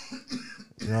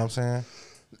 You know what I'm saying?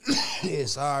 Yeah,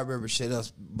 so I remember shit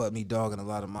else but me dogging a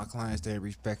lot of my clients. They ain't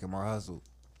respecting my hustle.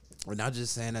 And I'm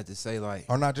just saying that to say, like,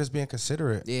 Or not just being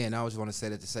considerate. yeah, and I just want to say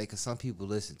that to say, because some people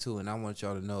listen too, and I want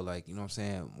y'all to know, like, you know what I'm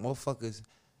saying? Motherfuckers,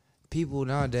 people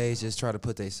nowadays just try to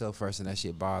put themselves first, and that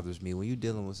shit bothers me. When you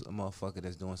dealing with a motherfucker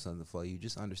that's doing something for you,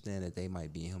 just understand that they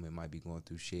might be human, might be going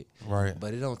through shit. Right.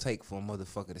 But it don't take for a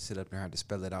motherfucker to sit up there and have to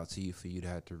spell it out to you for you to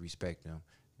have to respect them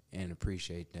and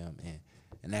appreciate them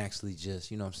and actually just,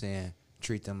 you know what I'm saying,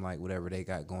 treat them like whatever they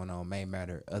got going on may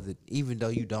matter, even though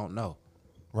you don't know.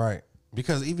 Right.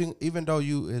 Because even though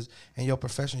you is in your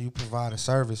profession, you provide a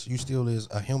service, you still is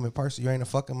a human person. You ain't a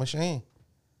fucking machine.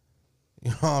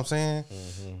 You know what I'm saying?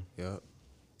 Yep.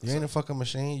 You ain't a fucking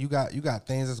machine. You got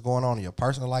things that's going on in your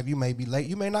personal life. You may be late.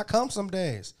 You may not come some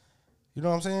days. You know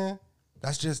what I'm saying?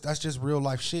 That's just real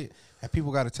life shit. And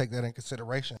people got to take that in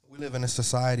consideration. We live in a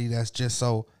society that's just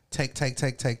so take.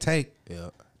 Yeah.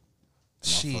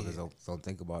 Shit. Motherfuckers don't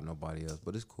think about nobody else,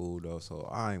 but it's cool though. So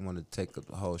I ain't want to take up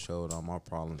the whole show with all my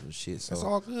problems and shit. So It's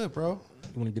all good, bro.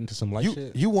 You want to get into some light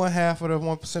shit? You one half of the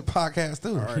 1% podcast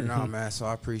too. all right, nah, man. So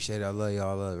I appreciate it. I love y'all.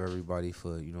 I love everybody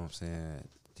for, you know what I'm saying,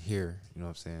 here. You know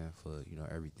what I'm saying, for, you know,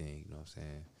 everything. You know what I'm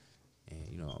saying, and,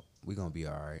 you know, we gonna be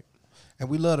all right. And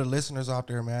we love the listeners out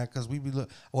there, man, because we be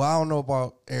well, I don't know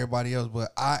about everybody else,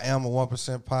 but I am a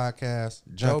 1% podcast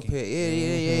Dope junkie.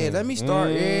 head. Yeah. Let me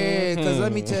start. Yeah, because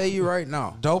let me tell you right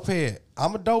now. Dope head.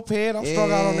 I'm a dope head. I'm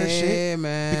strung out on this shit. Yeah,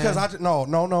 man. Because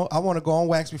no. I want to go on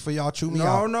wax before y'all chew me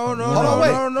out. No. Hold on,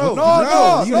 wait. No.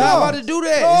 No. You're not about to do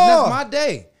that. It's not my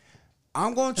day.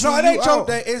 I'm going to chew No, it you ain't your out.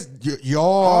 day. It's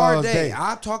Our your day. day.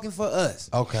 I'm talking for us.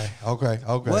 Okay.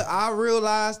 What I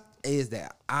realized is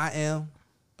that I am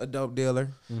a dope dealer.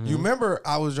 You remember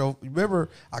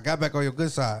I got back on your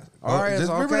good side. All right, Just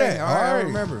it's remember okay. that. All All right, I right.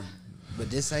 remember. But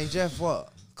this ain't Jeff's fault.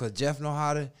 Because Jeff know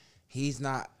how to. He's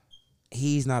not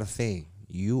a fiend.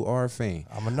 You are a fiend.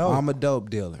 I'm a dope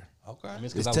dealer. Okay. I mean,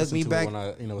 it's This 'cause I took listen me to back- it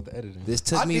when I, with the editing. This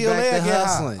took I me deal back there, to get high.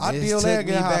 hustling. I This deal took there, me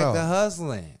get high, back though. to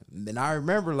hustling. And I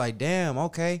remember, like, damn,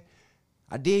 okay.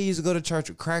 I did used to go to church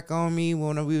with crack on me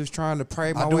when we was trying to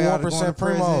pray my I do way out of going to 1%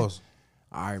 prison. primos.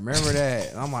 I remember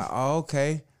that. And I'm like, oh,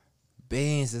 okay.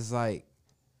 Beans is like,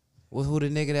 who the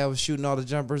nigga that was shooting all the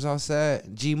jumpers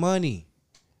outside? G Money.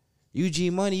 You G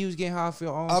Money, you was getting high for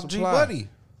your own Up supply. G Buddy.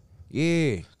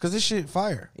 Yeah. Because this shit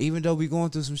fire. Even though we going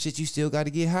through some shit, you still got to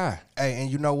get high. Hey,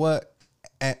 and you know what?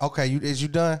 And, okay, is you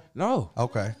done? No.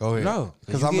 Okay, go ahead. No.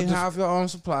 Because Because you I'm getting just high off your own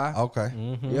supply. okay.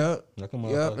 Yep. Like a Yep.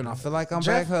 motherfucker. And I feel like I'm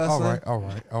Jeff- back hustling. All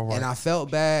right. And I felt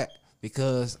bad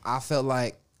because I felt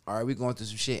like, all right, we going through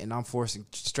some shit and I'm forcing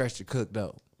Stretch to cook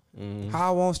dope. How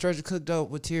I won't Stretch to cook dope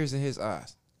with tears in his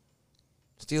eyes.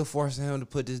 Still forcing him to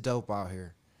put this dope out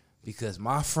here. Because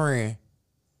my friend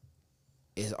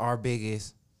is our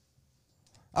biggest.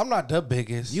 I'm not the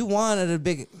biggest. You one of the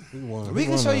biggest. We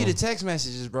can show you the text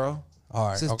messages, bro. All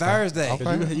right. Since okay. Thursday.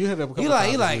 Okay. You hit up a couple You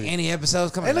times like this week. any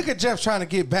episodes coming? Hey, look at Jeff trying to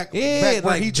get back, Yeah, back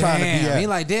where like he trying to be damn. at. He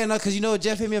like damn, no, because you know what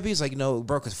Jeff hit me up. He was like, bro,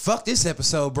 because fuck this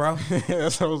episode, bro.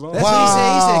 That's what I was on. That's what he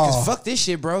said. He said, Wow. because fuck this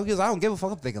shit, bro. Because I don't give a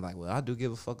fuck. I'm thinking like, well, I do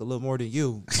give a fuck a little more than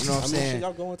you. You know what I'm I mean, saying? shit,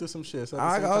 y'all going through some shit. So at the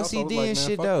I same got time, so I was OCD like, and man,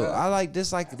 shit fuck though. that. I like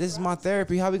this. Like this is my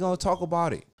therapy. How we gonna talk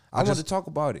about it? I want to talk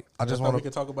about it. I just That's why we want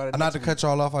can talk about it Not next to week. cut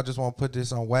y'all off. I just want to put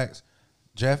this on wax.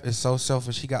 Jeff is so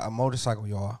selfish. He got a motorcycle,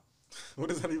 y'all. What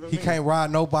does that even He mean? can't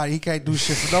ride nobody. He can't do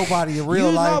shit for nobody in real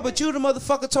you life. know, but you the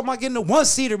motherfucker talking about getting a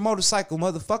one-seater motorcycle,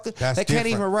 motherfucker. That's They can't different.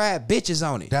 even ride bitches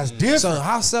on it. That's different. So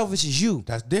how selfish is you?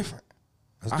 That's different.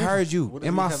 That's I different. heard you What does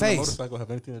in me my having a face. motorcycle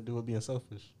have anything to do with being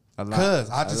selfish? A lot. Cause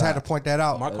I just had to point that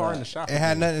out. My car in the shop. It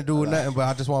had nothing to do with nothing, but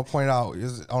I just want to point out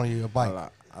it's only a bike.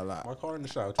 A lot. My car in the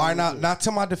shop. All right, now, not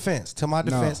to my defense. To my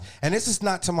defense, and this is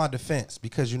not to my defense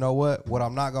because you know what? What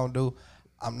I'm not gonna do,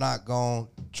 I'm not gonna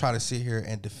try to sit here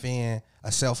and defend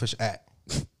a selfish act.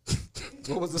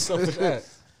 What was the selfish act?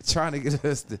 Trying to get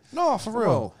us to. No, for Come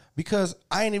real. on. Because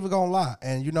I ain't even gonna lie.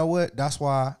 And you know what? That's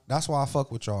why I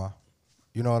fuck with y'all.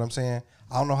 You know what I'm saying?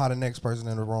 I don't know how the next person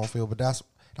in the room feel, but that's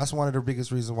one of the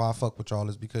biggest reasons why I fuck with y'all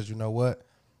is because you know what?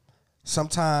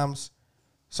 Sometimes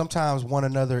one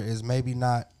another is maybe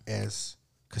not as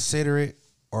considerate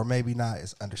or maybe not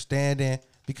as understanding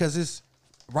because it's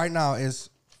right now it's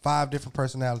 5 different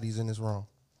personalities in this room.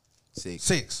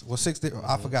 6. Well, 6.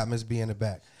 I forgot Miss B in the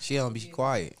back. She don't be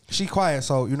quiet. She quiet,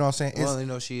 so you know what I'm saying? Well, you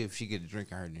know, if she get a drink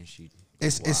in her, then she.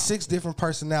 It's 6 different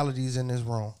personalities in this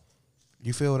room.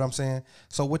 You feel what I'm saying?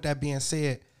 So with that being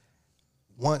said,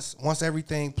 once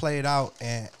everything played out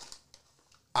and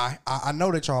I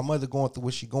know that y'all mother going through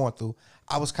what she going through,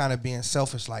 I was kind of being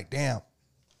selfish like, damn.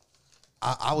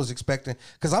 I was expecting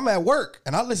because I'm at work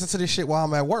and I listen to this shit while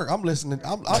I'm at work. I'm listening.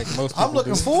 I'm most I'm people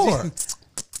looking do. for.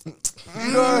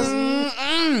 You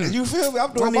know, you feel me?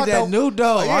 I'm I doing need my that dope. new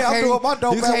dope. Yeah, I'm doing my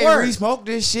dope You at can't work. re-smoke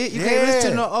this shit. You Yeah. can't listen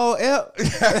to no old L.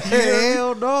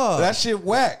 Hell no. That shit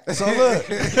whack. So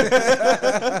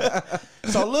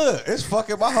look, it's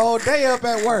fucking my whole day up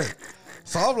at work.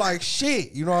 So I'm like,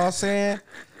 shit, you know what I'm saying?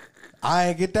 I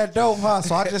ain't get that dope, huh?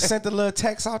 So I just sent a little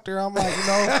text out there. I'm like, you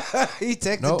know, He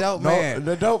text the dope man.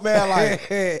 the dope man,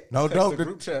 like, no dope, The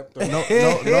group chat. though.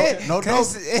 no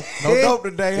dope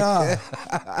today, huh?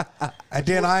 And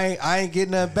then I ain't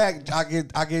getting nothing back.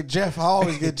 I get Jeff. I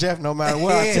always get Jeff no matter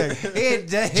what I text.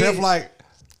 Jeff like,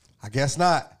 I guess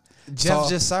not. Jeff So-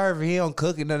 just serving. He don't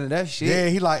cook and none of that shit. Yeah,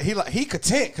 he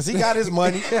content because he got his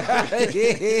money. He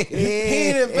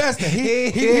ain't investing.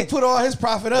 He put all his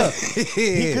profit up.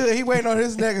 He good. He waiting on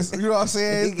his niggas. You know what I'm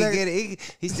saying? He His can niggas- get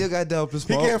it. He still got dope to He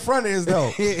smoke. get in front of his though.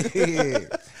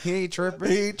 He ain't tripping.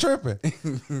 He ain't tripping.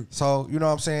 So you know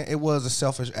what I'm saying? It was a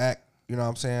selfish act. You know what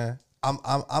I'm saying?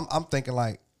 I'm thinking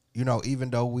like, you know, even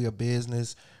though we a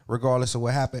business, regardless of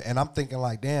what happened, and I'm thinking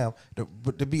like, damn.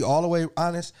 But to be all the way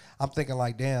honest, I'm thinking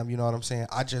like, damn. You know what I'm saying?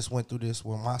 I just went through this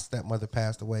when my stepmother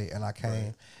passed away, and I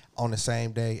came on the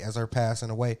same day as her passing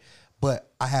away.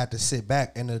 But I had to sit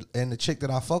back, and the chick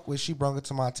that I fuck with, she brought it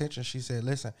to my attention. She said,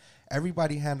 listen,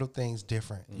 everybody handle things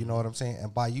different. You know what I'm saying?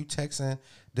 And by you texting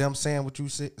them saying what you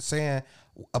saying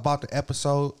about the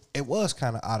episode, it was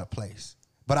kind of out of place.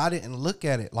 But I didn't look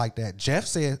at it like that.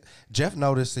 Jeff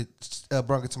noticed it,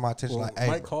 brought it to my attention. Well, like, hey,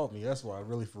 Mike called me. That's why,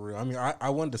 really, for real. I mean, I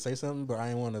wanted to say something, but I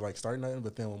didn't want to like start nothing.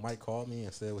 But then when Mike called me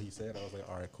and said what he said, I was like,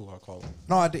 all right, cool, I'll call him.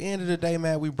 no, at the end of the day,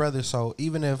 man, we brothers. So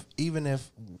even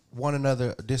if one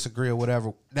another disagree or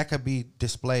whatever, that could be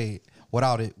displayed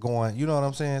without it going, you know what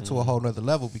I'm saying, to a whole nother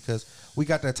level because we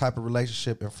got that type of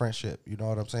relationship and friendship. You know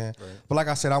what I'm saying? Right. But like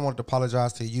I said, I wanted to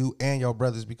apologize to you and your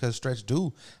brothers because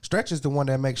Stretch is the one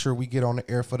that makes sure we get on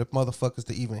the air for the motherfuckers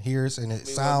to even hear us and it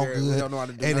sound we good don't know how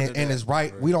to do and none of that. it's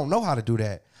right. We don't know how to do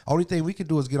that. Only thing we can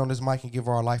do is get on this mic and give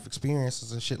our life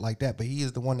experiences and shit like that. But he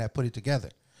is the one that put it together.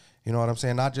 You know what I'm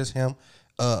saying? Not just him.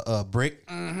 Brick.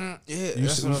 Yeah, You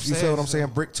feel what I'm saying?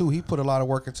 Brick too. He put a lot of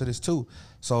work into this too.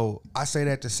 So I say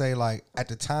that to say, like, at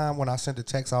the time when I sent the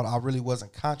text out, I really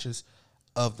wasn't conscious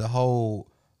of the whole,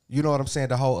 you know what I'm saying,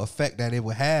 the whole effect that it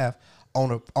would have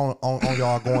on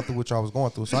y'all going through what y'all was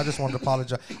going through. So I just wanted to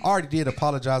apologize. I already did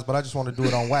apologize, but I just want to do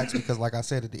it on wax because, like I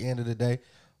said, at the end of the day,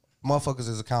 motherfuckers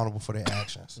is accountable for their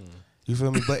actions. You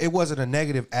feel me? But it wasn't a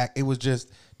negative act. It was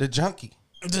just the junkie.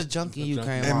 The junkie you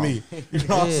came And out. me. You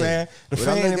know what I'm saying? The But I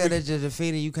fan look in at me. it, just the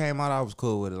feeling you came out, I was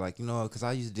cool with it. Like, you know, because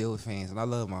I used to deal with fans, and I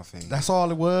love my fans. That's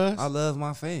all it was. I love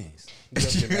my fans. You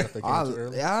guys get mad if they came too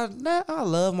early? I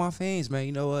love my fans, man.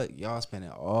 You know what? Y'all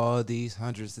spending all these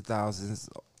hundreds of thousands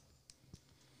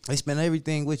They spend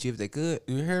everything with you if they could.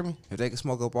 You hear me? If they could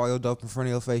smoke up all your dope in front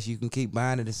of your face, you can keep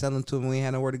buying it and selling to them. We ain't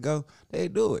had nowhere to go. They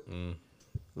do it.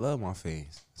 Love my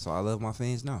fiends, so I love my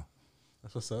fiends now.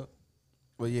 That's what's up.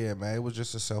 Well, yeah, man, it was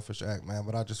just a selfish act, man.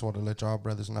 But I just want to let y'all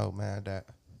brothers know, man, that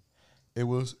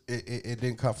it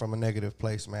didn't come from a negative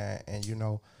place, man. And you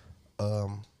know,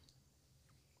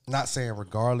 not saying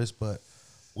regardless, but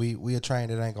we a train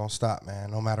that ain't gonna stop, man.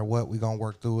 No matter what, we gonna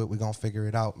work through it. We gonna figure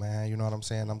it out, man. You know what I'm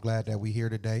saying? I'm glad that we here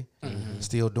today,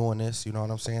 still doing this. You know what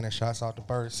I'm saying? And shouts out to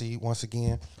Birdseed once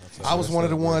again. I was one of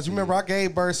the ones. You remember I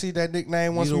gave Birdseed that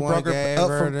nickname once we broke her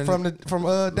up from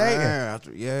dating. Man,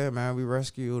 yeah, man, we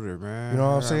rescued her, man. You know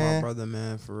what I'm saying? My brother,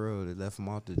 man, for real, they left him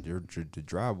out the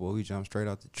dry, boy. We jumped straight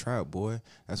out the trap, boy.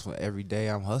 That's when Every Day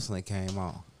I'm Hustling came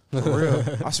out. For real,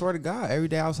 I swear to God, Every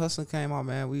Day I Was Hustling came out,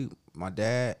 man. My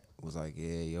dad was like,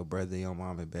 yeah, your brother and your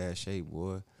mom in bad shape,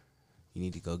 boy. You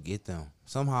need to go get them.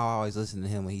 Somehow I always listen to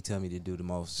him when he tell me to do the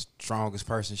most strongest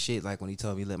person shit, like when he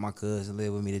told me let my cousin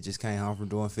live with me that just came home from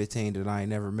doing 15 that I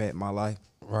ain't never met in my life.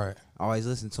 Right. I always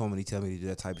listen to him when he tell me to do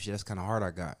that type of shit. That's kind of hard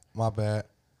I got. My bad.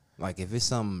 Like, if it's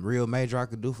something real major I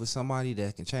could do for somebody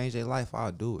that can change their life,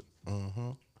 I'll do it.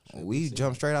 We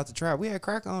jumped straight out the trap. We had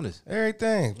crack on us.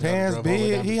 Everything. Pants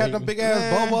big. He had them big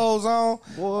ass bobos on.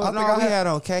 Boy, we had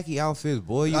on khaki outfits,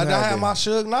 boy. I had my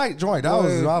Suge Knight joint. That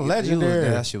was my legendary.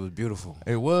 That shit was beautiful.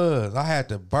 It was. I had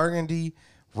the burgundy,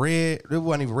 red. It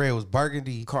wasn't even red. It was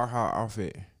burgundy. Carhartt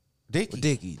outfit.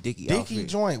 Dickie outfit.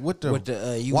 joint with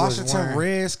the you Washington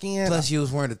Redskins. Plus, you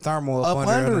was wearing the thermal up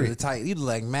under the tight. You look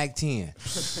like Mac 10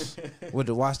 with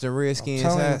the Washington Redskins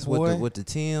hats with the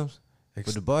Timbs.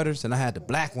 With the butters, and I had the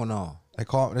black one on.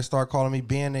 They started calling me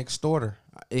Ben the Extorter.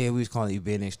 Yeah, we was calling you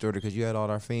Ben the Extorter because you had all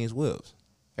our Fiends whips.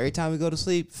 Every time we go to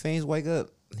sleep, Fiends wake up,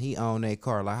 he own that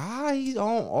car. Like, he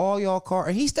own all y'all car,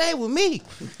 and he stayed with me.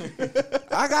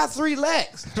 I got 3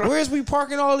 lakhs. Where's we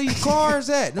parking all these cars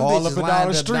at? Them all up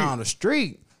and down the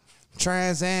street.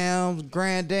 Trans Ams,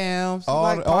 Grand Ams,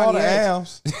 all the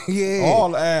Ams. Yeah, all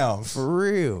the Ams for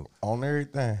real on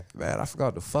everything. Man, I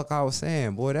forgot the fuck I was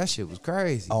saying. Boy, that shit was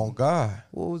crazy. On God,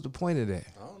 what was the point of that?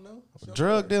 I don't know.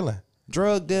 Drug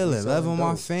dealing, loving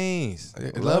my fiends,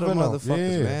 loving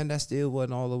motherfuckers, man. That still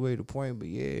wasn't all the way the point, but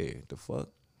yeah, the fuck.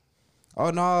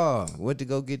 Oh no, went to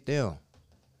go get them.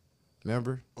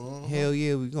 Remember? Hell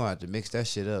yeah, we gonna have to mix that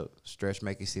shit up. Stretch,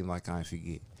 make it seem like I ain't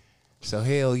forget. So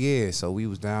hell yeah, so we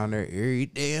was down there every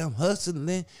day, I'm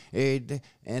hustling every day,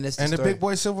 and it's the big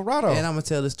boy Silverado. And I'm gonna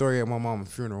tell the story at my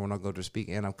mama's funeral when I go to speak,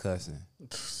 and I'm cussing,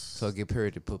 so I get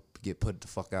period to get put the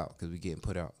fuck out because we getting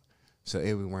put out. So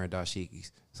and we wearing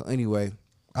dashikis. So anyway,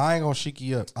 I ain't gonna shake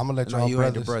you up. I'm gonna let y'all. You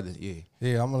brothers. ain't the brothers, yeah.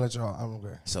 Yeah, I'm gonna let y'all. I'm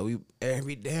okay. So we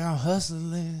every day I'm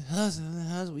hustling.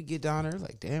 We get down there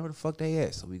like, damn, where the fuck they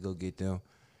at? So we go get them.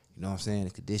 You know what I'm saying?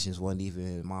 The conditions wasn't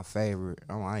even my favorite.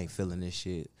 I ain't feeling this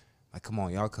shit. Like, come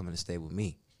on, y'all coming to stay with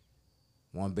me.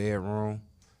 1 bedroom,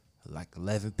 like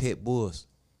 11 pit bulls.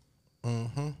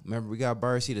 Remember, we got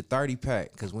Birdseed a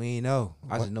 30-pack because we ain't know.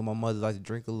 I just know my mother like to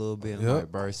drink a little bit. I'm like,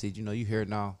 Birdseed, you know, you here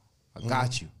now. I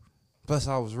got you. Plus,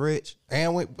 I was rich.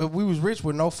 And we was rich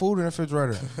with no food in the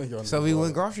refrigerator. So we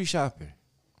went grocery shopping.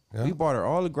 Yeah. We bought her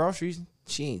all the groceries.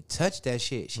 She ain't touched that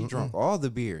shit. She drunk all the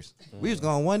beers. We was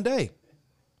gone one day.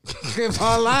 If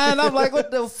I'm lying, I'm like, what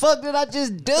the fuck did I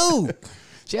just do?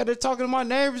 She had to talking to my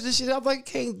neighbors and shit. I'm like,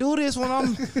 can't do this when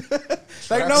I'm.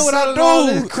 They know what I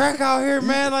do. This crack out here,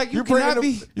 man. Like you cannot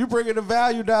be. You bringing the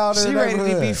value down there. She ready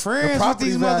to be friends with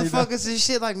these motherfuckers and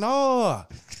shit. Like no,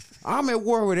 I'm at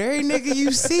war with every nigga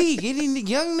you see. Any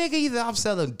young nigga, either I'm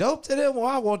selling dope to them or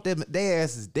I want them. Their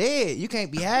asses dead. You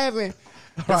can't be having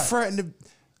the front and the.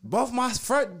 Both my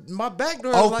back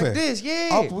doors open. Like this, yeah.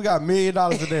 Open. We got $1 million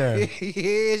in there.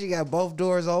 Yeah, she got both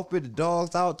doors open. The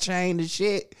dog's out chained and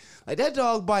shit. Like that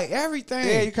dog bite everything.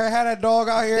 Yeah, you can't have that dog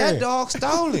out here. That dog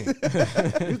stolen.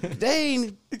 They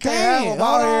ain't. You can't have him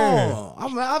out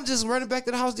here. I'm just running back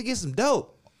to the house to get some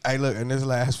dope. Hey, look, and this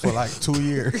lasts for like 2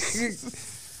 years.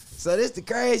 So this the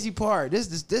crazy part. This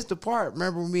the part.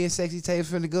 Remember when me and Sexy Tay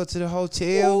finna go to the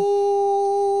hotel?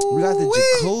 Ooh, we got the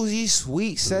jacuzzi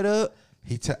suite set up.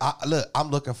 Look,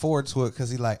 I'm looking forward to it because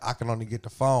he like I can only get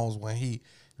the phones when he, you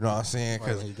know what I'm saying?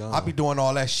 Because I be doing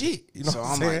all that shit. You know so what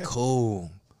I'm saying? Like,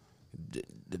 cool.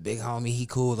 The big homie, he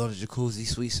cool on the jacuzzi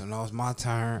suite, so now it's my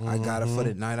turn. I got it for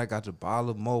the night. I got the bottle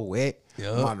of more wet.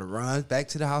 Yep. I'm on to run back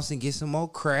to the house and get some more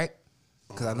crack.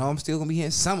 Because I know I'm still going to be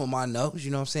hitting some of my notes, you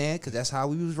know what I'm saying? Because that's how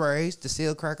we was raised, to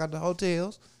sell crack out the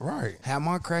hotels. Right. Have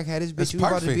my crack, had this bitch. You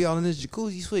about to be all in this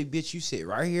jacuzzi suite. Bitch, you sit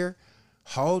right here,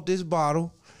 hold this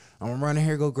bottle. I'm going to run in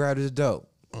here, go grab this dope.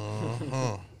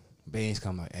 Beans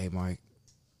come like, hey, Mike,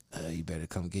 You better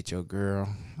come get your girl.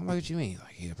 I'm like, what you mean?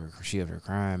 Like, she up there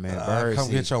crying, man. Bird Come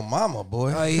seed. get your mama,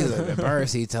 boy. Oh, he's like, Bird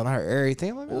seed telling her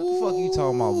everything. I'm like, what the fuck you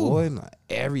talking about, boy? I'm like,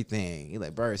 everything. He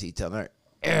like, Bird seed telling her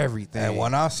everything. And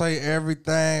when I say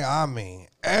everything, I mean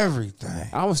everything.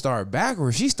 I'm gonna start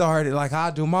backwards. She started like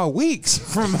I do my weeks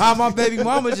from how my baby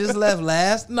mama just left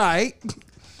last night.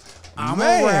 I'm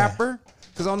Man. a rapper.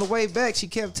 Cause on the way back, she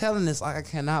kept telling us like, I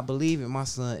cannot believe it. My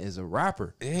son is a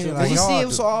rapper. Yeah, Cause like you see y'all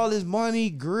him, so all this money,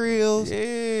 grills.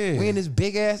 Yeah. We in this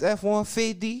big ass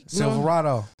F-150,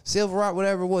 Silverado. Silverado,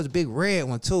 whatever it was, big red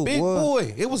one too. Big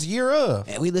boy. It was year of.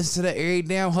 And we listen to that every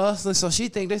damn hustling, so she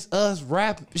think this us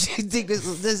rap. She think this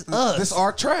us. This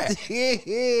our track.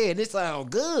 Yeah, this sound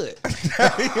good.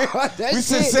 That We shit-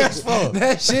 successful.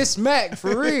 That shit smack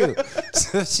for real.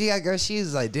 So I guess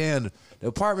she's like, damn, the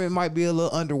apartment might be a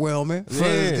little underwhelming for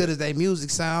as Yeah. good as they music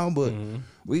sound, but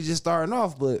we just starting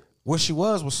off. But What she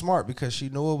was smart because she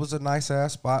knew it was a nice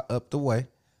ass spot up the way.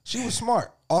 She was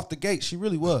smart. Off the gate, she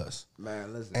really was.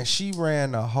 man, listen, And she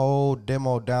ran the whole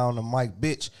demo down the mic,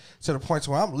 bitch, to the point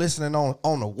where I'm listening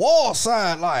on the wall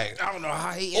side like, I don't know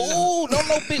how he. ooh, no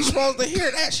bitch supposed to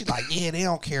hear that. She like, yeah, they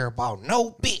don't care about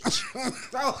no bitch.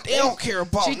 They don't care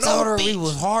about She no told her bitch. we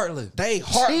was heartless. They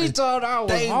heartless. She told her I was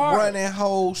they heartless. running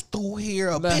hoes through here.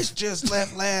 A Nah. bitch just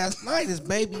left last night. His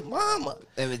baby mama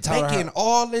And we told her making how-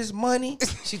 all this money.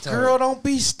 She told Girl, her- don't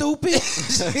be stupid.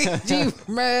 she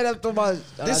mad up to my.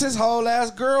 This is whole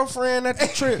ass girlfriend at the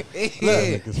trip.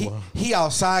 Yeah. Look, he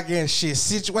outside getting shit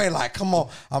situated. Like, come on.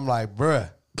 I'm like, bruh,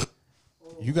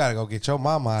 you gotta go get your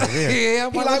mama out of there. Yeah,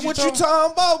 I'm he like, like, what you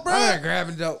talking about, I'm not bruh?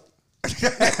 grabbing dope.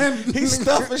 He's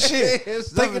stuffing shit, Yeah,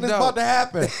 stuffing thinking it's dope. about to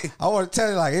happen. I want to tell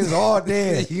you, like, it's all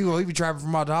dead. You be trapping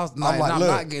from out the house tonight. I'm like, I'm look,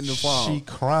 not getting the phone. she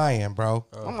crying, bro.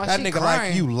 I'm like, That she nigga crying.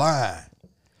 like you lying.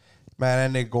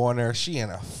 Man, that nigga going there, she in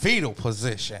a fetal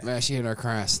position. Man, she in there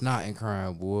crying, snotting,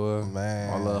 crying, boy.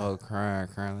 Man. I love her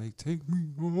crying, like, take me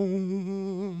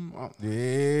home.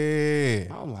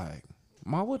 Yeah. I'm like,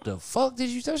 Ma, what the fuck did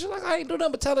you tell? She's like, I ain't do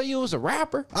nothing but tell her you was a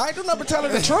rapper. I ain't do nothing but tell her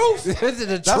the truth. This is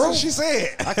the That's what truth. she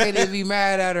said. I can't even be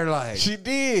mad at her like, She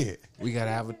did. we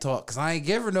gotta have a talk. Cause I ain't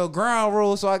give her no ground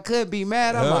rules, so I couldn't be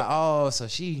mad. I'm Yep. like, oh, so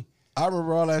she, I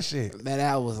remember all that shit. man,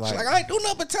 that was She like, like, I ain't do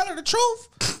nothing but tell her the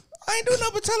truth. I ain't do nothing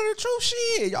but tell her the truth.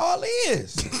 Shit, y'all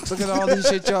is. look at all this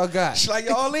shit y'all got. She like,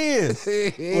 y'all is.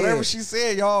 Whatever she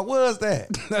said, y'all was that.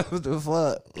 What the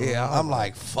fuck? Yeah, I'm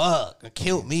like, fuck. It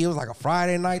killed me. It was like a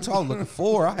Friday night. So I was looking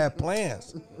forward. I had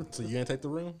plans. So you ain't take the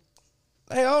room?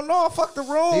 Hell no, fuck the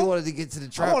room. he wanted to get to the I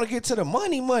trap. want to get to the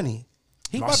money.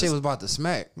 He My about shit to, was about to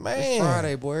smack. Man. It's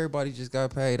Friday, boy. Everybody just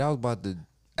got paid. I was about to.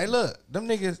 Hey, look, them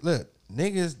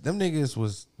niggas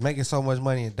was making so much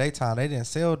money in daytime. They didn't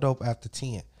sell dope after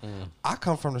 10. I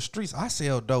come from the streets. I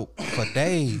sell dope for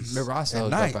days. Remember, I and sold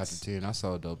dope nights. after 10. I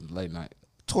sold dope late night.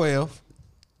 12.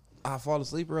 I fall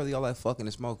asleep early. All that fucking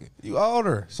and smoking. You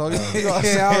older, so you know what I'm Yeah, I was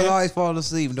saying? always falling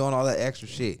asleep doing all that extra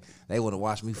shit. They want to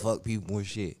watch me fuck people and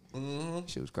shit.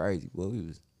 Shit was crazy. Well, we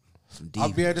was some deep.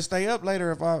 I'll be able to stay up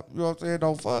later if I, you know what I'm saying,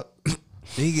 don't fuck.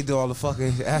 He can do all the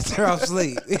fucking after I'm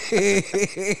asleep.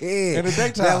 In the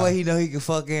daytime. That way he know he can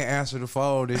fucking answer the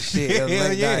phone and shit. Hell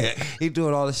Late yeah. night. He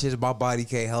doing all the shit that my body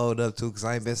can't hold up to because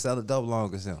I ain't been selling dope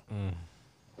long as him.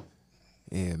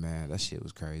 Yeah, man. That shit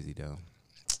was crazy, though.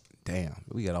 Damn.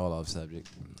 We got all off subject.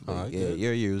 But Alright, yeah, good.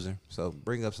 you're a user. So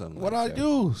bring up something. What I like that.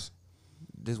 use?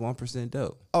 This 1%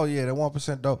 dope. Oh yeah, the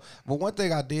 1% dope. But one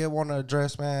thing I did want to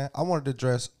address, man, I wanted to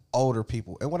address older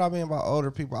people. And what I mean by older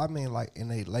people, I mean like in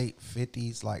their late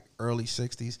 50s, like early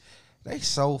 60s. They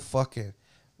so fucking.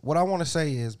 What I want to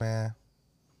say is, man,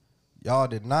 y'all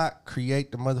did not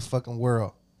create the motherfucking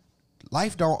world.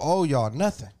 Life don't owe y'all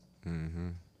nothing.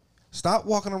 Stop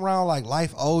walking around like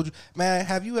life owed you. Man,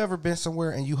 have you ever been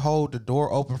somewhere and you hold the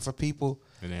door open for people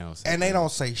And they don't say and they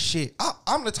don't say shit?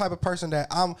 I'm the type of person that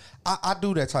I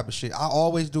do that type of shit. I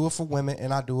always do it for women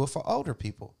and I do it for older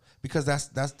people because that's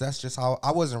just how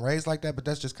I wasn't raised like that, but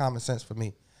that's just common sense for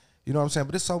me. You know what I'm saying?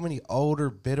 But there's so many older,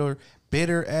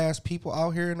 bitter ass people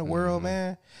out here in the world,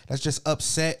 man, that's just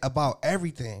upset about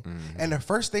everything. And the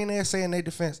first thing they say in their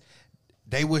defense,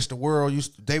 they wish the world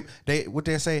used to, they what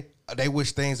they say, they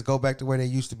wish things to go back to where they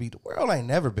used to be. The world ain't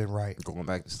never been right. Going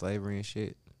back to slavery and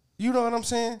shit. You know what I'm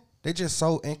saying? They just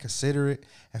so inconsiderate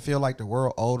and feel like the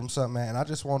world owed them something, man. And I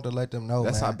just wanted to let them know,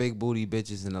 That's man. how big booty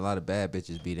bitches and a lot of bad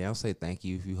bitches be. They don't say thank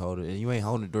you if you hold it. And you ain't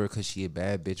holding the door because she a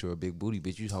bad bitch or a big booty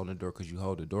bitch. You holding the door because you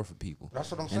hold the door for people. That's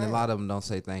what I'm And saying. a lot of them don't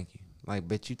say thank you. Like,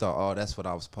 bitch, you thought, oh, that's what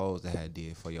I was supposed to have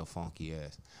did for your funky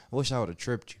ass. I wish I would have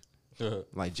tripped you.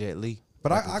 Like Jet Li.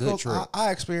 But Like a I good go. trip.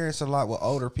 I experience a lot with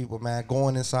older people, man.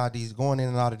 Going in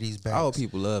and out of these banks. Old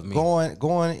people love me.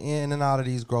 Going in and out of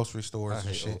these grocery stores I and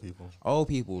hate shit. old people. Old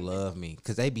people love me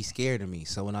because they be scared of me.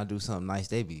 So when I do something nice,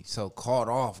 they be so caught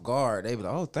off guard. They be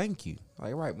like, "Oh, thank you."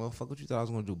 Like, right, motherfucker, what you thought I was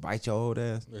gonna do? Bite your old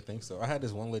ass? I think so. I had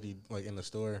this one lady like in the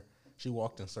store. She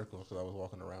walked in circles because I was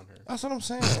walking around her. That's what I'm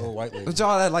saying. Old white lady. But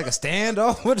y'all had like a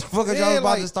standoff? What the fuck are Yeah, y'all about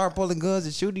like- to start pulling guns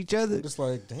and shoot each other? Just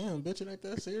like, damn, bitch, it ain't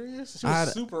that serious. She I had was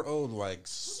a- super old, like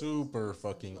super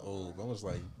fucking old. I was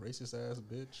like, racist ass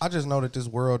bitch. I just know that this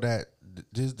world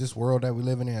that we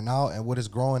living in now and what it's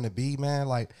growing to be, man.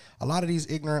 Like a lot of these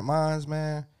ignorant minds,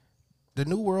 man. The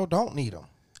new world don't need them.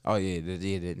 Oh yeah,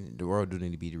 the world do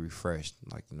need to be refreshed.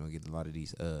 Like, you know, get a lot of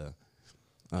these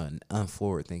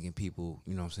unforward thinking people,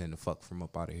 you know what I'm saying, the fuck from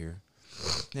up out of here.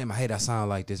 Damn, I hate that sound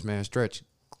like this, man. Stretch.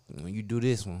 When you do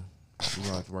this one, you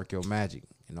gonna have to work your magic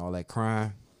and all that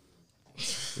crime.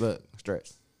 Look,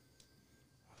 Stretch.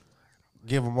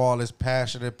 Give them all this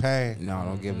passion and pain. No,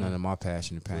 don't give none of my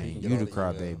passion and you pain. can get You all the the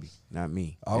crybaby, emails. not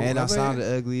me. Oh, And my I bad.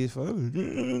 sounded ugly as fuck.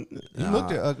 You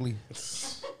looked at ugly.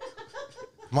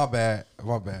 My bad.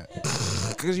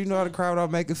 Cause you know how to cry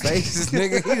without making faces,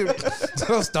 nigga.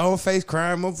 You stone face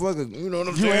crying motherfucker. You know what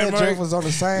I'm You saying? and Mike? Jeff was on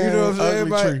the same You know what I'm saying, ugly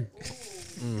Mike?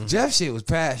 tree. Jeff shit was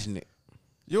passionate.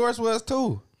 Yours was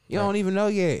too. You don't even know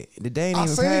yet. The day ain't I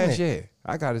even seen passed it. yet.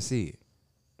 I gotta see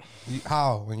it.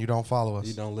 How when you don't follow us?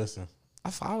 You don't listen.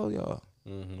 I follow y'all.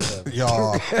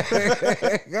 Y'all.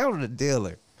 I was a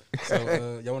dealer. So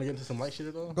y'all want to get into some light shit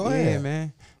at all? Go Yeah, ahead.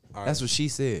 man. All That's right. what she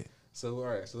said. So all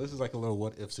right. So this is like a little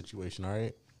what if situation. All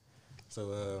right.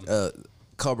 So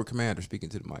Cobra Commander speaking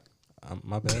to the mic.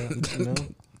 my bad. You know.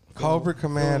 Cobra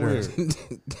Commander.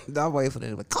 I'll wait for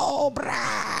them. Like, Cobra.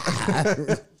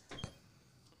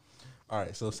 All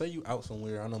right. So say you out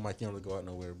somewhere. I know Mike, you don't really go out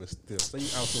nowhere, but still, say you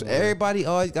out somewhere. Everybody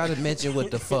always got to mention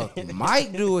what the fuck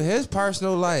Mike do with his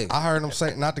personal life. I heard him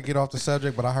say, not to get off the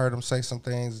subject, but I heard him say some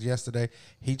things yesterday.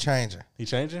 He changing. He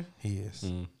changing? He is.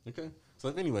 Okay. So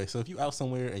anyway, so if you out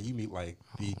somewhere and you meet like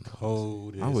the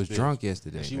coldest, I was bitch, drunk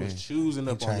yesterday, and she man. was choosing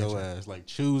up on your changing. ass, like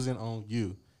choosing on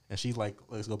you, and she's like,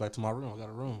 "Let's go back to my room. I got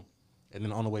a room." And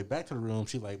then on the way back to the room,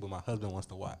 she like, "But my husband wants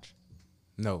to watch."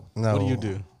 No. No. What do you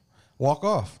do? Walk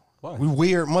off. Why? We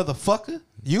weird motherfucker.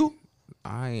 You?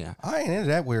 I I ain't into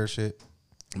that weird shit.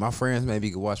 My friends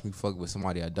maybe could watch me fuck, but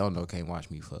somebody I don't know can't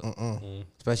watch me fuck.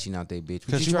 Especially not they bitch.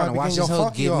 'Cause What she you trying might to be watch getting this your hoe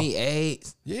funky give off. me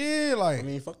AIDS? Yeah, like I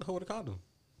mean, fuck the hoe with a condom.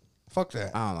 fuck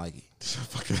that. I don't like it.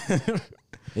 Fuck it.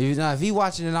 If he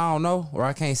watching and I don't know, or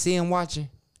I can't see him watching,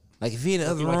 like if he in the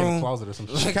If other he like in the room, closet or some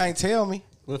She shit. can't tell me.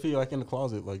 What if he like in the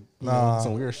closet, like you Nah. know,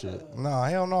 some weird shit, Nah,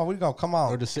 hell no. We gonna come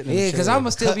on. or just sitting in yeah, the because chair? I'ma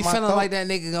still Cut be my feeling throat. like that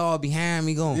nigga all behind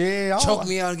me going Yeah, I choke don't-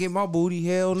 me out and get my booty.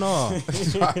 Hell no.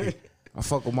 I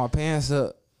fuck with my pants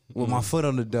up with my foot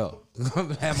on the door.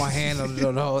 Have my hand on the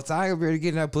door the whole time. I ain't gonna be able to get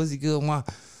in that pussy good. My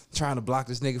trying to block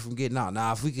this nigga from getting out.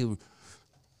 Now if we could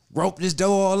rope this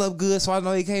door all up good so I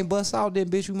know he can't bust out, then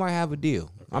bitch we might have a deal.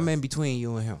 I'm in between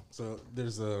you and him. So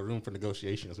there's a room for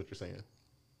negotiation, is what you're saying.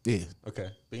 Yeah. Okay,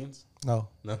 Beans? No.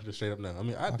 No, just straight up no. I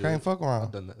mean, I do. can't fuck around.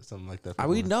 I've done that, something like that.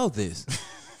 We before. know this.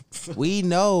 we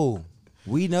know,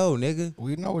 nigga.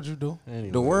 We know what you do. Anyway.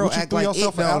 The world What you act threw like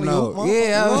yourself it an don't alley-oop, know. motherfucker?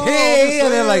 Yeah, No, yeah.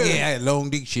 I'm They're like, saying. yeah, long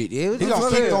dick shit. Yeah, He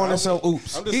gonna keep throwing himself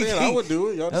oops. I'm just saying, I would do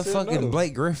it. Y'all That's just said fucking no.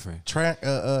 Blake Griffin.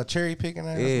 Cherry picking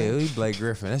ass. Yeah, he Blake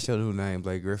Griffin. That's your new name,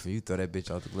 Blake Griffin. You throw that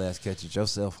bitch off the glass, catch it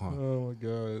yourself, huh? Oh my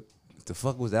god. What the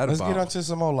fuck was that Let's about? get onto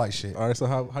some more light shit. All right, so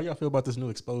how y'all feel about this new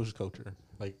exposure culture?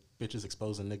 Like bitches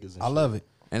exposing niggas. And I love it.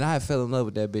 And I fell in love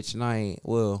with that bitch, and I ain't.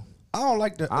 Well, I don't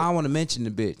like the. I don't want to mention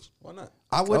the bitch. Why not?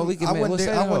 I wouldn't. we can I we'll wouldn't say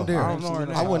dare. that I wouldn't hoe. dare. I don't know her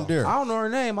name. I wouldn't dare. I don't know her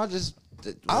name. I just. I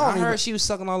I don't heard even- she was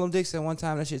sucking all them dicks at one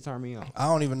time. That shit turned me on. I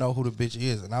don't even know who the bitch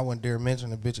is, and I wouldn't dare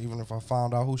mention the bitch even if I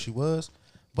found out who she was.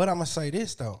 But I'm gonna say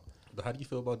this though. But how do you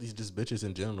feel about these just bitches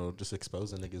in general, just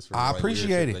exposing niggas for I like, weird appreciate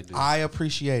shit it. they do? I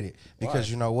appreciate it because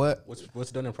Why? you know what?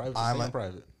 What's done in private? I'm Stay a- in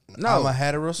private. No, I'm a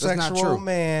that's not heterosexual true.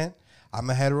 man. I'm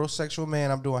a heterosexual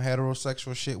man. I'm doing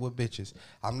heterosexual shit with bitches.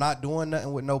 I'm not doing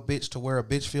nothing with no bitch to where a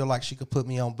bitch feel like she could put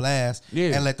me on blast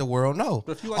Yeah. and let the world know.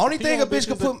 But if you like Only to thing pee a on bitch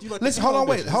could bitches, put. you like to Listen, pee hold on on,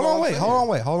 wait, bitches, hold that's all on, I'm wait, saying. hold on,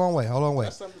 wait, hold on, wait, hold on, wait.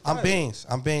 That's something I'm private. Beans.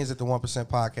 I'm Beans at the 1%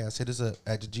 Podcast. Hit us up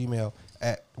at the Gmail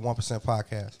at 1%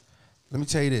 Podcast. Let me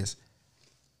tell you this.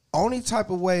 Only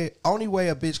way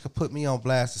a bitch could put me on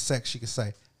blast is sex. She could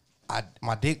say,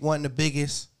 my dick wasn't the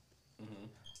biggest.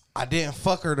 I didn't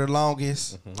fuck her the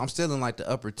longest. I'm still in like the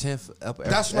upper 10th.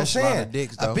 That's what I'm saying.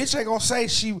 Dicks, a bitch ain't gonna say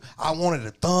I wanted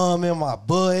a thumb in my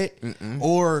butt,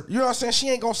 or you know what I'm saying. She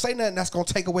ain't gonna say nothing that's gonna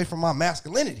take away from my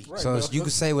masculinity. Right, So but you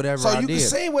can say whatever. So I you did. can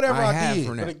say whatever I have did.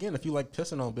 from But that. again, if you like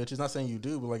pissing on bitches, not saying you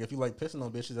do, but like if you like pissing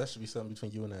on bitches, that should be something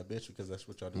between you and that bitch because that's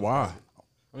what y'all do. Why?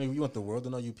 I mean, you want the world to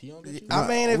know you pee on bitches? I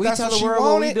mean, if We that's tell what the she world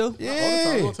what we wanted, do. All the time, we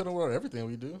yeah, don't tell the world everything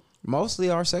we do. Mostly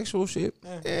our sexual shit.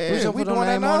 yeah, just we put our doing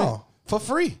that name on now for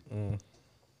free.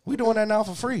 We doing that now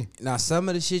for free. Now, some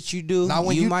of the shit you do, Now,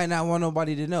 when you you- might not want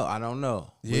nobody to know. I don't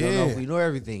know. We don't know Yeah. if we know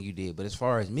everything you did. But as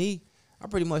far as me, I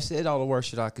pretty much said all the worst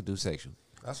shit I could do sexually.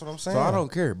 That's what I'm saying. So I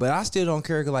don't care. But I still don't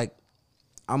care 'cause, like,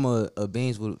 I'm a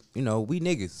beans with, we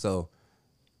niggas. So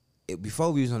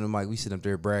before we was on the mic, we sit up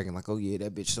there bragging like, oh, yeah,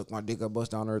 that bitch sucked my dick, I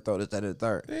bust down her throat, this, that, and the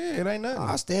third. Yeah, it ain't nothing.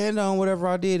 I stand on whatever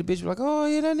I did. The bitch be like, oh,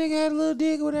 yeah, that nigga had a little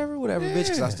dick or whatever, bitch,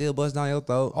 because I still bust down your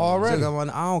throat. Already. So I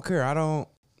don't care. I don't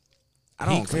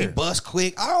He care. bust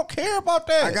quick. I don't care about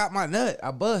that. I got my nut.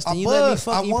 I bust. I And you let me bust.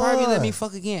 fuck. I You probably let won. me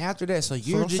fuck again after that. So what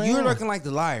you're I'm you're saying. looking like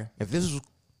the liar. If this was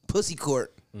pussy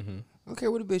court, I don't care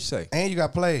what the bitch say. And you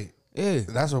got played. Yeah,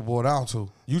 That's what it boiled down to.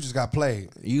 You just got played.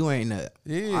 you ain't nut.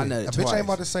 Yeah, I a nutted bitch twice. ain't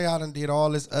about to say I done did all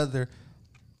this other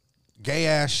gay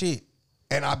ass shit,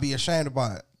 and I be ashamed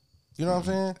about it. You know what I'm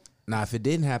saying? Now, if it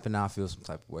didn't happen, I'll feel some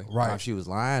type of way. Right. Now, if she was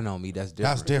lying on me, that's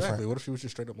different. That's different. Exactly. What if she was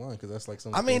just straight up lying? Because that's like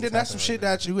some. I mean, then that's some shit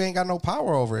that you ain't got no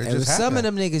power over. It And just some of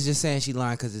happened. them niggas just saying she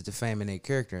lying because it's defaming their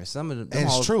character, and some of them And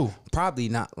it's hoes true. probably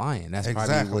not lying. That's probably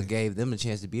Exactly. what gave them a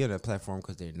chance to be on that platform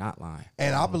because they're not lying.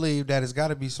 And I believe that it's got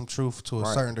to be some truth to a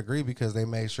Right. certain degree because they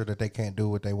made sure that they can't do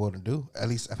what they want to do, at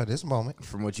least for this moment.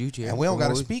 From what you hear, And we don't from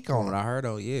gotta what speak from on what it. I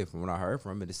heard. From what I heard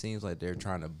from it, it seems like they're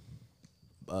trying to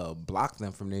block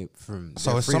them from their So it's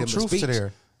some freedom of truth to speech,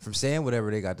 there. from saying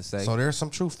whatever they got to say. So there's some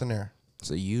truth in there.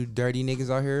 So you dirty niggas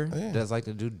out here Yeah. that's like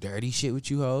to do dirty shit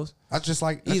with you hoes, That's just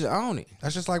like either own it.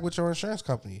 that's just like with your insurance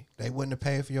company. They wouldn't have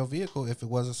paid for your vehicle if it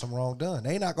wasn't some wrong done.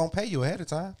 They not gonna pay you ahead of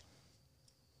time.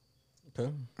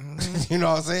 Okay. You know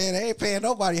what I'm saying? They ain't paying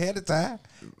nobody ahead of time.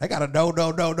 They got to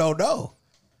no.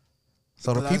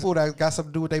 So the But people that got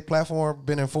something to do with their platform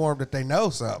been informed that they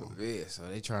know something. Yeah, so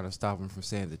they trying to stop them from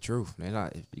saying the truth. They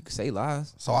not. You can say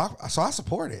lies. So I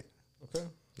support it. Okay.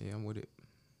 Yeah, I'm with it.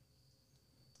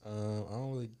 I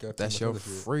don't really got. That's too your much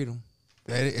other shit. freedom.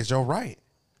 It's your right.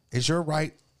 It's your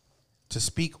right to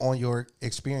speak on your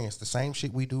experience. The same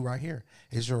shit we do right here.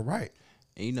 It's your right.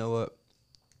 And you know what?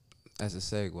 As a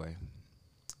segue,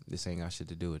 this ain't got shit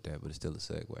to do with that, but it's still a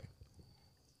segue.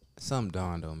 Something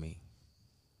dawned on me.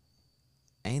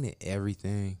 Ain't it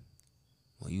everything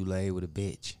when you lay with a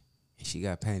bitch and she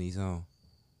got panties on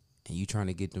and you trying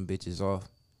to get them bitches off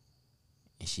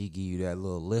and she give you that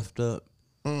little lift up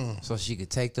so she could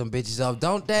take them bitches off?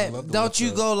 love the Don't lift you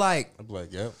up. go like, I'm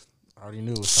like, yep. I already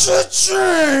knew it was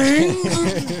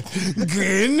time.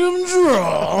 getting them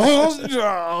draws,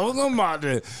 dog. I'm out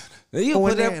there. You Go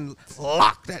put in there that, and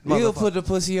lock that you'll motherfucker. put the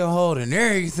pussy on hold and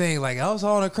everything. Like, I was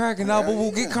on a cracking out, but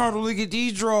we'll get comfortable, get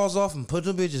these drawers off and put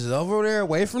the bitches over there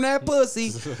away from that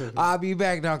pussy. I'll be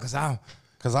back down because I'm,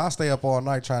 Cause I stay up all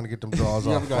night trying to get them drawers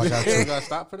You off. ever if I got, got you ever to. got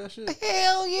stopped for that shit?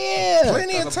 hell yeah.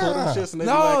 Plenty of I pull them time. shits and they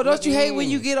be No, like, don't you hate when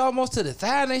you get almost to the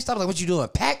thigh and they stop like, what you doing?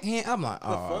 Pack hand? I'm like,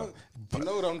 oh. Fuck. You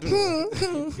know what I'm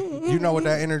doing. You know what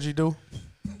that energy do?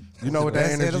 You know what that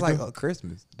That's it. energy It's like do?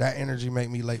 Christmas. That energy make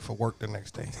me late for work the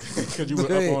next day. Because you were up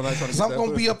all night trying to Cause get I'm that gonna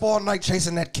be pussy. up all night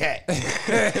chasing that cat. I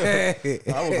was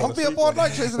I'm gonna gonna be sleep up all that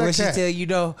night chasing When that she cat. tell you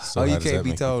no, So oh, you how does can't that be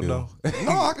make you told feel? no.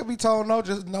 No, I could be told no.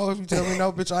 Just no if you tell me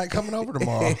no, bitch. I ain't coming over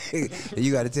tomorrow.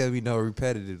 You got to tell me no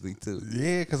repetitively too.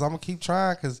 Yeah, cause I'm gonna keep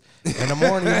trying. Cause in the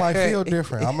morning you might feel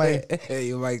different. I may.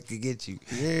 You might could get you.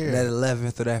 Yeah. That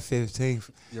 11th or that 15th.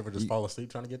 You ever just fall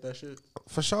asleep trying to get that shit?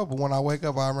 For sure, but when I wake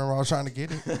up, I remember I was trying to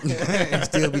get it. And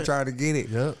still be trying to get it.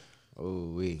 Yep.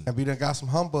 Oh, we. And be done got some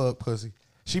humbug pussy.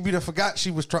 She be done forgot she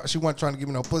wasn't trying to give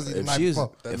me no pussy the If night she was,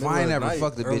 before. That if middle I ain't of the never night,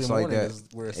 fucked a early bitch like morning that, is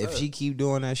where it's if at. she keep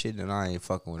doing that shit, then I ain't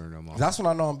fucking with her no more. That's when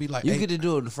I know I'm be like, You hey, get to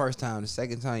do it the first time. The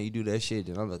second time you do that shit,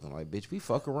 then I'm looking like, bitch, we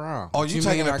fuck around. oh, What you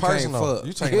taking mean it I can't personal. fuck?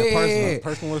 You taking it personal.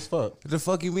 Personal as fuck. The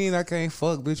fuck you mean I can't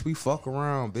fuck, bitch? We fuck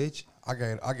around, bitch. I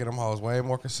get them hoes way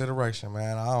more consideration,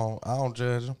 man. I don't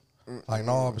judge them. Like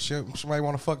no, but she might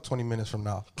want to fuck 20 minutes from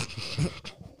now.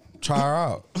 Try her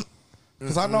out,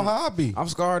 cause I know how I be. I'm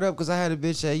scarred up because I had a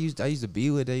bitch that I used to be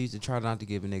with. That used to try not to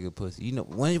give a nigga pussy. You know,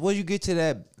 when you get to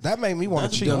that That made me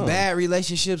want to cheat. the bad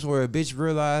relationships where a bitch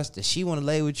realized that she want to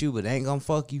lay with you but ain't gonna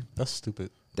fuck you, That's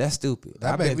stupid. that's stupid.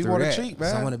 That I've made been me through wanna that. cheat,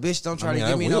 man. So when a bitch don't try I mean, to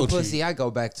give I me no will pussy, cheat. I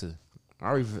go back to.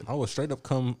 I would straight up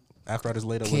come After I just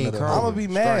laid up with King another Carl. I'm hoe. gonna be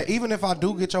mad. Strike. Even if I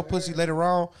do get your pussy later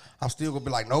on, I'm still gonna be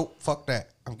like, nope, fuck that.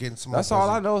 I'm getting some more That's all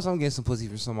pussy. I know is I'm getting some pussy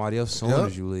from somebody else soon Yep.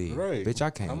 as you leave. Right. Bitch,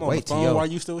 I can't I'm on wait the till phone while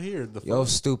you still here. The yo fuck?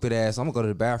 stupid ass. I'm gonna go to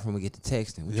the bathroom and get the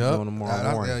texting. What you Yep. doing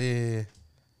tomorrow morning? Yeah.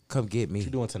 Come get What you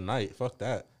me. doing tonight? Fuck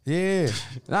that. Yeah.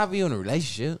 And I'll be in a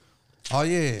relationship. Oh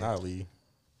yeah. I'll leave.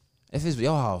 If it's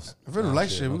your house. If it's a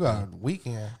relationship, we got a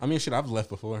weekend. I mean, shit, I've left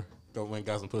before. Go went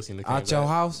got some pussy in the Out your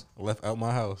house, Left out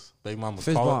my house. Baby mama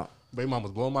Fist called. bump. Baby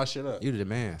mama's blowing my shit up. you the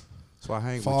man. That's why I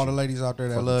hang For with all the you. ladies out there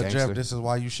that Fucking love gangster. Jeff, this is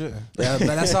why you shouldn't. Yeah, but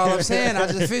that's all I'm saying. I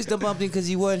just fist bumped him because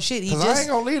he wasn't shit. He Cause I just ain't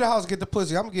gonna leave the house to get the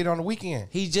pussy. I'm gonna get it on the weekend.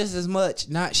 he just as much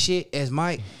not shit as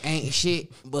Mike. Ain't shit,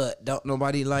 but don't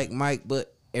nobody like Mike,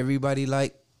 but everybody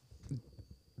like.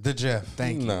 The Jeff.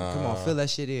 Thank you. Nah. Come on, fill that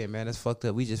shit in, man. That's fucked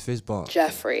up. We just fist bumped.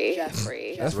 Jeffrey.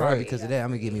 That's right. Because of that, I'm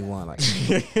gonna give me one like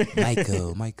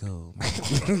Michael.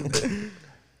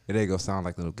 It ain't gonna sound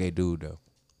like a little gay dude though.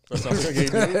 That's all I gave you.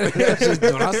 That's just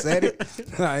when I said it,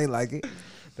 I ain't like it.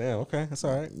 Damn. Okay, that's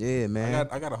all right. Yeah, man.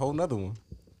 I got a whole nother one.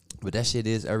 But that shit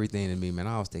is everything to me, man.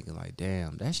 I was thinking like,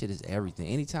 damn, that shit is everything.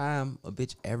 Anytime a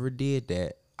bitch ever did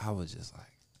that, I was just like,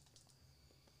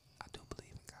 I do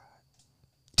believe in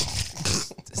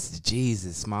God. This is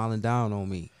Jesus smiling down on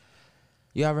me.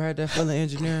 You ever had that feeling,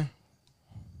 engineer?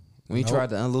 When you tried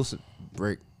to unloose a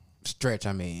brick stretch,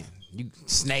 I mean, you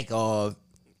snake off,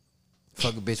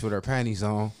 fuck a bitch with her panties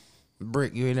on.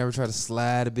 Brick, you ain't never tried to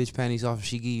slide a bitch panties off and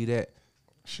she give you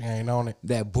She ain't on it.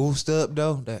 that boost up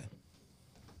though? That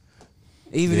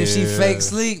even if she fake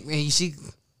sleep and she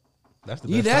That's the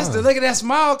you best that's time. the look at that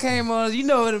smile came on. You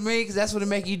know what it means? Cause that's what it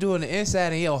make you do on the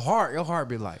inside and your heart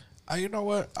be like, You know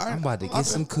what? I'm about to get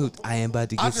some cooch. I am about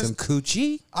to I get some just-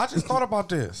 coochie. I just thought about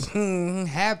this.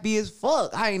 Happy as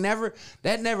fuck.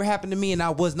 That never happened to me and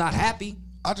I was not happy.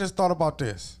 I just thought about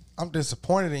this. I'm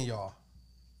disappointed in y'all.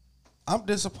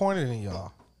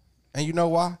 And you know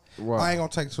why? Why? I ain't gonna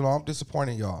take too long. I'm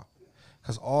disappointed in y'all.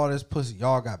 Cause all this pussy,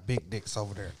 y'all got big dicks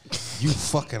over there. You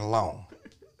fucking long.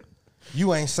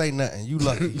 You ain't say nothing. You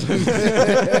lucky.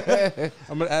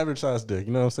 I'm an advertised dick.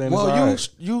 You know what I'm saying? Well, It's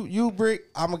all right. you Brick,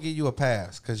 I'm gonna give you a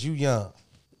pass because you young.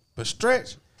 But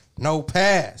Stretch, no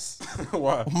pass. Why?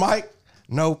 What Mike,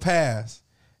 no pass.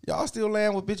 Y'all still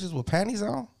laying with bitches with panties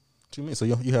on? you mean? So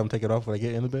you have them take it off when they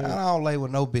get in the bed? I don't lay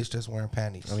with no bitch that's wearing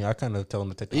panties. I mean, I kind of tell them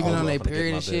to take the Even clothes on off their when they get in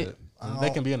period my and shit? bed. They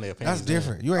can be in their panties. That's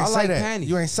different. You ain't I say like that. panties.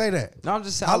 You ain't say that. No, I'm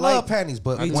just saying I love like panties,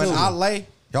 but Me when too. I lay,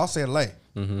 y'all said lay.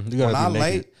 Mm-hmm. You When I gotta be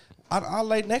lay, naked. I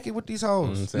lay naked with these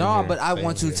hoes. Same No, here. but I Same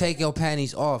want to here. take your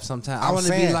panties off sometimes. I I'm want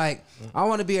to be saying- like, I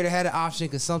want to be able to have the option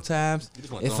because sometimes just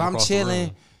wanna if throw 'em I'm across the chilling,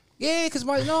 room. yeah,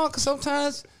 because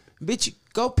sometimes, bitch, you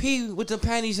go pee with the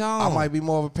panties on. I might be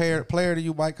more of a player to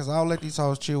you, Mike, because I don't let these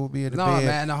hoes chill with me in the No, bed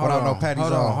man, no, hold without on, no panties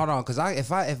hold on, because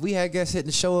if we had guests hitting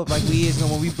the show up like we is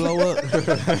when we blow up,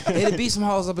 it'd be some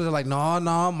hoes up there like,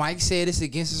 no, Mike said it's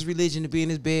against his religion to be in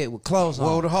his bed with clothes on.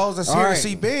 Well, the hoes that's All here right. to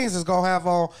see beans is gonna have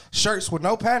on shirts with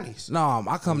no panties. No,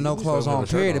 I come no You clothes still on. got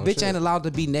a shirt Period. on, The bitch shit. ain't allowed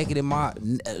to be naked in my.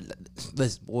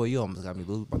 Listen, boy, you almost got me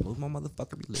lose my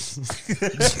motherfucking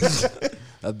religion.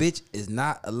 A bitch is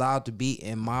not allowed to be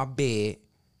in my bed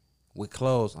with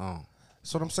clothes on.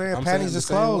 That's what I'm saying. I'm Panties saying is the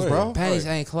same clothes, way. bro. Panties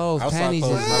Right. ain't clothes. Outside Panties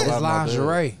clothes is, not is allowed in my bed.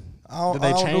 lingerie. Did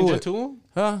they change into them?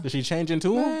 Huh? Did she change into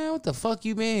them? Man, what the fuck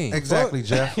you mean? Exactly,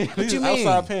 Jeff. What you mean?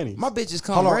 Outside panties. My bitches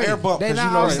come Hold on, ready. air bump, They 'cause not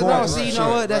you know it's no, going. see, you Right, know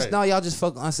what? right, That's right. no, y'all just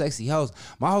fuck unsexy hoes.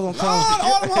 My hoes gonna come.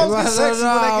 all them hoes get sexy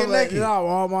when they get naked. No,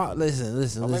 all my,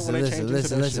 listen, I like when they change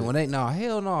into that shit. When they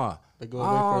hell no. They go away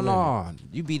for a Oh no,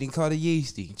 you beating Carter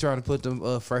Yeasty trying to put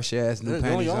them fresh ass new They're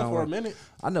panties only on on. for a minute.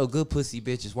 I know good pussy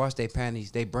bitches wash their panties,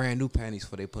 they brand new panties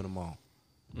before they put them on.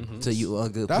 So you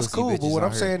good That's pussy cool, bitches but what out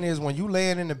I'm here. saying is when you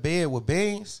laying in the bed with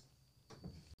beans,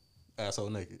 Asshole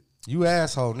naked. you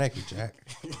asshole naked, Jack.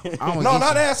 I don't No, get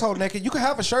not you. asshole naked. You can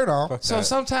have a shirt on. Fuck So that.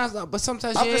 sometimes, but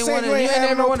sometimes I'm you just ain't saying want to. you You ain't ain't having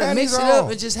never no want to mix panties it up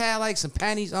on. and just have like some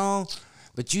panties on.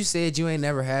 But you said you ain't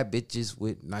never had bitches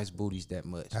with nice booties that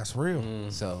much. That's real.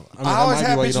 So, I mean, I that always might be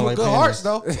have why you bitches don't with like good hearts,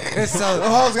 panties. though. so The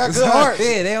hoes got good hearts.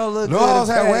 Yeah, they don't look The good. hoes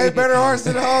in have way panties. better hearts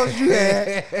than the hoes you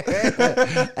had.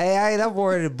 Hey, I ain't up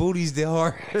worried the booties the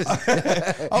heart.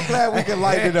 I'm glad we can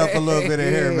lighten it up a little bit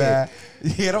in here, man.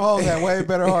 Yeah, them hoes had way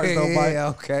better hearts, though, Mike. Yeah,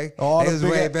 okay. All They the was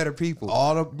big way a- better people.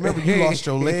 Remember, you lost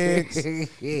your legs. You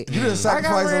done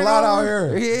sacrificed a ran lot out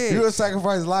over. here. Yeah. You done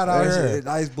sacrificed a lot out That here. shit,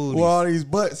 nice booties. With all these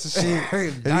butts and shit.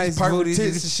 And Nice these perfect booties.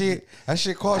 tits and shit. That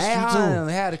shit cost Hey, you, I too.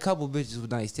 had a couple bitches with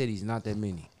nice titties, not that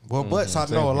many. Well, butts, I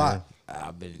know a lot.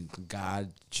 I've been.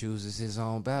 God chooses his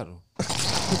own battle.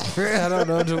 I don't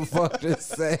know what the fuck to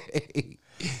say.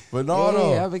 But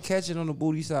no, Yeah, I've been catching on the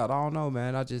booty side. I don't know,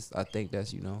 man. I think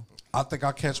that's I think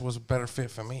I catch what's a better fit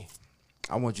for me.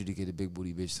 I want you to get a big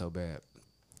booty bitch so bad.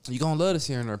 You gonna love to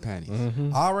see her in her panties.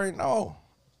 I already know.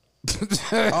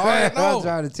 I'm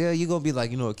trying to tell you, you gonna be like,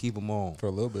 you know what, keep them on. For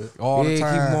a little bit. All the Keep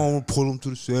time. them on, pull them to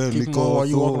the side. Keep them on while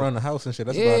you walk around the house and shit.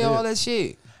 That's Yeah, about all it. that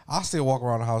shit. I still walk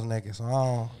around the house naked, so I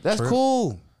don't That's trip.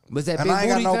 cool. But that And big I ain't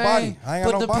got booty no thing, body. I ain't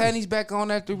got put no the body. panties back on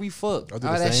after we fuck. I'll do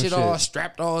All the that same shit all shit.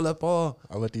 strapped all up all.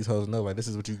 I let these hoes know, like, this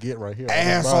is what you get right here.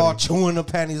 Ass On your all body. chewing the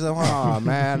panties up. Huh? Oh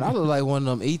man, I look like one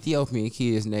of them Ethiopian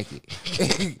kids naked.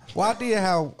 Well, I did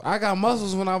have. I got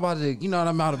muscles when I'm about to, you know, when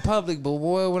I'm out in public, but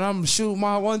boy, when I'm shooting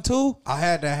my 1-2, I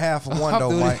had that half of one I'm though,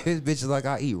 doing Mike. this bitch is like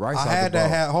I eat rice. I out had the that bowl.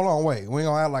 half. Hold on, wait. We ain't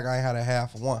gonna act like I ain't had a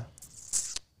half of one.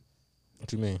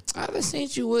 What you mean? I done seen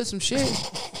you with some shit.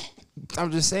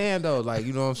 I'm just saying though, like,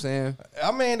 you know what I'm saying.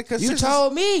 I mean, because You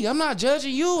told me. I'm not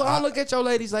judging you. I don't look at your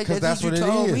ladies like that. that's You what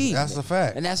told it is. me. That's a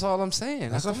fact. And that's all I'm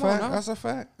saying. That's a Come on, fact. now. That's a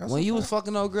fact. That's When a you was fact.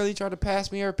 fucking old girl, you tried to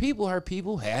pass me her people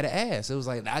had an ass. It was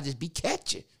like, I just be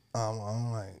catching.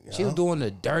 I'm like, She was doing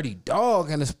the dirty dog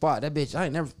in the spot. That bitch, I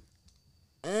ain't never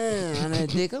on that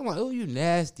dick. I'm like, oh, you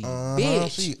nasty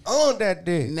bitch. She on that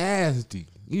dick. Nasty.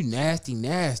 You nasty.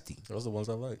 Those are the ones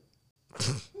I like.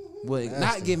 Well,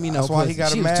 not give me no That's why he pussy.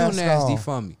 got a She was too mask nasty on.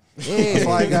 for me. Yeah, That's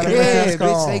why he got a yeah, mask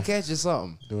bitch, on. say catching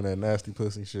something. Doing that nasty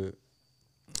pussy shit.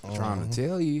 Trying to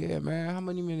tell you, yeah, man. How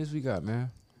many minutes we got, man?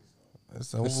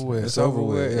 It's over with. It's over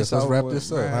with. Yes, let's wrap with,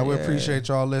 this up. Man, we yeah. appreciate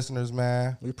y'all listeners,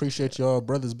 man. We appreciate y'all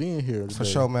brothers being here today. For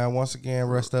sure, man. Once again,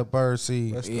 rest up,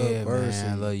 Birdseed. Rest Yeah, up, Mercy.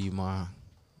 man. I love you, ma.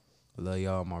 Love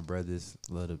y'all, my brothers.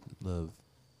 Love.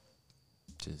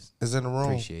 Just Is in the room.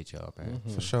 appreciate y'all, man.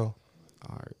 For sure.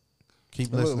 All right.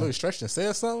 Keep Look, listening. look, Stretch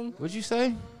said something. What'd you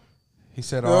say? He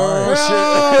said, all right.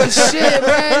 Oh shit,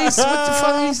 man! What the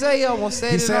fuck he say? Y'all want to say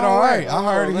He it said, all right. I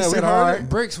heard it. He man, we said, heard all it. right.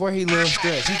 Bricks where he lives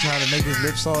stretch. He trying to make his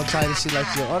lips all tight and shit like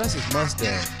that. Oh, that's his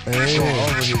mustache. Hey, Going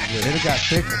over his lips. it got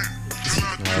thicker.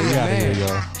 Nah, we outta here,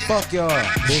 y'all. Fuck y'all,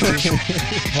 bitches.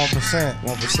 1%.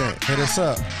 1%. Hit us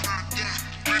up.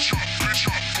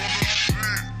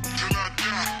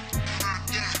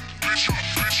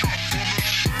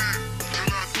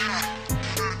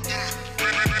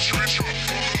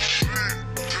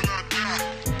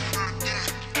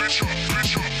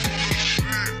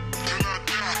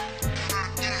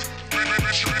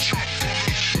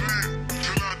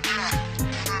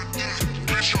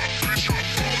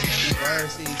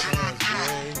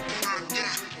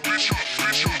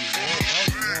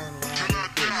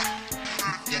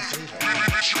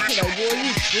 Like, boy,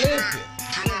 you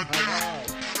slipping.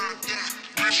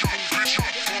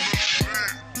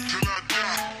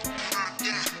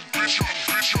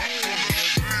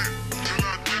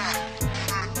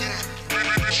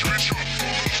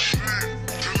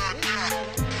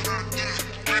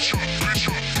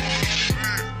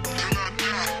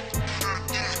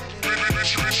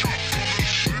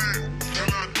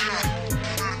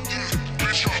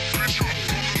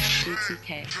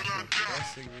 BTK. I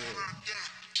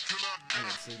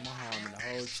done took my arm in the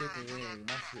whole chicken wing.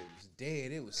 My shit was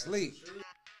dead. It was sleep.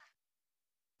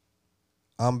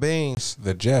 I'm Beans.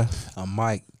 The Jeff. I'm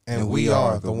Mike. And we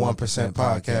are the 1%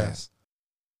 Podcast.